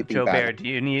 So if Yeah. anything Joe bad Bear, do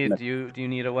you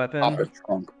need a weapon? off the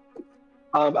trunk.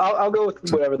 I'll go with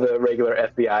whatever the regular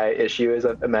FBI issue is.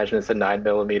 I imagine it's a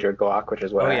 9mm Glock, which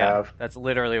is what Oh I yeah, have. that's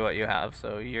literally what you have.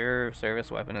 So your service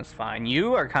weapon is fine.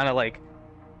 You are kind of like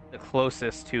the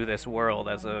closest to this world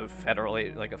as a federal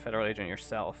agent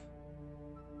yourself.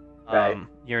 Right.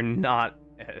 You're not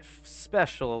a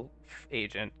special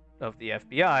agent of the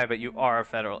FBI, but you are a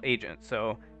federal agent.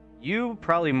 So you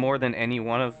probably more than any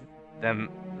one of them,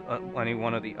 any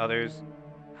one of the others,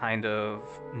 kind of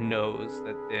knows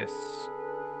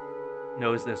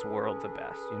this world the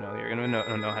best. You know, you're gonna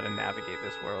know how to navigate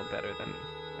this world better than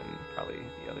probably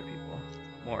the other people,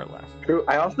 more or less. True.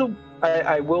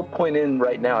 I will point in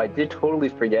right now, I did totally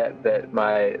forget that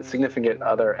my significant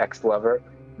other ex-lover,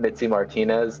 Mitzi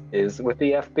Martinez, is with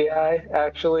the FBI,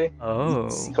 actually. Oh.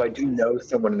 So I do know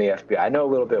someone in the FBI. I know a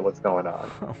little bit what's going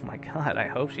on. Oh my god, I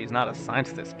hope she's not assigned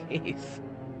to this case.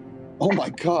 Oh my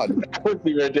god. That would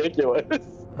be ridiculous.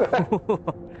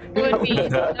 It would be so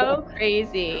That'd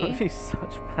crazy. be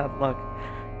such bad luck.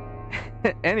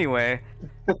 Anyway.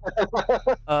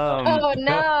 Oh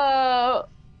no!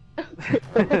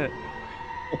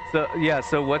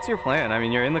 So what's your plan? I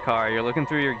mean, you're in the car, you're looking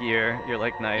through your gear, you're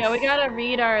like, nice. Yeah, we gotta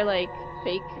read our like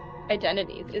fake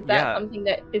identities. Is that Yeah. something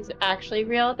that is actually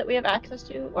real that we have access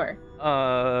to, or?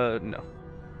 No.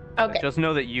 Okay. Just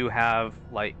know that you have,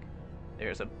 like,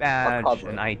 there's a badge, cover.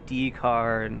 an ID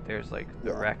card, there's, like,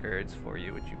 the Yeah. records for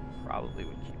you, which you probably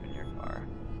would keep in your car.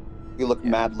 We look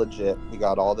mad legit. We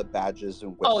got all the badges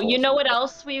and whistles. Oh, you know what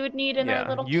else we would need in our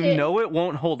little you kit? know it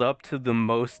won't hold up to the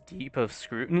most deep of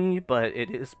scrutiny, but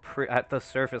it is at the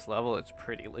surface level. It's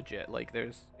pretty legit. Like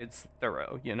it's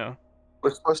thorough. You know.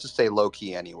 We're supposed to stay low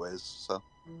key anyways, so.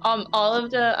 All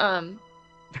of the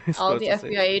It's all of the supposed to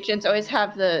FBI say- agents always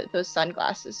have those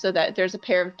sunglasses, so that there's a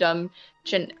pair of dumb,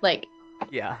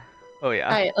 Yeah. Oh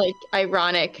yeah.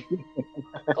 ironic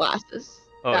glasses.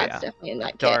 Oh That's yeah. definitely in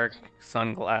that Dark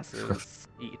sunglasses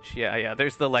each. Yeah.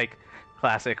 There's the like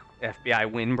classic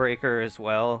FBI windbreaker as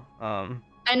well. kit.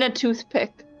 And a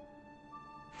toothpick.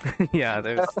 Yeah.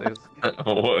 There's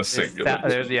What a singular.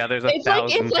 there's a It's like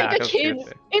thousand pack of kid's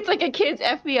toothpicks. it's like a kid's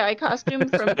FBI costume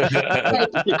from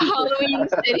Halloween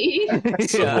City.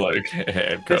 Yeah. Like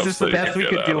handcuffs. This is the that best you we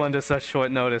get could do out. under such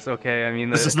short notice. Okay. I mean,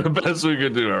 This is the best we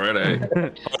could do already.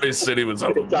 Party City was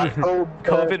up.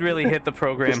 COVID really hit the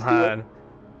program hard.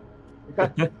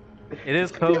 It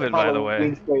is COVID, by the way.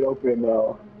 Halloween stayed open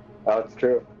though. Oh, it's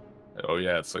true. Oh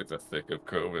yeah, it's like the thick of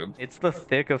COVID. It's the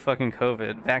thick of fucking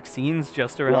COVID. Vaccines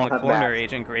just all around the have corner, masks.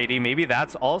 Agent Grady. Maybe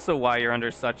that's also why you're under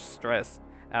such stress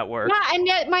at work. Yeah, and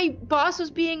yet my boss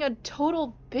was being a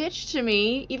total bitch to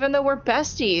me, even though we're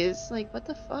besties. Like, what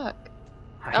the fuck?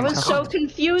 That was so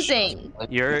confusing.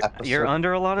 You're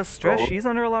under a lot of stress. Oh. She's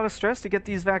under a lot of stress to get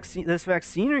this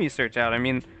vaccine research out. I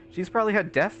mean, she's probably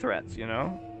had death threats, you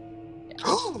know,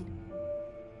 because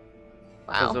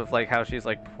Wow. of like how she's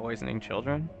like poisoning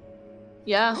children.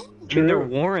 Yeah. I mean, they're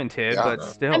warranted, Yeah. but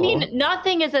still. I mean,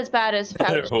 nothing is as bad as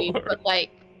Fauci, Lord. but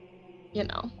like, you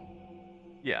know.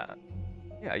 yeah,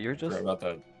 you're just Sorry about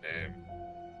that name.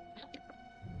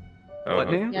 What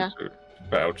name? Yeah.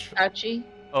 Fauci. Fauci.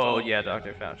 Oh yeah,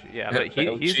 Dr. Fauci. Yeah, but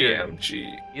he's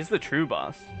GMG. he's the true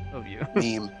boss of you.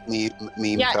 Meme,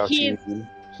 Yeah, Fauci meme.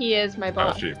 He is my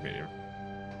boss. Fauci meme.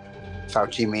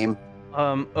 Fauci meme.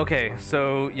 Okay,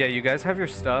 so yeah, you guys have your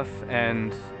stuff,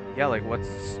 and yeah, like what's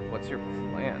your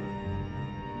plan?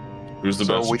 Who's the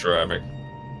So best we- at driving?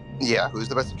 Yeah, who's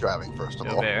the best at driving, first of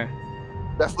Joe all? Bear.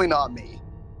 Definitely not me.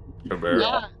 Compare.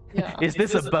 Yeah. Yeah. Is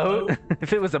this a boat?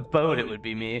 If it was a boat, it would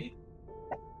be me.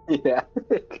 Yeah.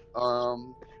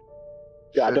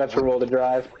 Yeah, I do have to roll to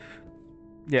drive.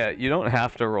 Yeah, you don't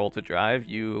have to roll to drive.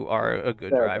 You are a good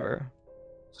Fair driver.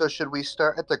 So should we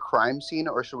start at the crime scene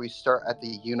or should we start at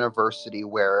the university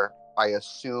where I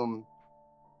assume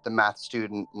the math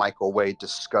student Michael Way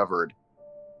discovered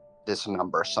this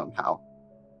number somehow?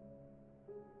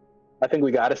 I think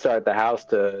we got to start at the house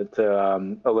to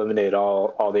eliminate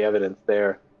all the evidence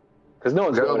there, because no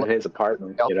one's Go going look- in his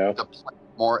apartment, you know. To plant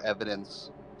more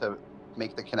evidence to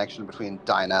make the connection between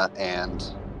Dinah and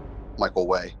Michael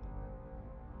Way.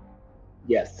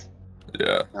 Yes.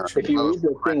 Yeah. If you read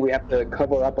the thing, we have to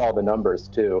cover up all the numbers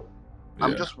too.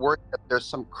 I'm yeah. just worried that there's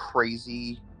some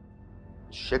crazy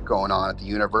shit going on at the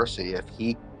university. If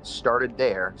he started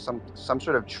there, some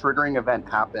sort of triggering event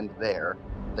happened there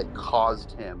that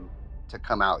caused him to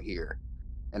come out here.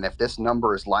 And if this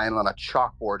number is lying on a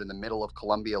chalkboard in the middle of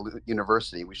Columbia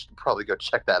University, we should probably go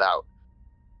check that out.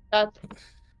 That's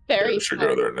Yeah, very we should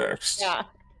go smart. there next. Yeah.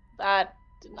 That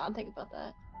did not think about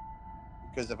that.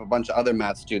 Because if a bunch of other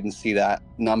math students see that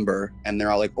number and they're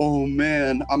all like, "Oh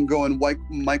man, I'm going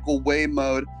Michael Way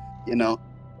mode," you know,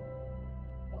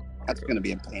 that's gonna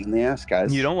be a pain in the ass,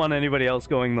 guys. You don't want anybody else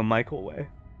going the Michael way.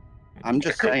 I'm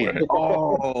just saying.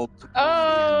 Oh,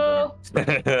 Oh.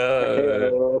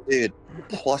 dude,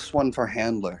 +1 for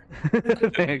handler.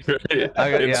 Thanks. Great.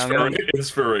 I'm gonna-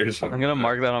 Inspiration. I'm gonna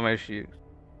mark that on my sheet.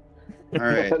 All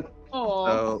right. Oh.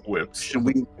 So Whips.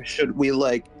 should we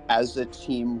like as a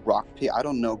team rock paper? I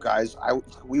don't know, guys.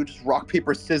 We would just rock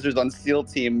paper scissors on SEAL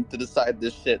team to decide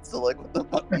this shit. So like, what the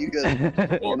fuck are you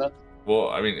guys? You know? Well,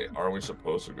 I mean, aren't we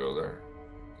supposed to go there?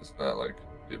 Isn't that like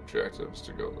the objectives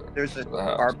to go there? There's To a the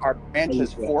house. our branch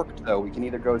is forked though. We can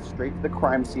either go straight to the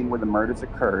crime scene where the murders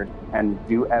occurred and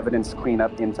do evidence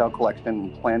cleanup, intel collection,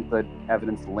 and plant the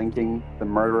evidence linking the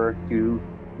murderer to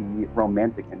the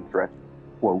romantic interest,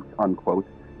 quote unquote.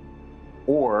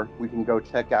 Or we can go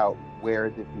check out where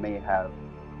this may have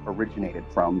originated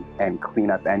from and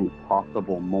clean up any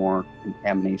possible more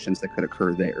contaminations that could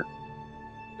occur there.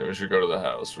 Then we should go to the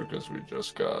house because we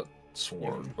just got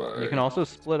swarmed by. You can also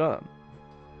split up.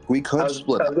 We I could was,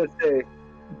 split I up. was gonna say,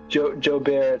 Joe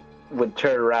Barrett would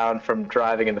turn around from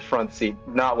driving in the front seat,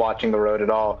 not watching the road at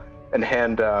all, and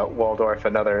hand Waldorf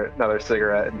another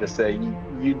cigarette and just say,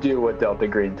 "You do what Delta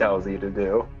Green tells you to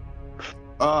do."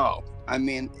 Oh, I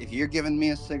mean, if you're giving me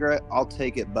a cigarette, I'll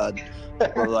take it, bud.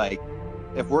 But like,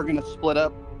 if we're gonna split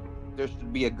up, there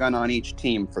should be a gun on each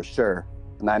team for sure.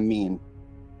 And I mean,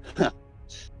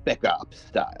 spec op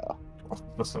style.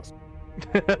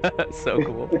 So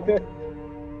cool.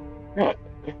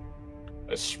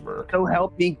 I smirk. So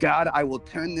help me God, I will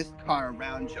turn this car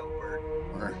around, Joe Bird.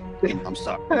 Or, I'm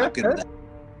sorry, I'm not good at that.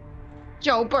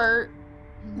 Joe Bert.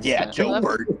 Yeah, I Joe love-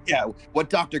 Bird. Yeah, what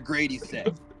Dr. Grady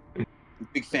said.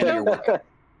 Big fan of your work.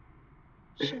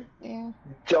 Yeah.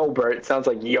 Jobert sounds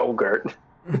like yogurt.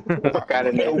 What kind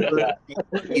of name is that?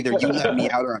 Either you let me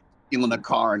out or I'm stealing a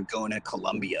car and going to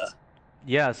Columbia.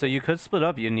 Yeah, so you could split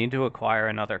up. You need to acquire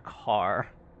another car.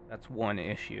 That's one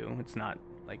issue. It's not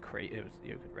like crazy.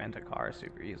 You could rent a car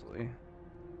super easily.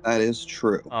 That is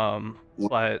true.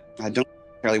 But I don't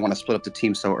really want to split up the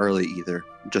team so early either,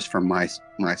 just for my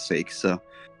sake. So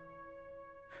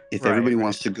if Right, everybody right.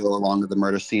 wants to go along to the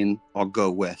murder scene, I'll go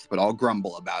with, but I'll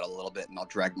grumble about it a little bit and I'll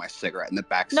drag my cigarette in the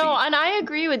back seat. No, and I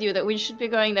agree with you that we should be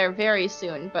going there very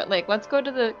soon. But like, let's go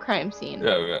to the crime scene.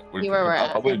 Yeah, we See where we're could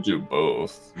at. probably do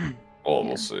both. Well, Yeah.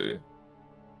 we'll see.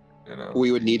 You know,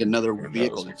 We would need another Who knows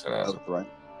vehicle, what's gonna happen.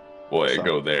 right? well, yeah, so-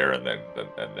 go there and then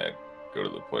go to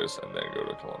the place and then go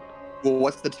to Columbia. Well,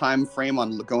 what's the time frame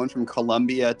on going from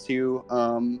Columbia to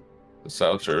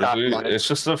South Jersey, line. it's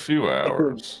just a few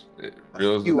hours.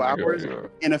 few hours?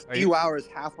 In a Are few you- hours,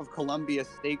 half of Columbia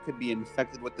State could be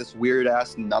infected with this weird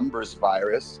ass numbers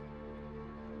virus.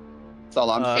 That's all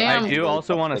I'm saying. Damn. I do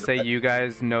also want to say you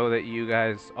guys know that you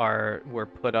guys were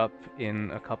put up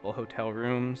in a couple hotel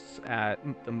rooms at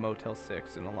the Motel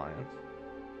 6 in Alliance.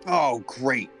 Oh,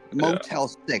 great. Motel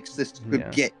 6. This could Yeah.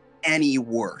 get any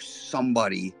worse.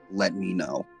 Somebody let me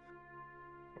know.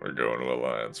 We're going to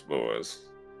Alliance, boys.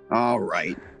 All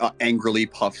right. Angrily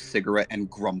puffs cigarette and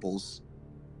grumbles.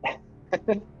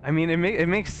 I mean, it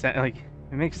makes sense. Like,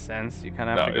 it makes sense. You kind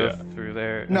of have No, to go yeah. through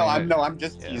there. No, I mean, I'm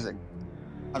just yeah. teasing.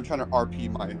 I'm trying to RP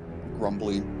my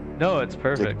grumbly. No, it's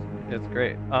perfect. It's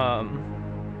great. All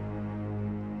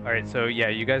right, so yeah,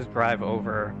 you guys drive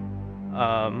over.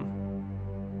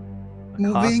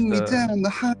 Moving me Acosta- down the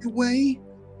highway.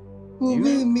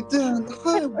 Moving me down the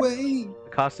highway.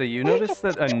 Acosta, you notice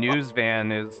that a news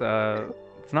van is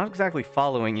it's not exactly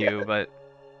following you, but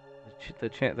the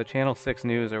Channel 6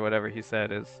 News or whatever he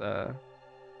said is or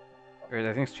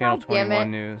I think it's Channel God damn 21 it.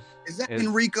 News Is that Is-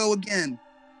 Enrico again?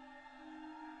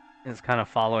 is kind of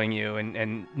following you,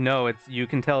 and no, it's you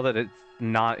can tell that it's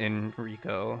not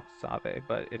Enrico Save,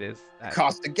 but it is.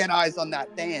 Costa, get eyes on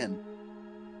that van.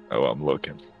 Oh, I'm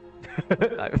looking.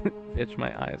 Bitch,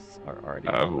 my eyes are already.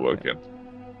 I'm on it. looking.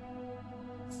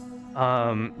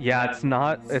 Yeah, it's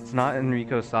not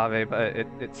Enrico Save, but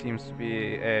it seems to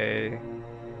be a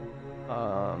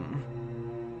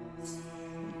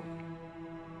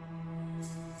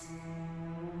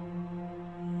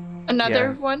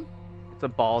Another Yeah. one. it's a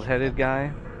bald-headed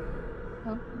guy,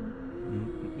 Oh.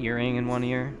 earring in one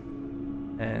ear,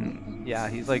 and yeah,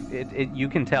 he's like you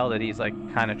can tell that he's like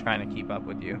kind of trying to keep up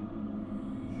with you.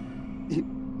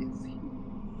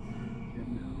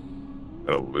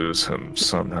 Gotta lose him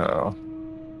somehow.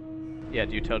 Yeah,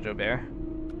 do you tell Joe Bear?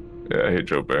 Yeah, hey,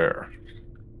 Joe Bear.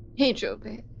 Hey, Joe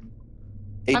Bert.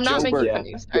 Hey, I'm not Joe making Bird, Yeah. fun of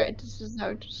you. Sorry, this is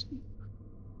how just.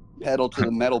 pedal to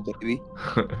the metal, baby.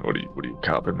 what are you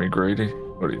copying me, Grady?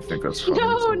 What do you think that's funny?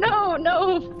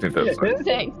 No. I think that's funny.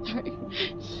 Thanks. Sorry.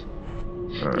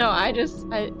 Alright. No, I just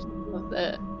love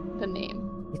the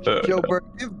name. Joe Bird,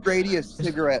 give Brady a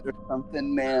cigarette or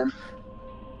something, man.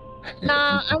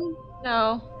 Nah,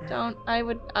 no, don't.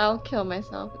 I'll kill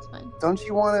myself. It's fine. Don't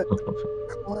you want to?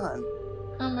 Come on.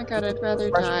 Oh my god, I'd rather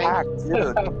Fresh die. pack,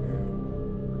 dude.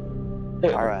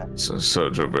 All right. So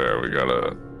Joe Bear, we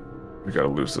gotta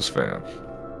lose this fan.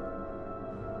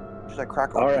 Should I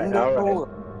crack All right, open all the right. door?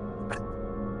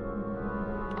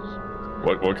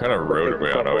 What kind of road are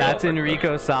we on? That's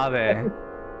Enrico Save.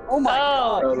 Oh my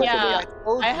Oh, god. yeah.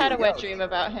 told I had a you, wet yeah. dream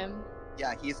about him.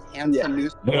 Yeah, he's handsome Yeah.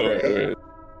 newspaper.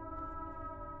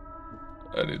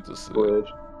 I need to see. Would.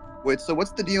 Wait, so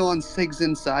what's the deal on SIGs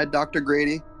inside, Dr.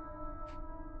 Grady?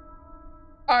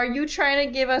 Are you trying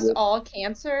to give us Yep. all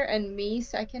cancer and me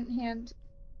secondhand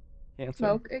Cancer.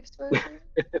 smoke exposure?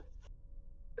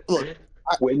 Look,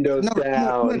 Windows no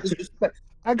down. disrespect.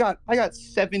 I got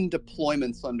 7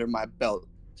 deployments under my belt.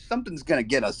 Something's gonna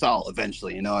get us all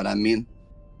eventually, you know what I mean?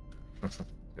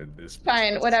 In this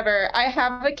Fine, whatever. I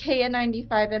have a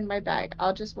KN95 in my bag.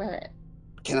 I'll just wear it.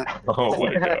 Can I? Oh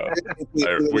my god.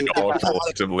 We all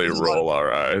collectively roll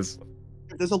our eyes.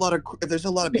 If there's a lot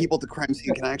of people at the crime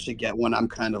scene, can I actually get one? I'm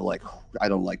kind of like, I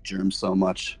don't like germs so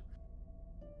much.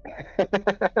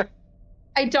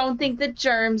 I don't think the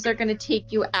germs are gonna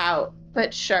take you out,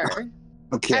 but sure.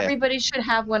 Okay. Everybody should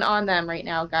have one on them right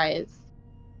now, guys.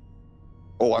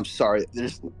 Oh, I'm sorry.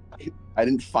 I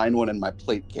didn't find one in my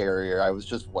plate carrier. I was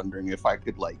just wondering if I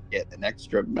could like get an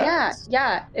extra mask.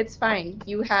 Yeah, it's fine.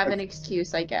 You have an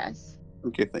excuse, I guess.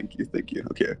 Okay, thank you.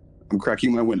 Okay, I'm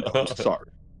cracking my window. I'm sorry.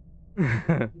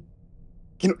 Can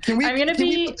we? I'm gonna can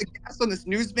we be- put the gas on this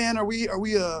news van? Are we?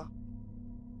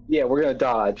 Yeah, we're gonna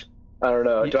dodge. I don't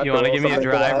know. Do I have You want to roll give me a something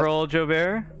for drive that? roll,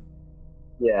 Jobert?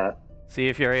 Yeah. See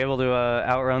if you're able to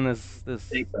outrun this.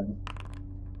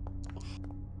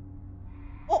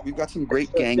 We've got some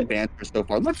great gang banter so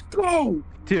far. Let's go.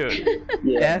 Dude,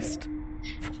 Yeah. best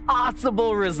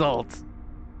possible results.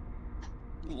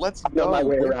 Let's know go. my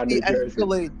way Where's around the New Jersey.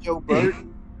 Escalade, Joe Burt?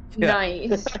 Yeah.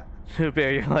 Nice.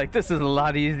 Jobert, you're like, this is a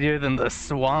lot easier than the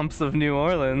swamps of New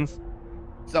Orleans.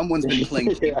 Someone's been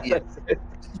playing Yeah, GTA. that's it.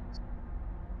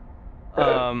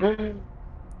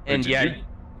 And yeah,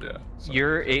 Yeah. so-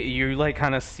 you like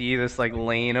kind of see this like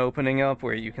lane opening up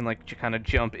where you can like kind of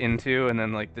jump into, and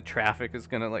then like the traffic is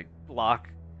gonna like block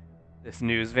this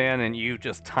news van, and you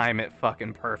just time it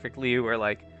fucking perfectly where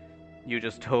like you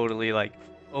just totally like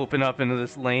open up into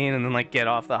this lane and then like get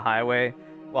off the highway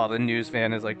while the news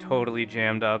van is like totally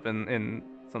jammed up in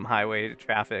some highway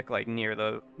traffic like near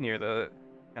the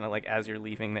kind of like as you're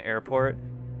leaving the airport.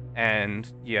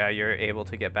 And yeah, you're able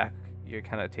to get back. You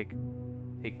kind of take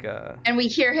And we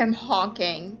hear him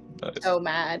honking. Nice. So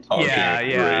mad. Honking Yeah,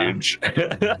 with yeah. rage.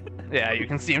 yeah, you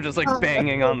can see him just like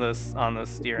banging on the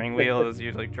steering wheel as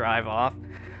you like drive off.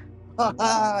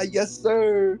 Haha, yes,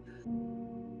 sir.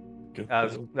 Good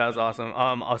That thing. was awesome.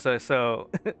 Also, so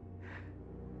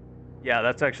yeah,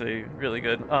 that's actually really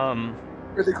good.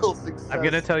 Critical success. I'm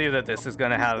gonna tell you that this is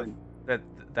gonna have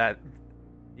that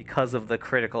because of the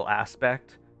critical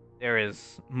aspect, there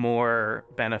is more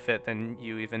benefit than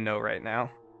you even know right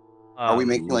now. Are we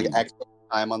making like extra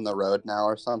time on the road now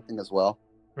or something as well?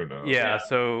 Who knows? Yeah,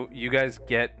 so you guys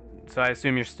get. So I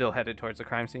assume you're still headed towards the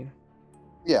crime scene?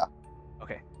 Yeah.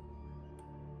 Okay.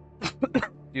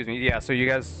 Excuse me. Yeah, so you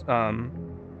guys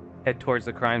head towards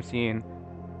the crime scene.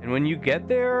 And when you get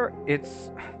there, it's.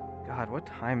 God, what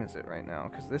time is it right now?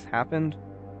 Because this happened.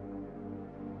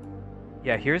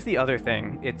 Yeah, here's the other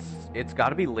thing. It's got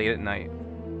to be late at night.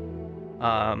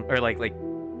 Or like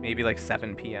maybe like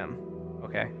 7 p.m.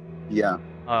 Okay. Yeah.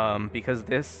 Because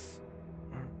this.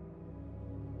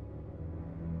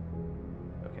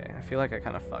 Okay, I feel like I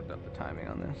kind of fucked up the timing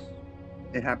on this.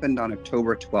 It happened on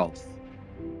October 12th.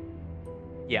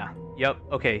 Yeah. Yep.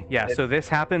 Okay. Yeah. So this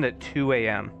happened at 2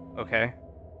 a.m. Okay.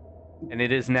 And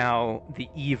it is now the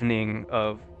evening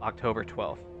of October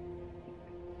 12th.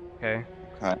 Okay.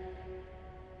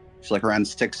 It's like around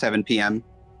 6, 7 p.m.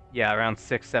 Yeah, around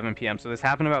 6, 7 p.m. So this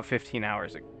happened about 15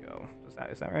 hours ago.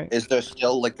 Is that right? Is there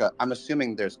still like a? I'm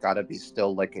assuming there's got to be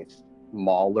still like a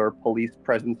smaller police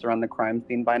presence around the crime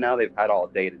scene by now. They've had all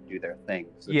day to do their thing.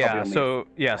 So Yeah. probably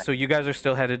only- So you guys are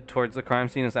still headed towards the crime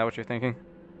scene. Is that what you're thinking?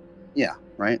 Yeah.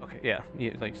 Right. Okay. Yeah.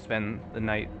 You like spend the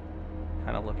night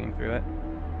kind of looking through it.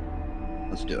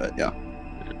 Let's do it. Yeah.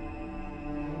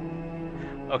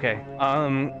 Okay.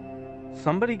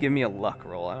 Somebody give me a luck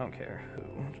roll. I don't care who.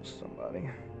 Just somebody.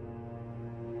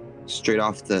 Straight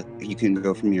off the. You can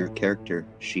go from your character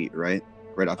sheet, right?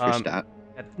 Right off your stat.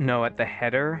 At the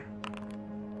header.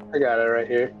 I got it right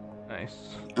here.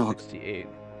 Nice. Oh. 68.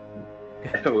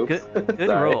 Oops. Good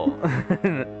Sorry. roll.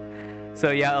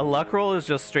 So yeah, a luck roll is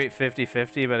just straight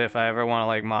 50-50, but if I ever want to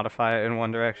like modify it in one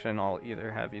direction, I'll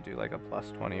either have you do like a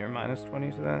plus 20 or minus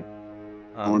 20 to that.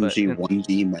 But OMG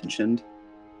 1D mentioned.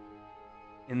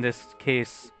 in this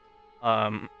case,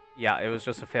 yeah, it was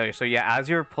just a failure. So yeah, as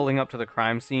you're pulling up to the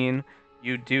crime scene,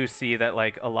 you do see that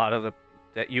like a lot of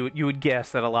that you would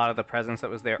guess that a lot of the presence that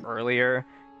was there earlier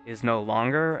is no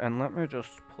longer. And let me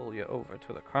just pull you over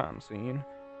to the crime scene.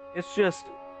 It's just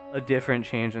a different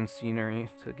change in scenery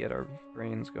to get our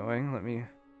brains going. Let me.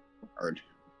 Hard.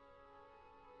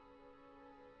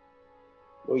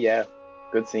 Oh yeah,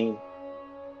 good scene.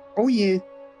 Oh yeah.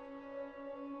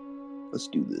 Let's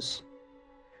do this.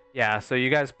 Yeah, so you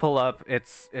guys pull up.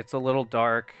 It's a little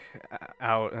dark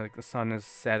out. Like the sun is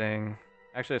setting.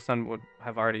 Actually, the sun would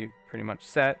have already pretty much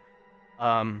set.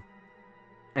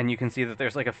 And you can see that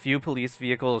there's like a few police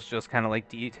vehicles just kind of like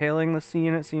detailing the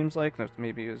scene. It seems like that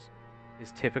maybe is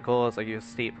typical. It's like you have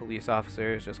state police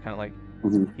officers just kind of like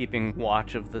Mhm. keeping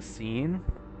watch of the scene.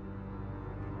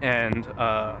 And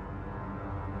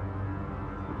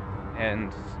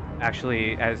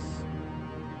actually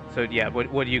so yeah,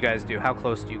 what do you guys do? How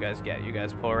close do you guys get? You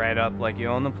guys pull right up like you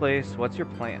own the place? What's your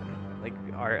plan? Like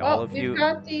are all Well, of we've you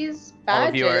got these all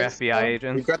of badges. you are FBI so-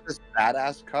 agents? We've got this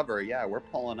badass cover. Yeah, we're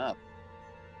pulling up.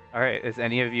 All right, is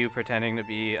any of you pretending to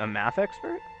be a math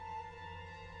expert?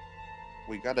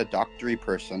 We got a doctory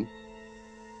person.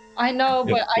 I know,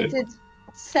 but I Yes, did.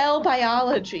 cell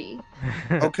biology.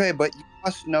 Okay, but you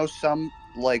must know some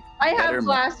like. I have better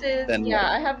glasses. than Yeah,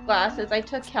 what? I have glasses. I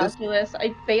took calculus.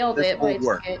 I failed this it, but I will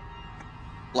work. took it.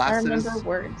 I Glasses, remember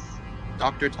words.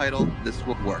 doctor title. This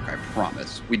will work. I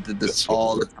promise. We did this This will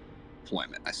all the work. time.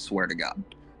 Deployment. I swear to God.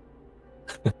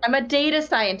 I'm a data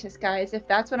scientist, guys. If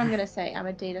that's what I'm gonna say, I'm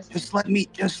a data scientist.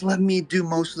 Just let me do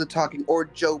most of the talking. Or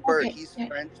Joe Burt. Okay, He's yeah.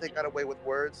 French. They got away with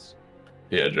words.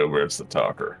 Yeah, Joe Bert's the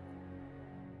talker.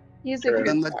 He's a Sure. good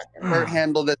Then let talker. Burt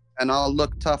handle this, and I'll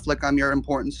look tough like I'm your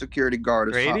important security guard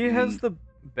or Grady something. has the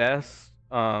best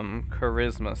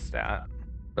charisma stat,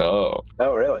 Oh,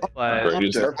 Oh, really? but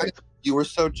Grady's Perfect. You were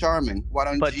so charming. Why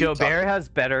don't but you Joe talk Bear to- has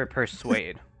better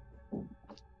persuade.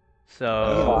 So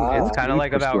Oh, it's kind of you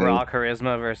like about persuade. raw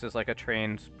charisma versus like a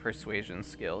trained persuasion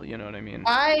skill. You know what I mean?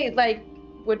 I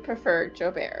would prefer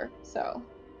Joe Bear. So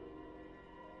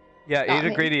Yeah, Not Ada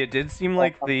me. Grady. It did seem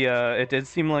like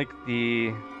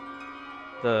the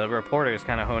reporters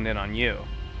kind of honed in on you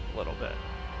a little bit.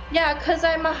 yeah, cause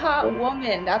I'm a hot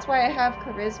woman. That's why I have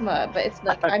charisma. But it's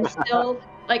like I'm still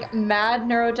like mad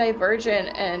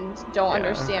neurodivergent and don't Yeah.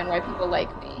 understand why people like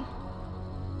me.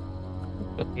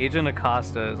 Agent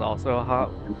Acosta is also a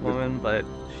hot woman, but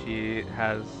she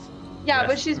has Yeah,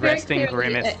 but she's very resting clearly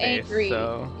grimace face, angry.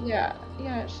 so Yeah,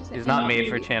 she's not made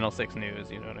for angry. Channel 6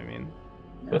 News. You know what I mean?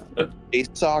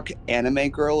 ASOC anime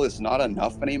girl is not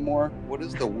enough anymore. What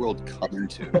is the world coming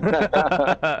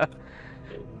to?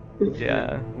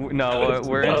 Yeah. No,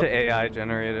 we're into AI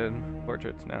generated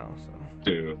portraits now. So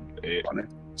dude, Funny.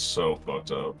 so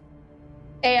fucked up.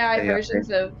 AI Yeah. versions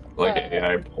of Like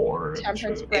AI porn and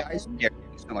Temperance shit. Bread. AI scared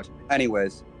me so much.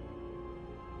 Anyways,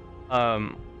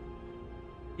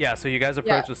 yeah. So you guys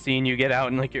approach the scene. You get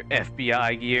out in like your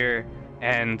FBI gear,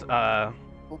 and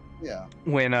yeah.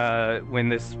 when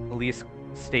this police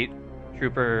state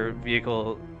trooper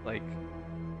vehicle, like,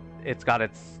 it's got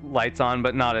its lights on,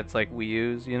 but not its like we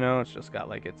use, you know, it's just got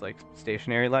like its like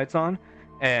stationary lights on,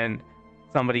 and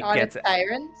somebody not gets its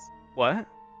sirens. what?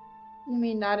 You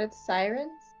mean not its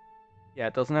sirens? Yeah,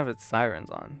 it doesn't have its sirens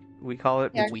on. We call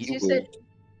it Yeah, 'cause we. you said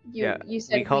Yeah, you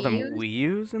said we call them use?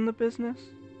 weus in the business.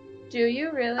 Do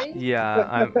you really? Yeah,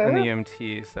 I'm an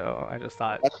EMT, so I just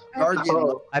thought That's jargon.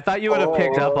 Oh, I thought you would have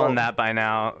picked up on Oh. that by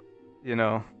now. You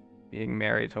know, being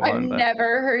married to I've one, but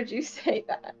never heard you say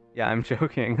that. yeah, I'm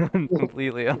joking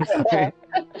completely. I'm sorry.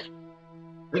 I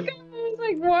was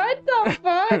like, what the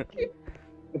fuck?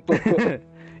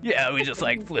 Yeah, we just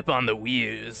like flip on the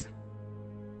wheels.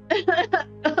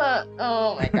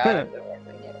 Oh my god. I'm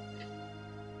divorcing you.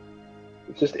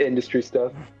 it's just industry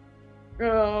stuff.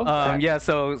 Oh, Yeah,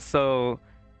 so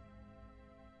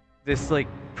this like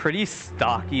pretty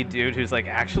stocky dude who's like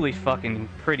actually fucking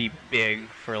pretty big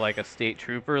for like a state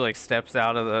trooper like steps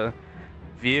out of the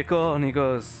vehicle and he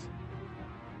goes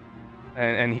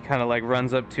and he kind of like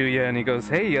runs up to you and he goes,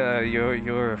 "Hey, you're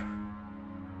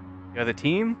the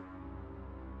team?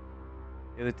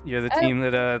 You're the team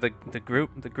that the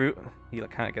group." He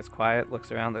kind of gets quiet,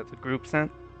 looks around that the group sent.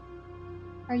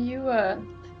 Are you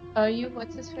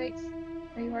what's his face?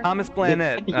 Are you Thomas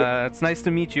Blanett. It's nice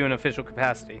to meet you in official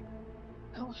capacity.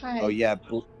 Oh hi. Oh yeah,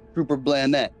 Trooper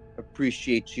Blanett.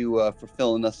 Appreciate you for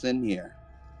filling us in here.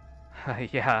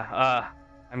 Yeah,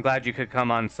 I'm glad you could come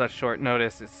on such short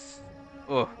notice. It's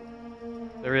a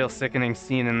real sickening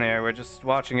scene in there. We're just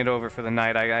watching it over for the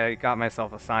night. I got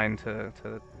myself assigned to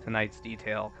tonight's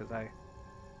detail because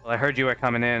I heard you were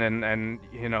coming in, and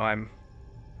you know I'm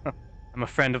a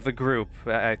friend of the group.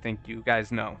 I think you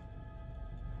guys know.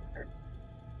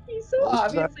 He so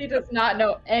obviously does not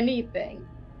know anything.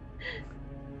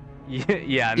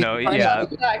 Yeah, no, He's yeah.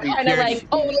 Kind of You're- like,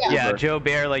 oh yeah. Yeah, Joe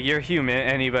Bear, like you're human.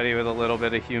 Anybody with a little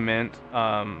bit of human,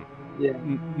 Yeah.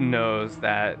 knows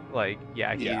that, like,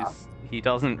 yeah, Yeah. he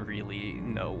doesn't really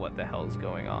know what the hell's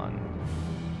going on.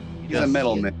 He's a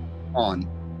middleman. On.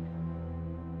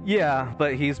 Yeah,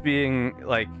 but he's being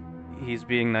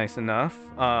nice enough.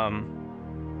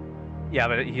 Yeah,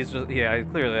 but he's just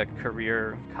clearly a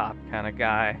career cop kind of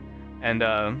guy, and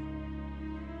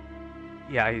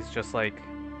yeah, he's just like,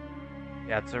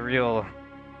 yeah, it's a real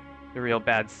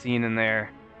bad scene in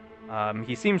there.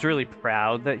 He seems really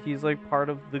proud that he's like part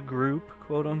of the group,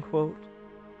 quote unquote.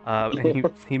 And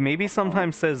he maybe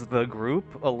sometimes says the group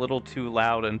a little too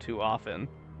loud and too often.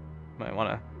 Might want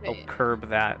to help curb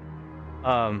that.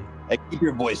 Hey, keep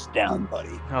your voice down, buddy.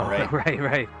 Oh, All right.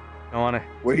 right. I want to.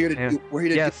 We're here to Yeah. do. We're here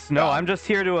to. Yes, do no, job. I'm just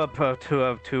here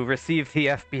to receive the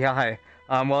FBI.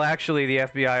 Well, actually, the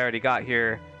FBI already got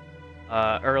here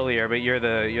earlier, but you're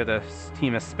the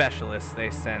team of specialists they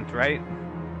sent, right?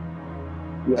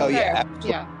 Oh yeah.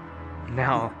 Yeah.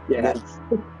 Now, Yeah.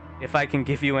 if I can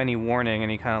give you any warning,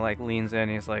 and he kind of like leans in.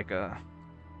 He's like, that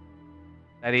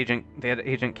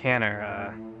Agent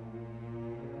Canner,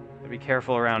 be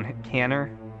careful around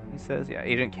Canner. He says, yeah,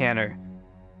 Agent Canner.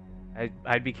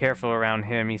 I'd be careful around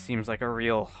him. He seems like a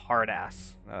real hard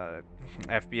ass.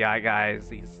 FBI guys.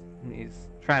 He's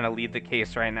trying to lead the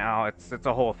case right now. It's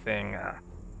a whole thing. I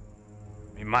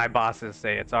mean, my bosses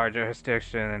say it's our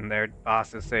jurisdiction, and their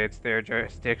bosses say it's their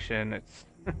jurisdiction. It's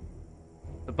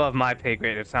above my pay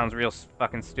grade. It sounds real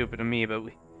fucking stupid to me, but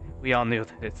we all knew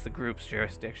that it's the group's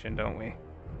jurisdiction, don't we?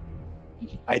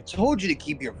 I told you to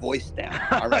keep your voice down.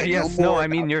 All right. Yes. No. I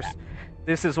mean,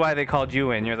 this is why they called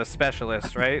you in. You're the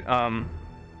specialist, right? I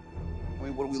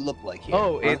mean, what do we look like here?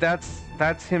 Oh, huh?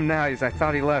 that's him now. I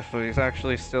thought he left, but he's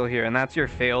actually still here, and that's your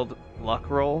failed luck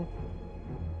roll.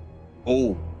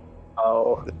 Oh.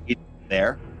 Oh. He's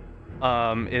there.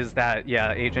 Is that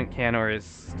Agent Canor is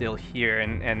still here,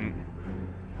 and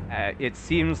it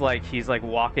seems like he's like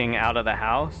walking out of the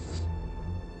house,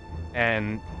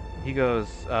 and he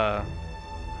goes,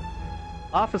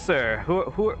 "Officer,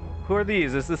 who are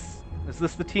these? Is this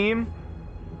the team?"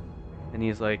 And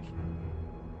he's like,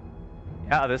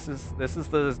 "Yeah, this is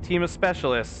the team of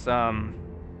specialists. Well,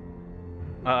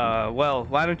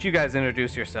 why don't you guys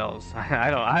introduce yourselves?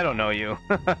 I don't know you.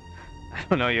 I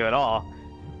don't know you at all."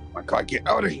 Oh my God, get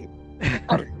out of here!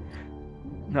 Out of here.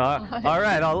 No, all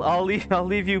right, I'll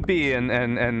leave you be, and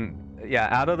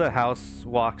out of the house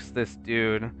walks this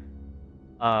dude.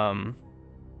 Do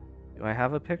I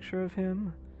have a picture of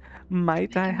him?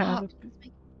 Might I have?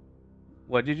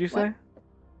 What did you say?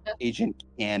 Agent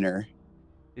Canner.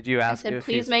 Did you I ask said, if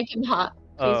please he's... make him hot.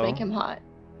 Please Oh. make him hot.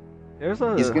 There's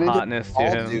a He's gonna hotness to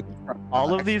him.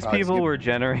 All of these Xbox. people were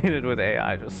generated with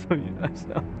AI, just so you guys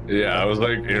know. Yeah, I was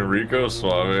like Enrico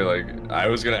Suave. Like I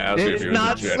was gonna ask you if It's he was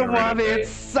not a generated. Suave, it's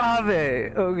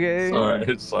Save, okay? Sorry,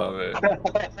 it's Suave.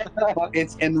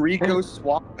 It's Enrico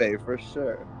Suave for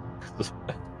sure.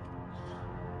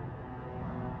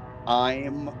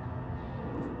 I'm.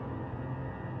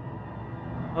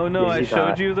 Oh no, Yeah, I he's showed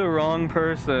hot. you the wrong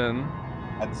person.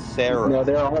 That's Sarah. No,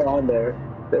 they're all on there.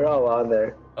 They're all on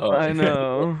there. Oh, I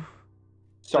know.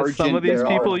 But Sergeant. some of these they're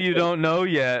all- people you don't know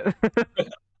yet.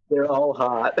 They're all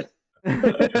hot.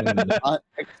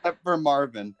 Except for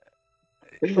Marvin.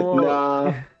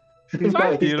 Nah. He's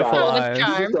got beautiful Out of eyes.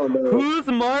 charm. You just don't know. Who's He's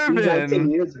 19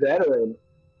 Marvin? years veteran.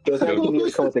 Those 19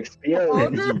 years come with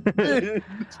experience.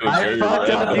 I fucked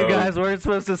up, you guys weren't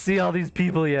supposed to see all these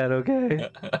people yet, okay?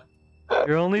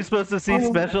 You're only supposed to see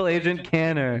Special Agent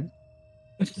Canner.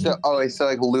 So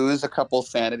like lose a couple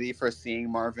sanity for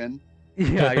seeing Marvin.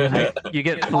 Yeah, you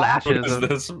get What flashes is of...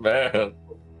 this man?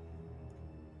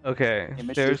 Okay,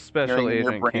 Images there's Special appearing in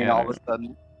your Agent brain all of Canner. a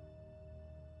sudden.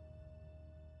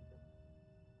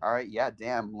 All right, yeah,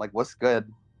 damn. Like, what's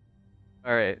good?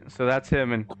 Alright, so that's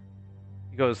him, and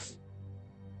he goes,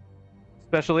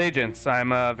 "Special Agents, I'm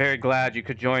very glad you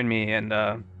could join me, and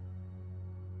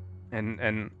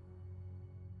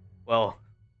well,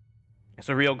 it's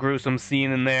a real gruesome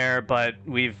scene in there, but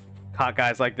we've caught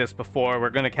guys like this before. We're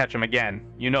gonna catch them again.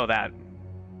 You know that.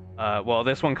 Well,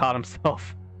 this one caught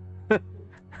himself.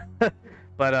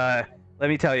 But let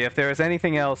me tell you, if there is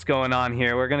anything else going on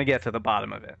here, we're gonna get to the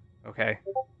bottom of it, okay?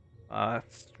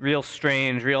 It's real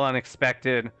strange, real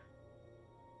unexpected.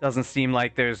 Doesn't seem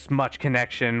like there's much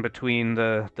connection between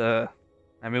the...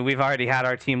 I mean, we've already had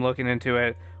our team looking into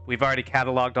it. We've already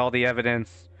cataloged all the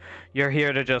evidence. You're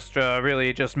here to just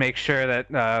really just make sure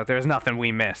that there's nothing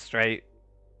we missed, right?"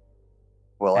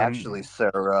 Well, And- actually,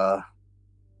 sir,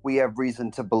 we have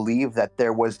reason to believe that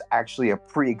there was actually a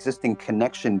pre-existing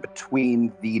connection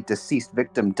between the deceased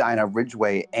victim, Dinah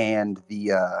Ridgway, and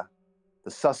the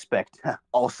suspect,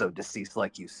 also deceased,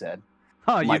 like you said.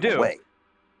 Oh, you Michael do? Way.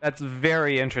 That's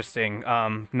very interesting.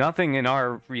 Nothing in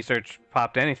our research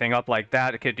popped anything up like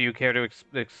that. Do you care to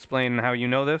explain how you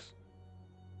know this?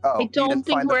 Oh, I you don't didn't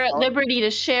think find the we're at phone? liberty to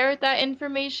share that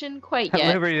information quite At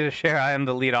yet. liberty to share, I am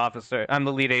the lead officer. I'm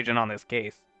the lead agent on this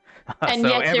case. And So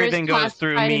yet there is everything goes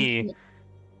through classified me.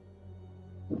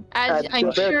 As That's I'm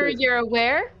the sure purpose. you're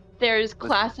aware, there's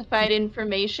classified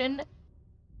information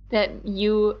that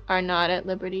you are not at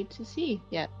liberty to see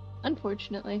yet,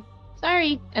 unfortunately.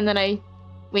 Sorry. And then I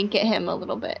wink at him a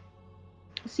little bit.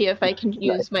 See if I can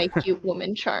use my cute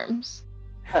woman charms.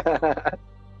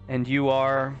 And you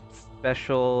are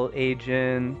Special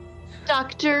Agent...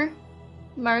 Dr.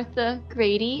 Martha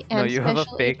Grady and No, you have a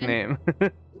Special fake Agent...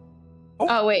 name.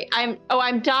 Oh wait,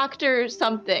 I'm Dr.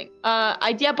 something.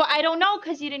 Yeah, but I don't know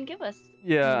because you didn't give us.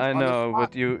 Yeah, I On the know, spot.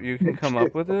 but you can come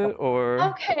up with it, or...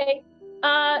 Okay.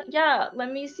 Yeah,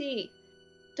 let me see.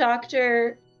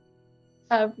 Dr.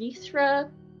 Rithra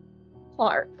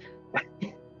Clark,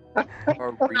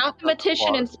 Or Rita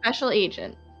mathematician and Clark. special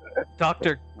agent.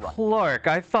 Dr. Clark,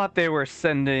 I thought they were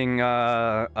sending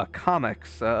a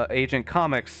comics, Agent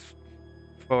Comics,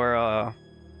 for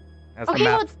as Okay, the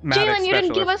well, math Jalen, you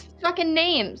didn't give specialist. us fucking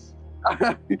names.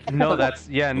 No, that's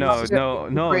no,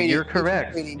 Training, you're agent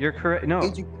correct. training. You're correct. No,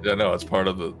 Agent, Yeah, no, it's part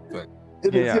of the thing.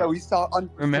 it is, Yeah. yeah, we saw.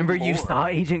 remember you more. saw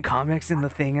Agent Comics in the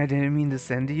thing I didn't mean to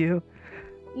send to you.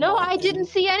 No, I didn't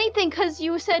see anything because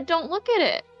you said don't look at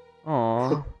it.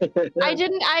 Aw, I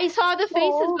didn't. I saw the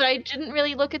faces, but I didn't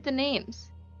really look at the names.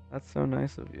 that's so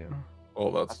nice of you. Oh,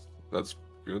 that's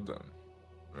good then.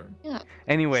 Right.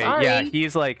 Anyway, yeah, Sorry.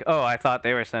 he's like, oh, I thought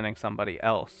they were sending somebody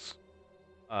else.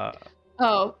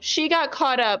 Oh, she got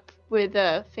caught up with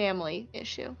a family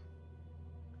issue.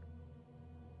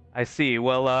 I see.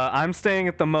 Well, I'm staying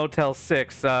at the Motel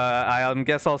 6. I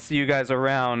guess I'll see you guys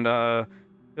around.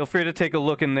 Feel free to take a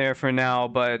look in there for now,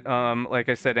 but like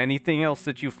I said, anything else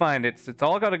that you find, it's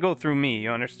all got to go through me.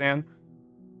 You understand?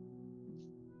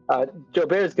 Joe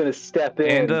Bear's gonna step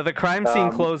in. And the crime scene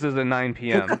closes at 9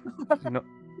 p.m. No,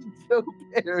 Joe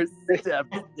Bear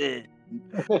stepped in.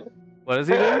 what is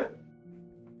he doing?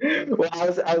 Well, I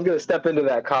was gonna step into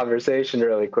that conversation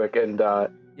really quick and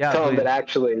Yeah, tell him please. that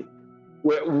actually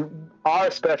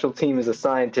our special team is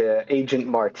assigned to Agent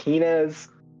Martinez,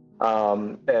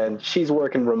 and she's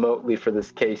working remotely for this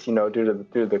case, due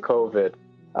to the COVID.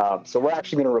 So we're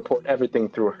actually going to report everything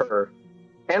through her,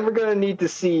 and we're going to need to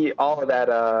see all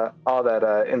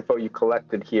that info you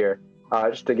collected here,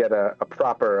 just to get a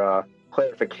proper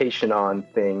clarification on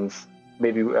things.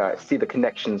 Maybe see the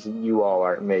connections you all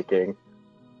are making.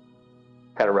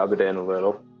 Kind of rub it in a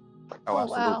little. Oh, Oh,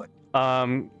 wow.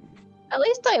 absolutely. At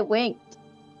least I winked.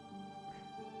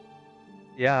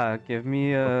 Yeah, give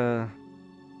me a.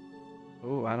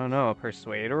 Oh, I don't know, a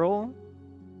persuade roll.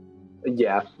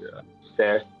 Yeah. Yeah.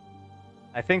 There.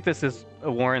 I think this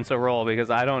warrants a roll because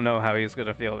I don't know how he's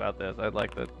gonna feel about this. I'd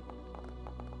like to.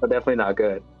 But definitely not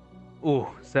good. Ooh,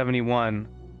 71.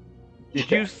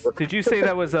 Yeah. Did you say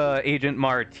that was Agent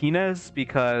Martinez?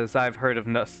 Because I've heard of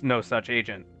no such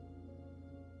agent.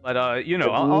 But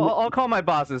I'll call my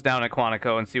bosses down at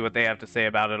Quantico and see what they have to say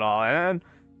about it all. And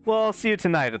well, I'll see you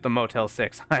tonight at the Motel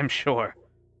 6. I'm sure.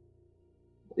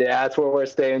 Yeah, that's where we're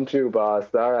staying too, boss.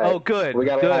 All right. Oh, good. We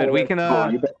got a lot Good. of We work can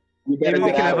to do. You better maybe we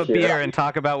get can out have a of here. beer and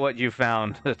talk about what you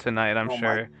found tonight. I'm Oh my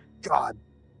sure God.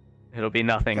 it'll be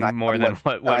nothing Can I more huddle than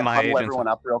what Can I my huddle agents. everyone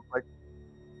up real quick?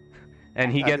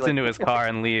 And he I'd be gets like- into his car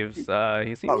and leaves. He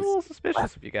seems a little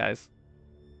suspicious of you guys.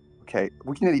 Okay,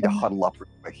 we're gonna need to huddle up real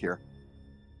quick here.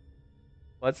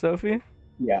 What, Sophie?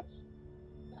 Yeah.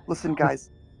 Listen, guys.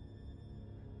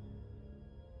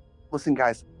 Listen,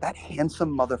 guys. That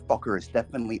handsome motherfucker is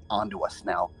definitely onto us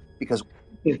now because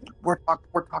we're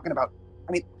talking about.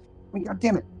 I mean, God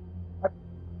damn it.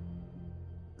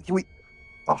 Can we?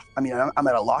 Oh, I mean, I'm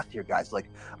at a loss here, guys. Like,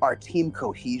 our team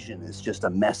cohesion is just a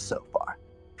mess so far.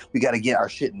 We got to get our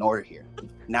shit in order here.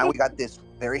 Now we got this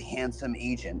very handsome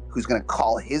agent who's gonna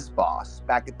call his boss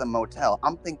back at the motel.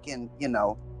 I'm thinking,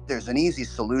 there's an easy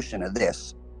solution to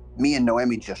this. Me and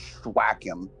Noemi just whack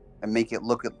him and make it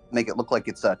look like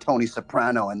it's Tony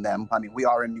Soprano and them. I mean, we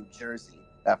are in New Jersey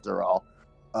after all.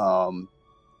 Oh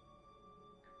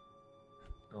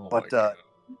But, my God.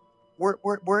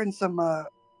 We're in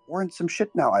some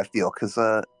shit now. I feel because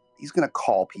he's gonna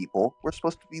call people. We're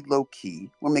supposed to be low key.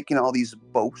 We're making all these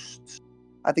boasts.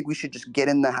 I think we should just get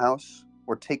in the house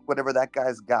or take whatever that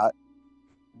guy's got.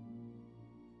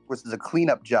 Which is a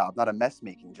cleanup job, not a mess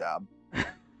making job.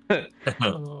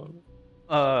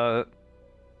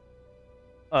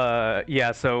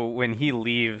 Yeah, so when he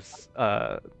leaves,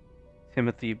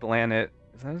 Timothy Blannett,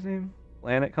 is that his name?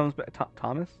 Blannett comes back.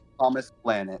 Thomas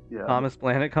Planet. Yeah. Thomas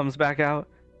Blannett comes back out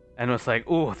and was like,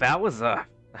 "Ooh, that was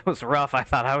rough. I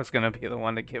thought I was gonna be the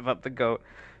one to give up the goat,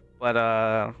 but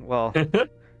well,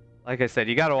 like I said,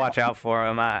 you got to watch out for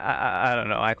him. I don't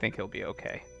know. I think he'll be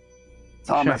okay.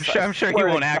 Thomas, I'm sure he swear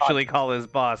to won't God. actually call his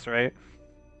boss, right?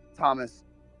 Thomas,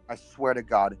 I swear to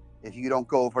God, if you don't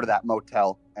go over to that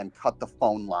motel and cut the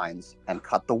phone lines and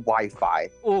cut the Wi-Fi,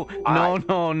 Oh,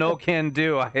 no, can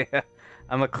do.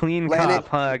 I'm a clean Blannett-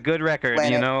 cop. Good record,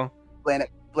 you Blannett- know.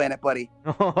 Planet buddy,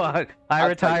 I I'll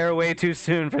retire way too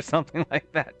soon for something like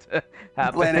that to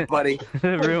happen. Planet buddy.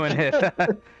 Ruin it.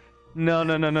 No. We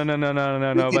But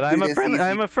can I'm do a this friend. easy.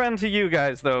 I'm a friend to you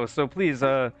guys, though. So please,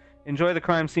 enjoy the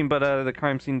crime scene. But the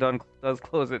crime scene does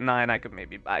close at 9. I could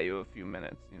maybe buy you a few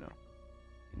minutes. You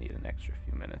need an extra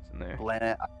few minutes in there.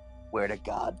 Planet, I swear to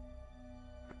God,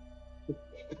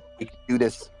 we can do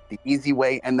this the easy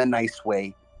way and the nice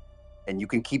way, and you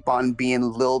can keep on being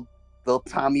little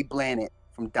Tommy Blannett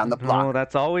from down the No, block.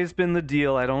 that's always been the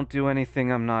deal. I don't do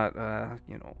anything I'm not,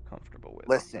 comfortable with.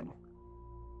 Listen,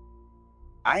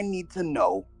 I need to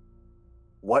know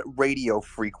what radio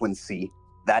frequency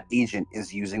that agent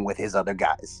is using with his other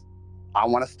guys. I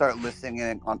want to start listening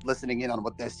in on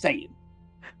what they're saying.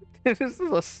 This is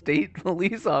a state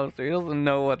police officer. He doesn't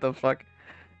know what the fuck.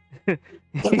 He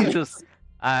just,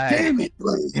 I Damn it,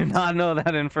 Blaze. do not know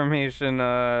that information,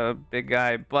 big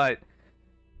guy. But,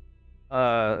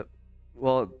 well,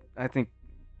 I think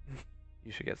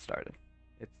you should get started.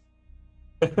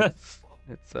 It's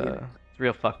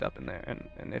real fucked up in there,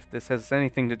 and if this has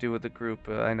anything to do with the group,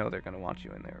 I know they're gonna want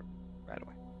you in there right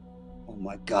away. Oh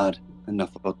my god,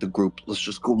 enough about the group. Let's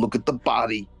just go look at the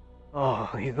body. Oh,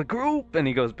 he's a group, and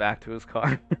he goes back to his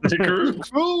car. The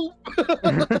group.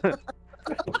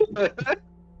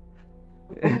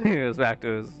 He goes back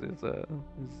to his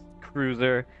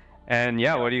cruiser, and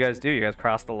yeah, what do you guys do? You guys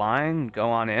cross the line, go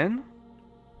on in?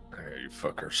 Hey, you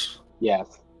fuckers.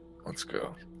 Yes. Let's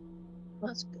go.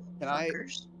 Let's go. Can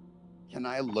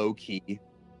I low key,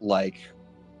 like,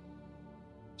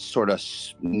 sort of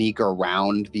sneak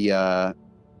around the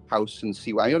house and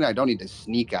see? I don't need to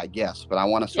sneak, I guess, but I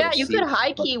want to sort Yeah, of you see. could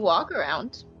high key walk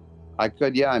around. I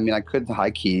could, yeah. I mean, I could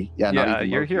high key. Yeah, not Yeah, even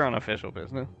you're low-key. here on official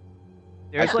business.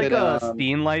 There's could, like a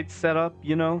steam light set up,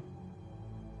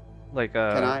 like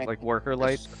like worker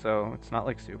lights, so it's not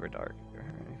like super dark or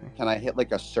anything. Can I hit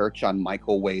like a search on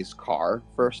Michael Way's car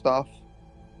first off?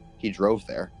 He drove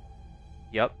there.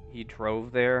 Yep, he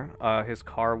drove there. His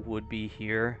car would be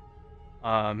here.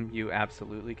 You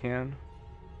absolutely can.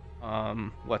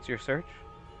 What's your search?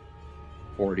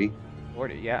 40.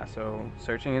 40, yeah. So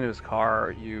searching into his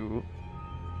car,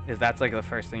 that's like the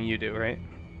first thing you do, right?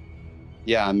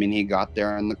 Yeah, I mean, he got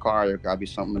there in the car. There gotta be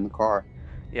something in the car.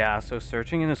 Yeah. So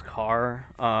searching in his car,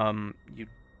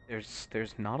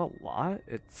 there's not a lot.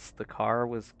 The car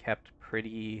was kept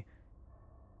pretty.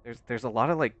 There's a lot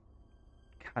of like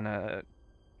kind of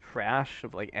trash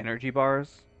of like energy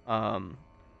bars.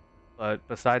 But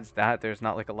besides that, there's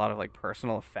not like a lot of like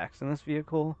personal effects in this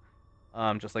vehicle.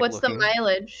 Just like What's looking. the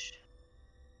mileage?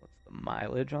 What's the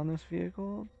mileage on this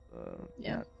vehicle?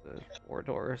 Yeah. It's a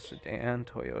 4-door sedan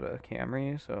Toyota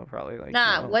Camry, so probably like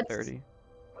Nah, what's 30.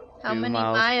 how many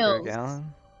miles miles? per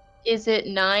gallon. Is it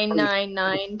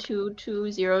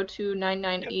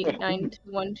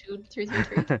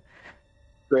 9992220299892123333?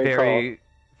 Great Very,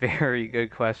 very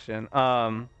good question.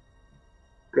 call.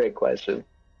 Great question.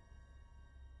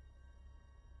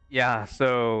 Yeah.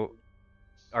 So,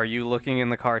 are you looking in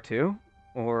the car too,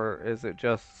 or is it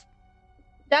just?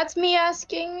 That's me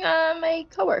asking my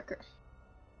coworker.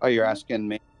 Oh, you're asking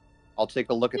me? I'll take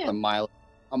a look at Yeah. the mile.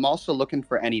 I'm also looking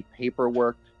for any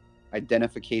paperwork,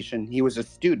 identification. He was a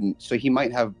student, so he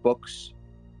might have books,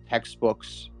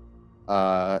 textbooks,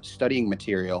 studying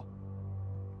material.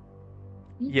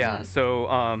 Yeah.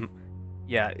 So,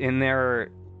 yeah, in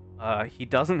there, he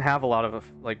doesn't have a lot of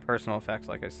like personal effects,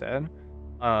 like I said.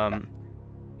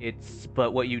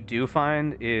 But what you do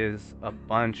find is a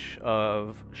bunch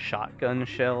of shotgun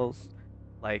shells,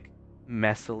 like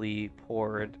messily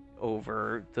poured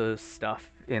over the stuff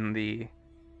in the.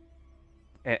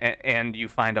 And you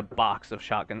find a box of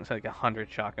shotguns, like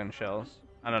 100 shotgun shells.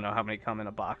 I don't know how many come in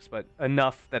a box, but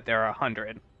enough that there are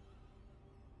 100.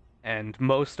 And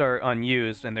most are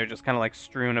unused, and they're just kind of like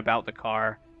strewn about the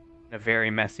car in a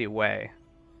very messy way.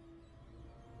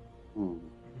 Hmm.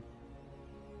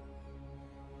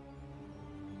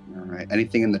 All right.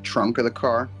 Anything in the trunk of the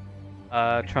car?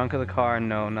 Trunk of the car?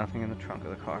 No, nothing in the trunk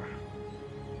of the car.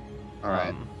 All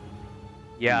right.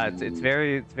 Yeah, it's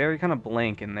very kind of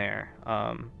blank in there.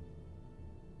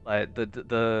 But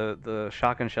the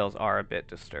shotgun shells are a bit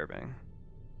disturbing.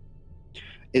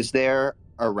 Is there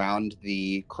around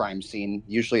the crime scene?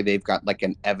 Usually they've got like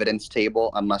an evidence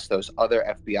table, unless those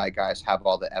other FBI guys have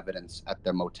all the evidence at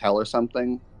their motel or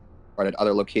something, or at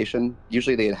other location.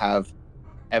 Usually they'd have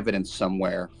evidence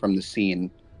somewhere from the scene,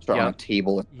 on a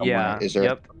table somewhere. Yeah. Is there?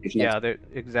 Yep. Yeah,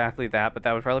 exactly that. But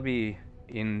that would probably be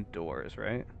indoors,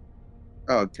 right?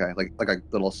 Oh, okay, like a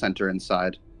little center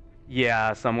inside.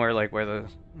 Yeah, somewhere like where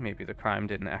maybe the crime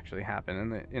didn't actually happen in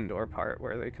the indoor part,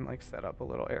 where they can like set up a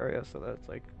little area so that it's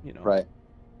like, Right.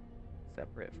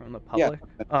 separate from the public.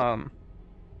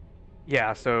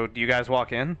 Yeah, so do you guys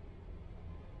walk in?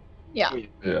 Yeah.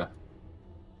 Yeah.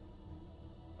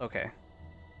 Okay.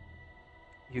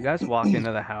 You guys walk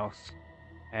into the house,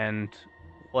 and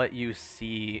what you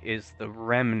see is the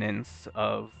remnants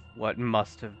of what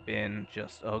must have been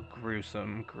just a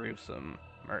gruesome, gruesome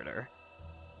murder.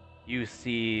 You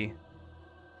see,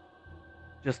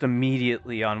 just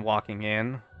immediately on walking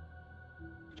in,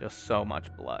 just so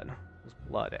much blood. There's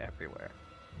blood everywhere.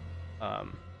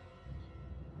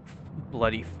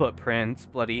 bloody footprints,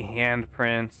 bloody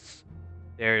handprints.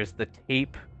 There's the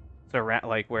tape surround,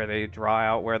 like where they draw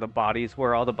out where the bodies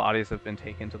were. All the bodies have been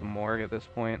taken to the morgue at this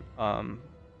point.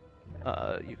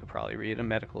 You could probably read a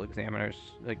medical examiner's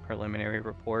like preliminary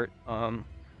report on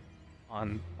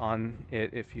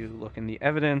it if you look in the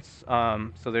evidence.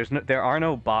 So there are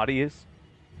no bodies,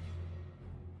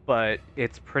 but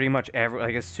it's pretty much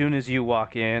like as soon as you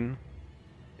walk in,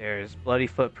 there's bloody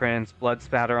footprints, blood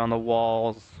spatter on the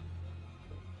walls,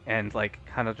 and like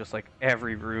kind of just like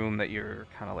every room that you're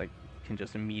kind of like can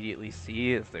just immediately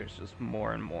see is there's just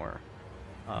more and more.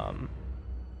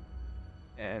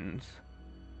 And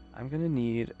I'm gonna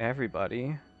need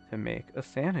everybody to make a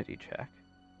sanity check,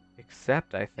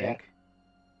 except I think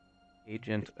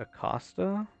Agent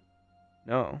Acosta.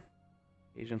 No,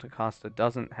 Agent Acosta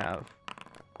doesn't have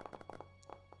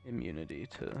immunity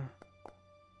to.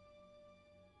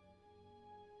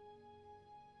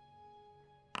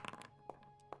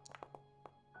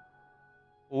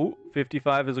 Oh,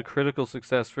 55 is a critical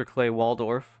success for Clay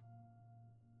Waldorf.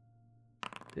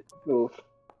 Oof.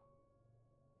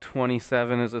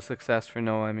 27 is a success for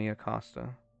Noemi Acosta.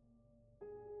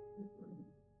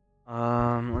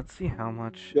 Let's see how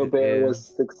much. Gilbert was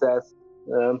success.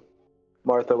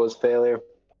 Martha was failure.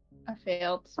 I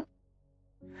failed.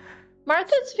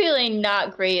 Martha's feeling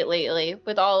not great lately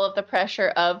with all of the pressure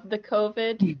of the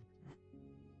COVID.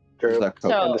 True.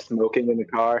 So, And the smoking in the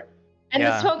car. and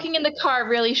the smoking in the car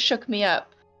really shook me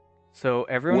up. So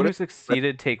everyone What who if-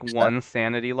 succeeded take one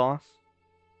sanity loss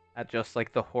at just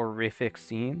like the horrific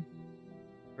scene.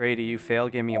 Grady, you fail.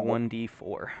 Give me a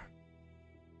 1d4.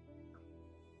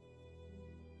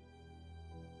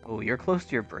 Oh, you're close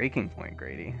to your breaking point,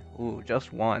 Grady. Ooh,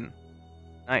 just one.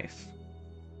 Nice.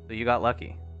 So you got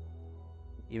lucky.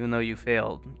 Even though you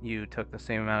failed, you took the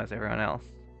same amount as everyone else.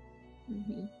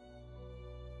 Mm-hmm.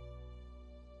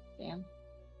 Damn.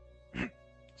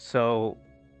 So,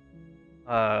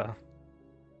 oh,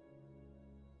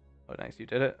 nice, you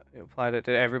did it. You applied it.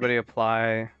 Did everybody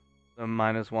apply the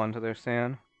 -1 to their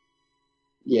SAN?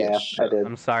 Yeah, I did.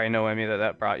 I'm sorry, Noemi,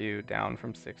 that brought you down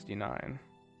from 69.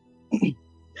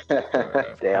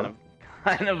 Damn.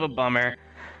 Kind of a bummer.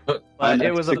 But But I'm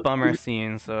it was a 60. bummer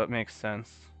scene, so it makes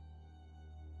sense.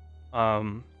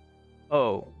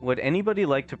 Oh, would anybody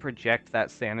like to project that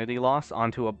sanity loss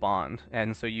onto a bond?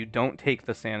 And so you don't take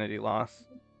the sanity loss,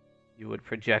 you would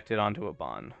project it onto a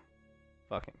bond.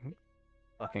 Fucking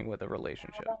with a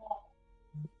relationship.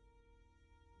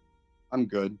 I'm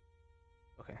good.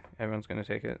 Okay, everyone's gonna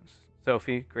take it.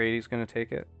 Sophie, Grady's gonna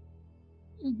take it.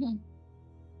 Mm-hmm.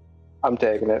 I'm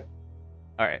taking it.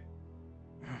 Alright.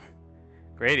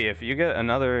 Grady, if you get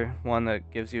another one that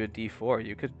gives you a D4,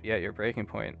 you could be at your breaking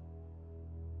point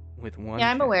with one.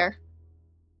 Yeah, I'm check. aware.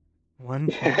 One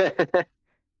check.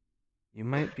 You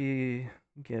might be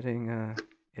getting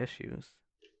issues.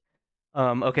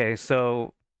 Okay,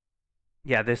 so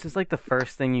yeah, this is like the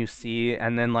first thing you see,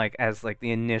 and then like as like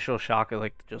the initial shock of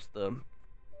like just the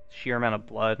sheer amount of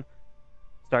blood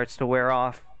starts to wear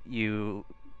off, you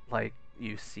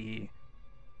see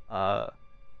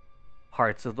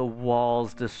parts of the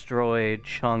walls destroyed,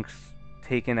 chunks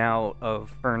taken out of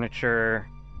furniture,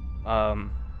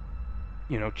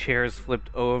 chairs flipped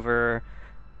over,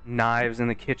 knives in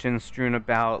the kitchen strewn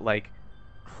about. Like,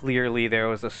 clearly there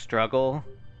was a struggle,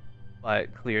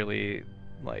 but clearly,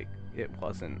 like, it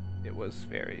wasn't. It was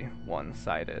very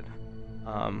one-sided.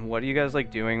 What are you guys,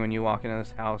 like, doing when you walk into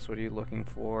this house? What are you looking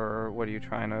for? What are you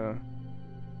trying to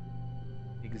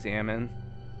examine?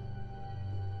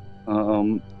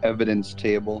 Evidence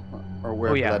table or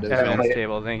wherever that is. Evidence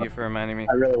table. Thank you for reminding me.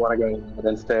 I really want to go to the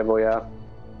evidence table, yeah.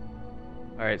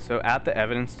 Alright, so at the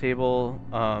evidence table,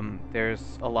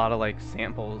 there's a lot of like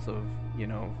samples of,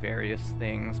 various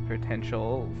things,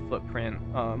 potential footprint,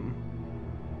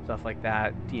 stuff like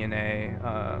that, DNA,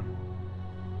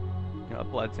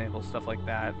 blood samples, stuff like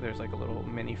that. There's like a little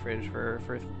mini fridge for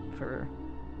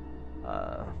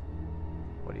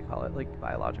what do you call it? Like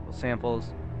biological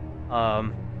samples.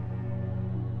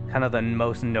 Kind of the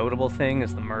most notable thing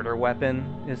is the murder weapon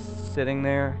is sitting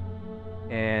there,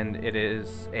 and it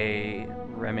is a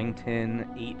Remington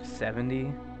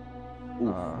 870.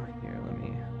 Here, let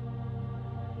me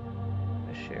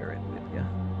share it with you.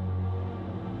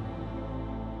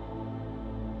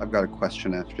 I've got a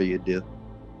question after you do.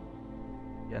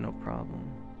 Yeah, no problem.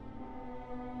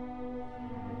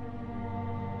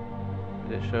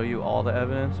 Did it show you all the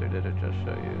evidence, or did it just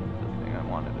show you the thing I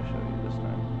wanted to show you this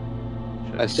time?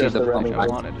 I see the pump. I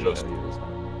wanted to show you this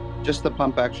time. Just the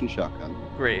pump action shotgun.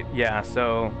 Great, yeah,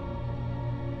 so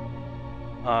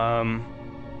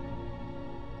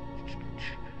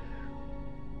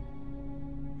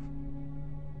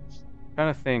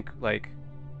trying to think, like,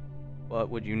 what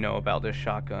would you know about this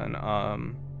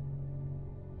shotgun?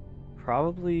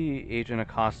 Probably Agent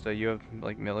Acosta. You have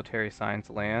like military science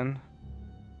land.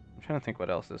 I'm trying to think what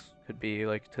else this could be,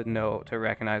 like, to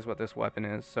recognize what this weapon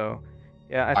is. So,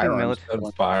 yeah, I think Firearms. military.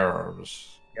 And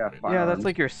firearms. Yeah, Yeah, that's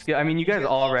like your skill. I mean, you guys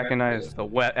all recognize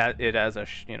recognize it as a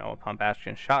a pump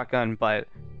action shotgun, but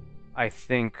I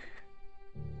think,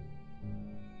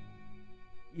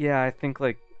 yeah, I think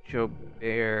like Joe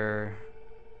Bear.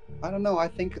 I don't know. I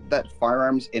think that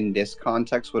firearms in this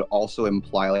context would also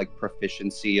imply like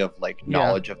proficiency of like Yeah.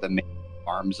 knowledge of the main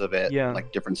arms of it, Yeah.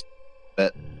 like different,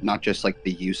 but not just like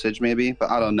the usage maybe. But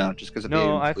I don't know, just because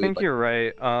No, I think you're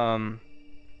right.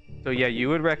 So yeah, you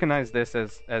would recognize this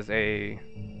as a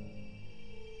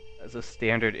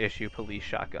standard issue police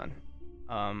shotgun,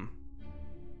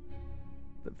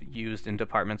 used in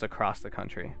departments across the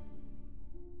country.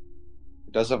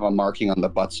 It does have a marking on the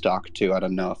buttstock too. I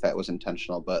don't know if that was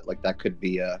intentional, but like that could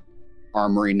be a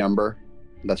armory number.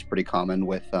 That's pretty common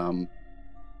with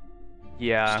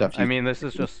Yeah, Stuff I you- mean, this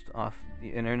is just off the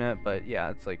internet, but yeah,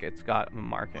 it's like it's got a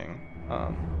marking.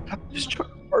 I'm just trying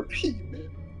to RP, man.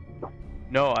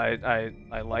 No, I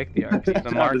like the RP. The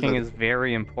That marking is is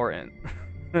very important.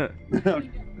 But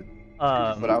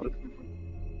I was,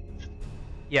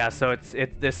 Yeah, so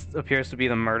this appears to be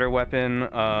the murder weapon.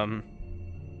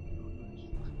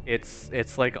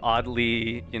 It's like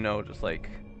oddly, just like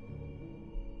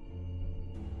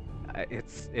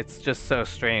it's just so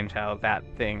strange how that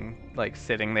thing, like,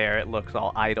 sitting there, it looks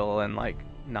all idle and like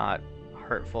not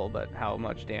hurtful, but how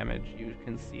much damage you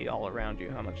can see all around you,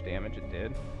 how much damage it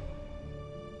did.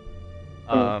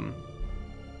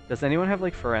 Does anyone have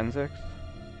like forensics?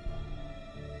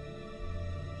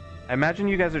 I imagine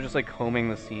you guys are just like combing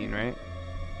the scene, right?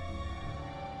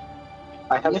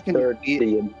 I have Looking- third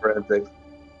D in forensics.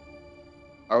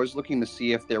 I was looking to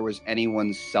see if there was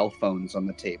anyone's cell phones on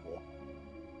the table.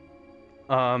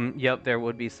 Yep, there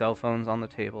would be cell phones on the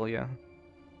table, yeah.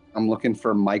 I'm looking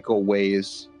for Michael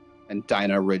Ways and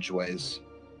Dinah Ridgway's.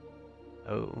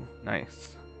 Oh,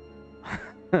 nice.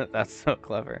 That's so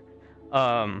clever.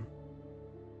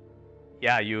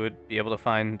 Yeah, you would be able to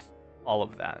find all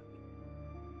of that.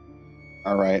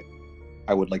 All right,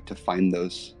 I would like to find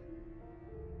those.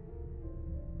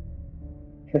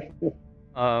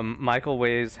 Michael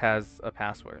Ways has a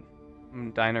password.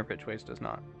 Dinah Ridgway's does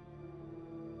not.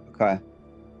 Okay.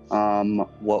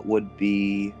 What would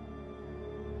be?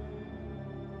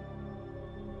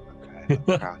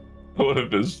 Okay. God. What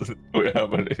if it's wait, how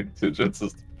many digits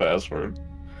is the password?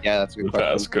 Yeah, that's a The good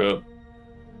question. passcode?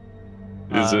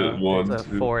 Is it one? It's a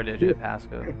two- 4-digit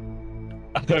passcode.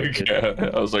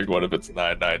 Okay. I was like, what if it's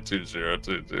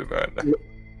 9920229?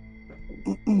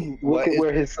 Look What at is-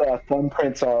 where his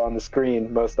thumbprints are on the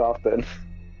screen most often.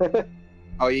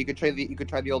 Oh, you could try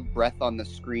the old breath on the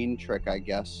screen trick, I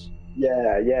guess.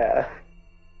 Yeah.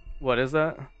 What is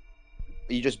that?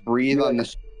 You just breathe Yeah. on the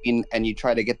screen and you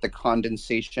try to get the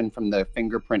condensation from the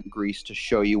fingerprint grease to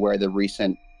show you where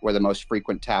the most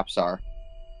frequent taps are.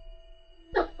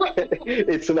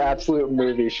 It's an absolute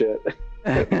movie shit.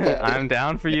 I'm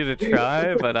down for you to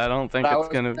try, but I don't think But it's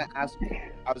gonna. I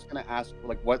was gonna ask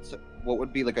like what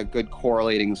would be like a good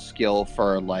correlating skill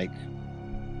for like,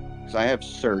 because I have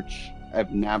search, I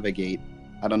have navigate.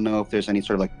 I don't know if there's any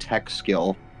sort of like tech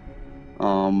skill.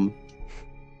 Would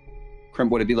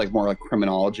it be like more like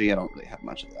criminology? I don't really have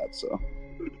much of that, so.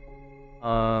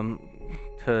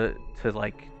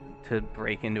 To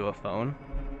break into a phone.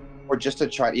 Or just to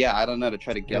try, yeah, I don't know, to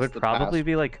try to guess It would the probably pass.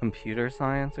 be like computer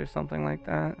science or something like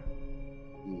that.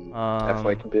 Hmm. That's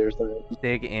why computers are.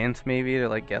 Big int maybe to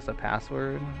like guess a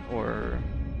password, or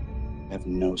I have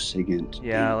no SIGINT.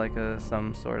 yeah, like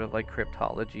some sort of like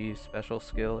cryptology special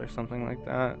skill or something like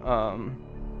that.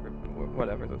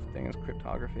 Whatever the thing is,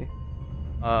 cryptography.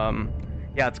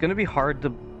 Yeah, it's gonna be hard to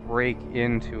break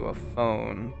into a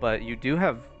phone, but you do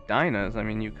have Dinah's. I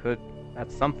mean, you could.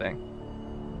 That's something.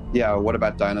 Yeah, what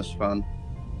about Dinah's phone?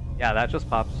 Yeah, that just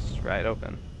pops right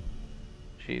open.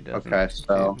 She doesn't. Okay,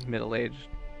 so- she's middle-aged,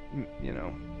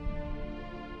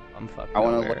 bumfuck I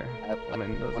want to look nowhere. at, I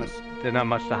mean, I wanna there's not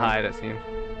much to hide, it seems.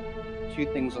 two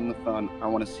things on the phone. I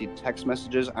want to see text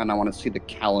messages and I want to see the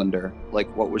calendar.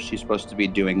 Like, what was she supposed to be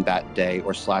doing that day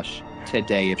or /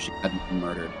 today if she hadn't been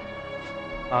murdered?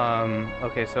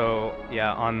 Okay, so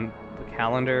yeah, on the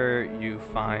calendar you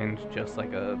find just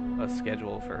like a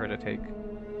schedule for her to take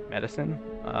medicine.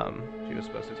 She was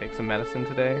supposed to take some medicine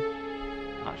today.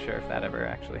 Not sure if that ever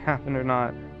actually happened or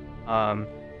not.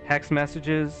 Text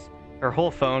messages. Her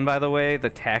whole phone, by the way, the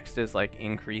text is like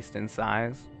increased in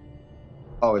size.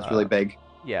 Oh, it's really big.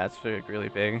 Yeah, it's like really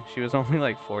big. She was only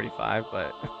like 45,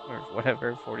 but or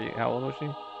whatever, 40. How old was she?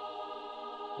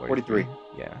 43.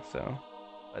 Yeah, so,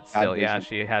 but still, yeah, vision.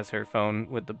 she has her phone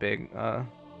with the big, with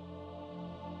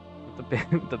the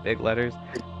big, the big letters,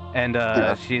 and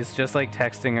Yeah. she's just like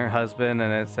texting her husband,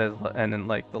 and it says, and then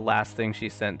like the last thing she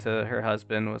sent to her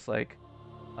husband was like,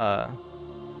 what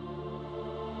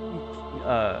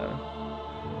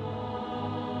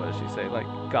does she say? Like,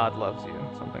 God loves you,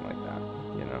 something like that.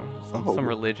 You know, some Oh.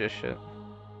 religious shit.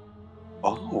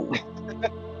 Oh.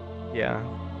 Yeah,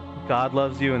 God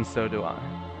loves you, and so do I.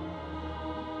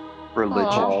 Religion.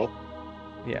 Aw.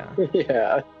 Yeah.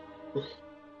 Yeah.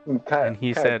 And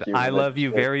he said, I love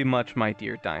you very much, my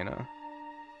dear Dinah.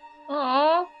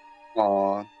 Aw.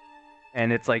 Aw.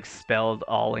 And it's like spelled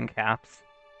all in caps.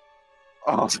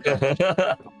 Oh.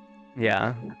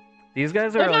 Yeah. These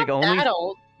guys They're are like not only. that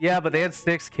old. Yeah, but they had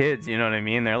 6 kids, you know what I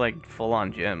mean? They're like full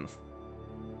on gyms.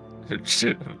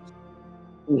 Shit.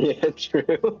 Yeah,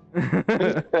 true.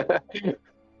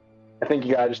 I think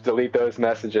you gotta just delete those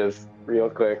messages real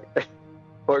quick.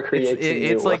 Or create some new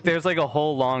it's like ones. there's like a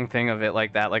whole long thing of it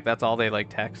like that. Like that's all they like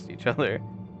text each other.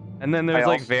 And then there's I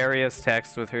like also- various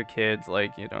texts with her kids,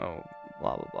 like, you know,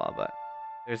 blah blah blah, but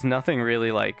there's nothing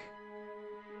really like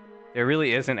there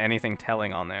really isn't anything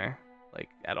telling on there, like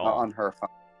at all. On her phone.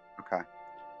 Okay.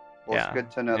 Well, Yeah. it's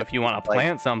good to know. If you want to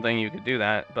plant something, you could do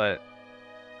that, but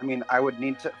I mean, I would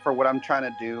need to, for what I'm trying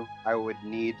to do, I would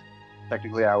need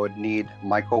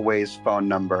Michael Way's phone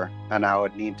number, and I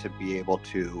would need to be able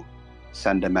to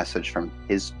send a message from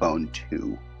his phone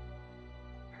to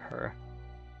her.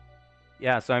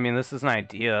 Yeah, so I mean, this is an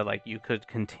idea. Like, you could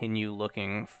continue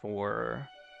looking for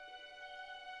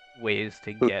ways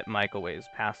to get Michael Way's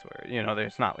password. You know,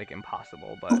 there's not like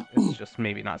impossible, but it's just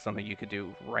maybe not something you could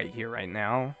do right here, right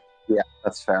now. Yeah,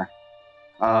 that's fair.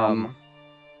 I'm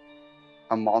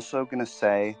also gonna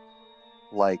say,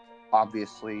 like,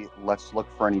 obviously, let's look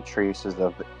for any traces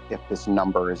of if this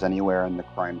number is anywhere in the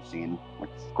crime scene, like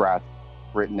scratch,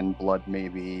 written in blood,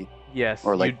 maybe. Yes,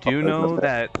 Or, you like, do photos know of it.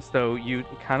 that, so you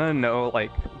kind of know,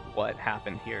 like, what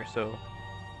happened here. So,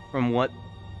 from what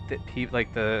the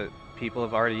people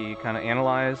have already kind of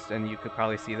analyzed, and you could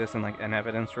probably see this in, like, an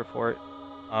evidence report,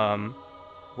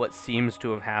 what seems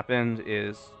to have happened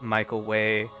is Michael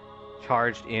Way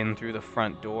charged in through the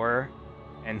front door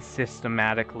and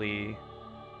systematically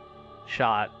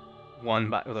shot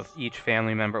each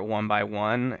family member one by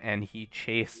one, and he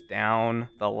chased down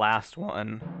the last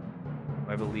one,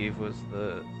 who I believe was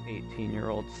the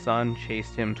 18-year-old son,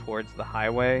 chased him towards the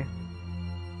highway,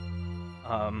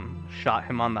 shot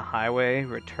him on the highway,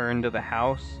 returned to the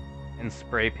house, and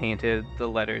spray painted the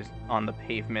letters on the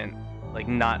pavement, like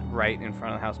not right in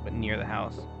front of the house, but near the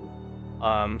house.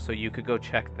 So you could go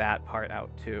check that part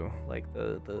out too, like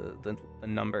the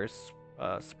numbers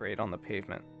sprayed on the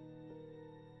pavement.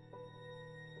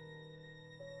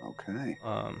 Okay.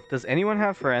 Does anyone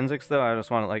have forensics though? I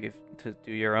just want to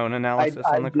do your own analysis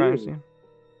I on the crime do. scene.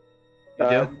 You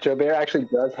do? Jobert actually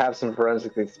does have some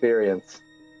forensic experience.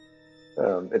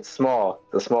 It's small.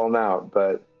 It's a small amount,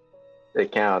 but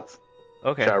it counts.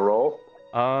 Okay. Should I roll?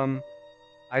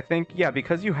 I think, yeah,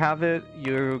 because you have it,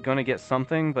 you're gonna get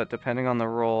something, but depending on the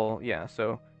roll, yeah.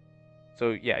 So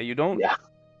yeah, you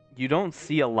don't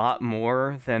see a lot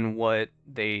more than what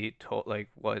they told, like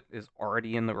what is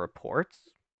already in the reports,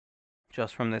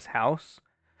 just from this house.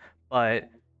 But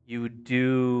what you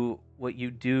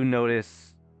do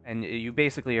notice, and you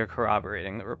basically are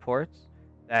corroborating the reports,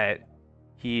 that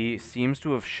he seems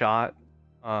to have shot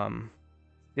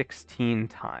 16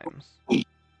 times.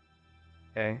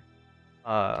 Okay?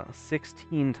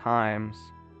 16 times,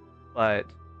 but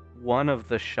one of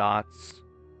the shots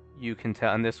you can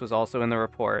tell, and this was also in the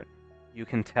report, you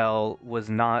can tell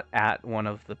was not at one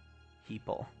of the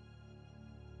people.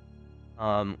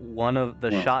 One of the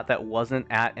shot that wasn't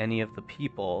at any of the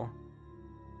people,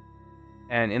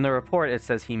 and in the report it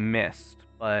says he missed,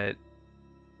 but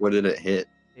What did it hit?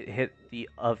 it hit the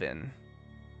oven.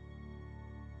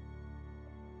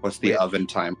 What's the Which- oven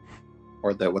time?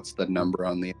 Or what's the number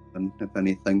on the oven, if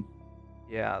anything?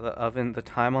 Yeah, the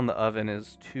time on the oven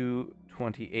is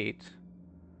 2:28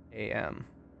 a.m.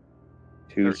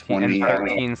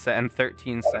 2:20.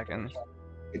 13 seconds.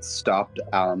 It stopped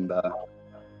on the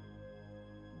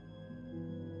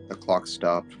clock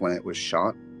stopped when it was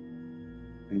shot.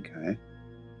 Okay.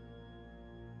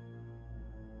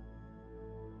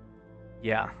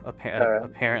 Yeah,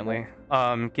 apparently.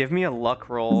 Give me a luck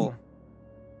roll,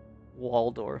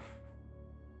 Waldorf.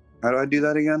 How do I do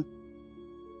that again?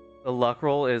 The luck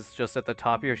roll is just at the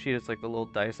top of your sheet. It's like the little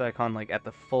dice icon, like at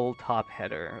the full top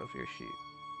header of your sheet.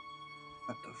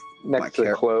 What the Next to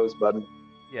the close button.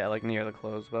 Yeah, like near the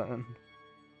close button.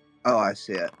 Oh, I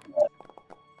see it.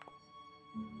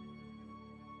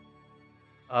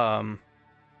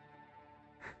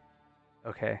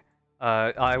 Okay.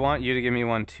 I want you to give me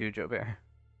one too, Joe Bear.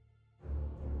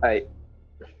 I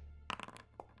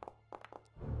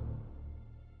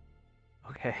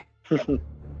Okay.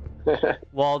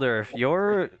 Waldorf,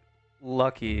 you're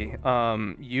lucky.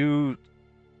 You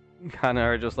kind of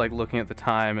are just like looking at the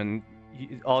time, and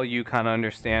all you kind of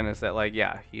understand is that, like,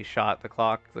 yeah, he shot the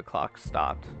clock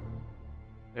stopped.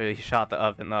 Or he shot the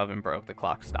oven broke, the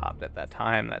clock stopped at that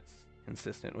time. That's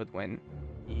consistent with when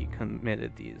he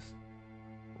committed these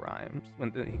crimes,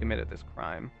 when he committed this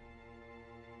crime.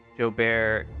 Joe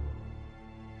Bear,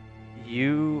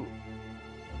 you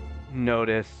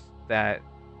notice that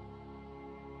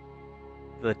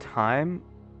the time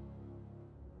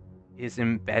is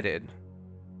embedded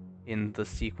in the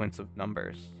sequence of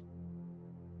numbers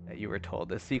that you were told.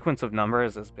 The sequence of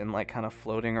numbers has been like kind of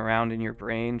floating around in your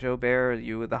brain, Joe Bear.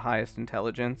 You with the highest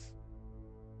intelligence,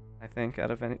 I think, out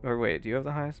of any. Or wait, do you have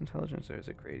the highest intelligence, or is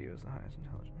it Grady who has the highest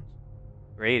intelligence?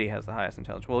 Grady has the highest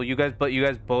intelligence. Well, you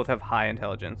guys both have high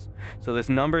intelligence. So this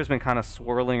number's been kind of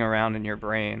swirling around in your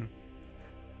brain.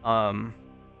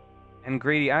 And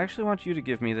Grady, I actually want you to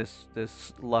give me this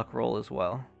luck roll as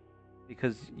well,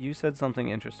 because you said something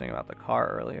interesting about the car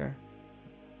earlier.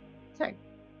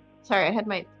 Sorry, I had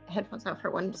my headphones out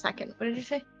for 1 second. What did you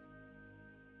say?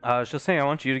 I was just saying I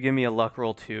want you to give me a luck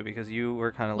roll too, because you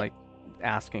were kind of like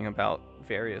asking about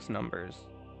various numbers.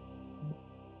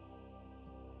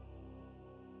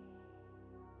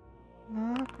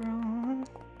 Luck roll.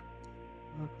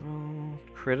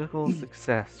 Critical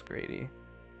success, Grady.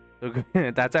 So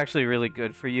that's actually really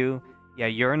good for you. Yeah,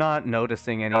 you're not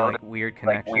noticing any like weird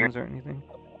connections or anything.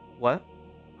 What?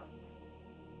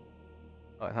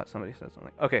 Oh, I thought somebody said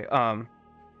something. Okay,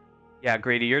 yeah,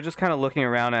 Grady, you're just kind of looking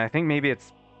around, and I think maybe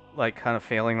it's like kind of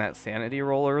failing that sanity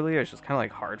roll earlier. It's just kind of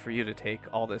like hard for you to take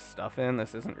all this stuff in.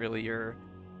 This isn't really your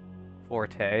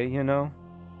forte, you know?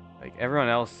 Like, everyone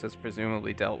else has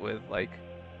presumably dealt with like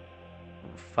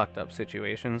fucked up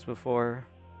situations before,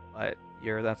 but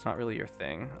that's not really your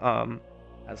thing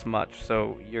as much.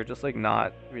 So you're just like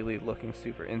not really looking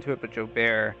super into it. But Joe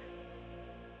Bear,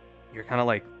 you're kind of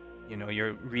like, you know,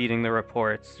 you're reading the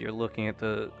reports, you're looking at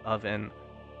the oven,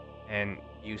 and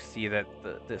you see that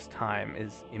this time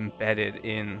is embedded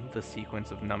in the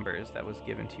sequence of numbers that was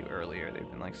given to you earlier. They've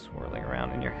been like swirling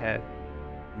around in your head,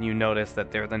 and you notice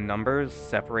that they're the numbers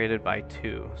separated by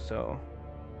 2. So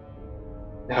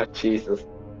Oh, Jesus.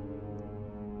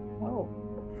 Oh.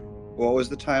 What was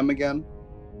the time again?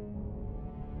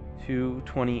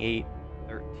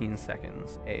 2:28:13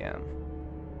 seconds a.m.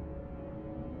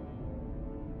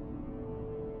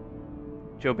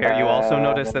 Joe Bear, you also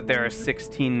notice that there are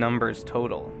 16 numbers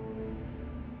total.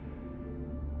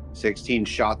 16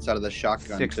 shots out of the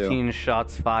shotgun, 16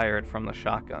 shots fired from the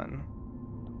shotgun.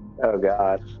 Oh,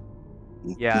 God.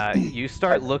 Yeah, you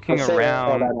start looking I'm saying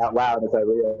around. that out loud as I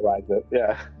realize it.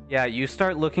 Yeah. Yeah, you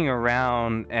start looking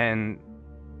around, and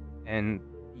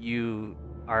you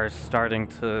are starting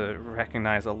to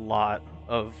recognize a lot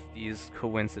of these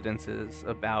coincidences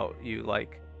about you.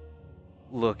 Like,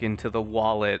 look into the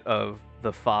wallet of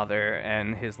the father,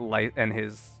 and his like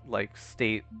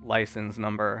state license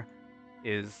number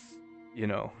is, you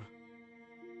know,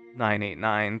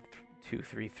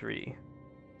 989-233.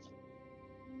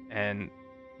 And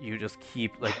you just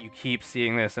keep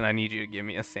seeing this, and I need you to give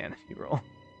me a sanity roll.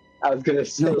 I was gonna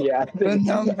say, yeah. I think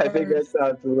that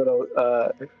sounds a little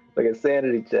like a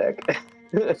sanity check.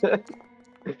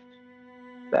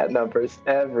 That number's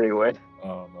everywhere.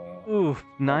 Oh no. Ooh,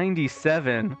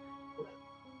 97.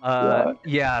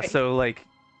 Yeah, so like,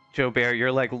 Joe Bear,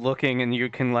 you're like looking, and you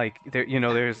can like, there, you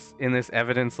know, there's in this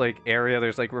evidence like area,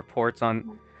 there's like reports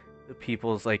on the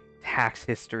people's like tax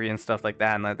history and stuff like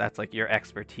that, and that's like your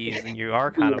expertise, and you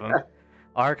are kind of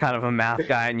a math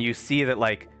guy, and you see that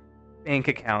like bank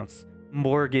accounts,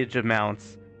 mortgage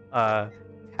amounts,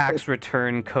 tax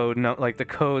return code, like the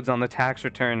codes on the tax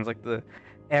returns, like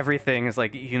everything is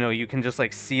like, you know, you can just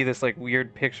like see this like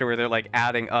weird picture where they're like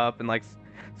adding up and like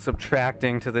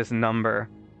subtracting to this number,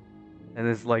 and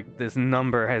this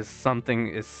number is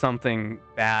something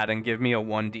bad, and give me a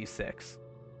 1d6.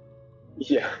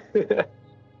 Yeah.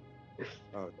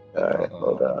 Alright,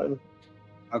 hold on.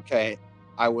 Okay,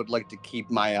 I would like to keep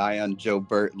my eye on Joe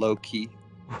Burt low key.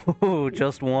 Ooh,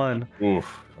 just one.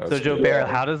 Oof. So Joe Bear,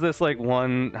 how does this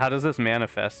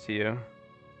manifest to you?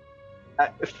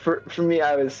 For me,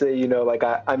 I would say, you know, like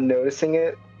I'm noticing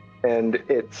it, and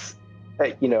it's,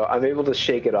 you know, I'm able to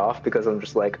shake it off because I'm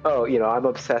just like, oh, you know, I'm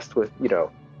obsessed with, you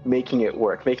know, making it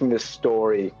work, making this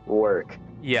story work.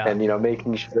 Yeah. And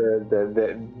making sure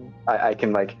that I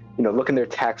can look in their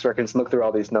tax records, look through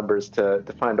all these numbers to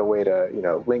find a way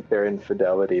to link their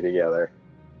infidelity together.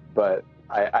 But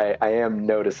I am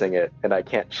noticing it, and I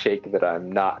can't shake that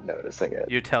I'm not noticing it.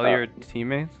 You tell your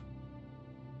teammates?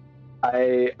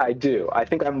 I do. I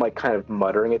think I'm kind of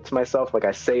muttering it to myself.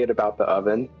 I say it about the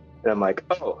oven, and I'm like,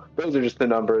 oh, those are just the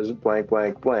numbers, blank,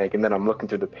 blank, blank. And then I'm looking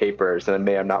through the papers, and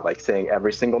I'm not saying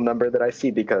every single number that I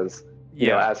see because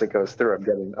as it goes through,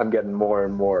 I'm getting more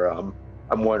and more. I'm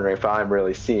wondering if I'm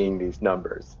really seeing these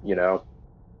numbers.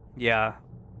 Yeah,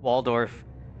 Waldorf,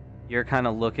 you're kind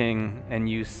of looking, and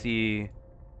you see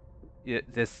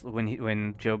this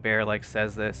when Joe Bear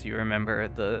says this. You remember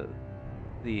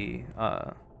the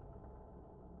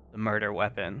murder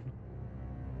weapon.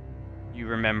 You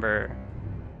remember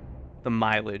the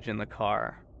mileage in the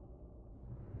car.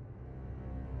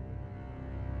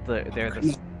 They're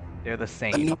the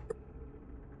same.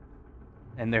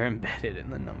 And they're embedded in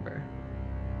the number.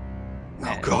 Oh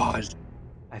And God.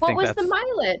 What was the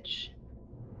mileage?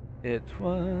 It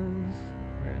was...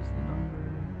 Where's the number?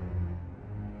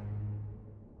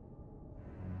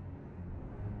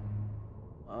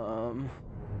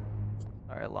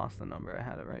 Sorry, I lost the number. I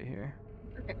had it right here.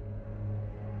 Okay.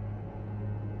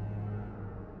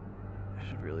 I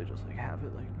should really just have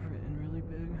it written really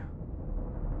big.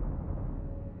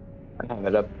 I have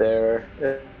it up there.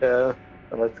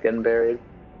 It's getting buried.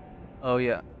 Oh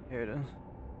yeah, here it is.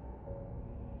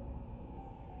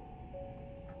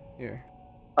 Here.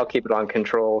 I'll keep it on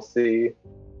Control C.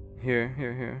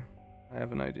 Here. I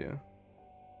have an idea.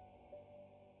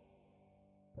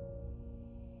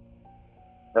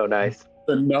 Oh, nice.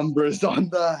 The numbers on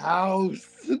the house.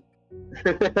 We'll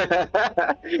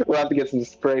have to get some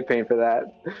spray paint for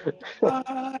that.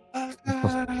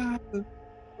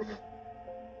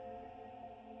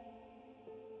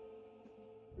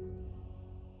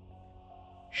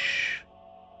 Shh.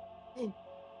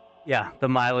 Yeah, the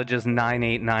mileage is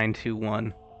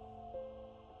 98921,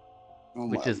 Oh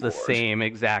which my is the Lord. same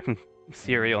exact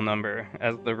serial number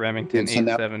as the Remington It's in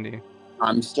that- 870.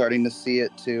 I'm starting to see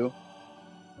it too.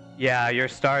 Yeah, you're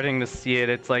starting to see it.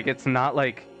 It's not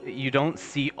you don't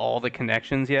see all the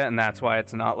connections yet, and that's why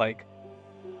it's not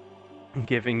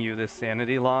giving you this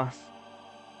sanity loss.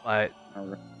 But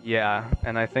Alright. yeah,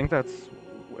 and I think it's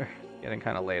getting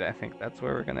kind of late. I think that's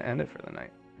where we're gonna end it for the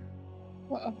night.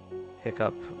 Wow. Pick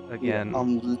up again.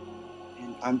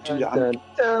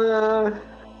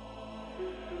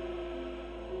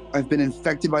 I've been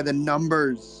infected by the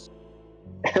numbers.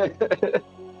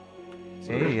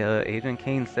 Hey, Agent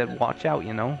Kane said, "Watch out,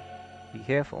 be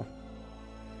careful."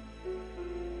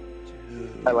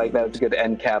 I like that. It's a good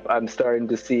end cap. I'm starting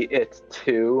to see it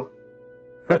too.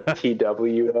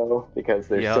 TWO because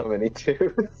there's Yep. so many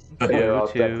twos.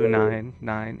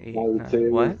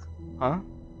 22998. What? Huh?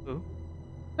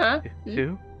 Huh?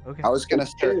 2? Okay. I was gonna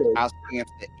start Dude. asking if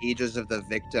the ages of the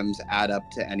victims add up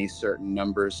to any certain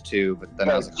numbers too, but then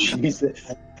I Oh, was like,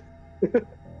 Jesus.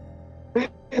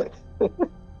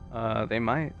 They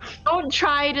might. Don't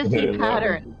try to see Yeah.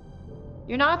 patterns.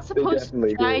 You're not supposed to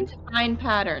definitely try do. to find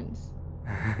patterns.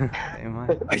 They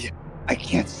might. I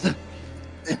can't.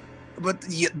 But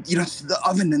you don't see the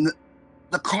oven and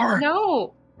the car.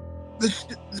 No.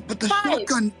 But the 5,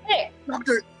 shotgun, 6,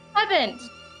 Doctor. 7,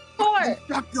 4, The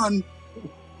shotgun.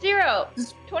 0,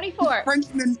 This 24.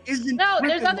 Frenchman isn't. No,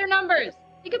 there's freaking- other numbers.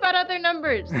 Think about other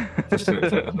numbers.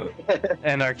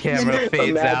 And our camera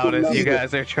fades out as you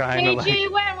guys are trying to JG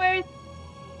Wentworth.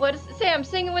 What is Sam?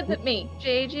 Sing it with me.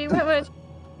 JG Wentworth.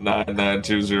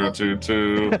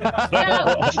 992022. Dude,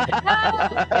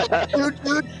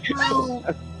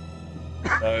 9992.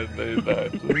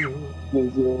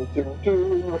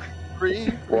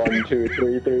 1, 2,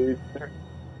 3, 3.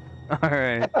 All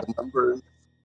right. the numbers.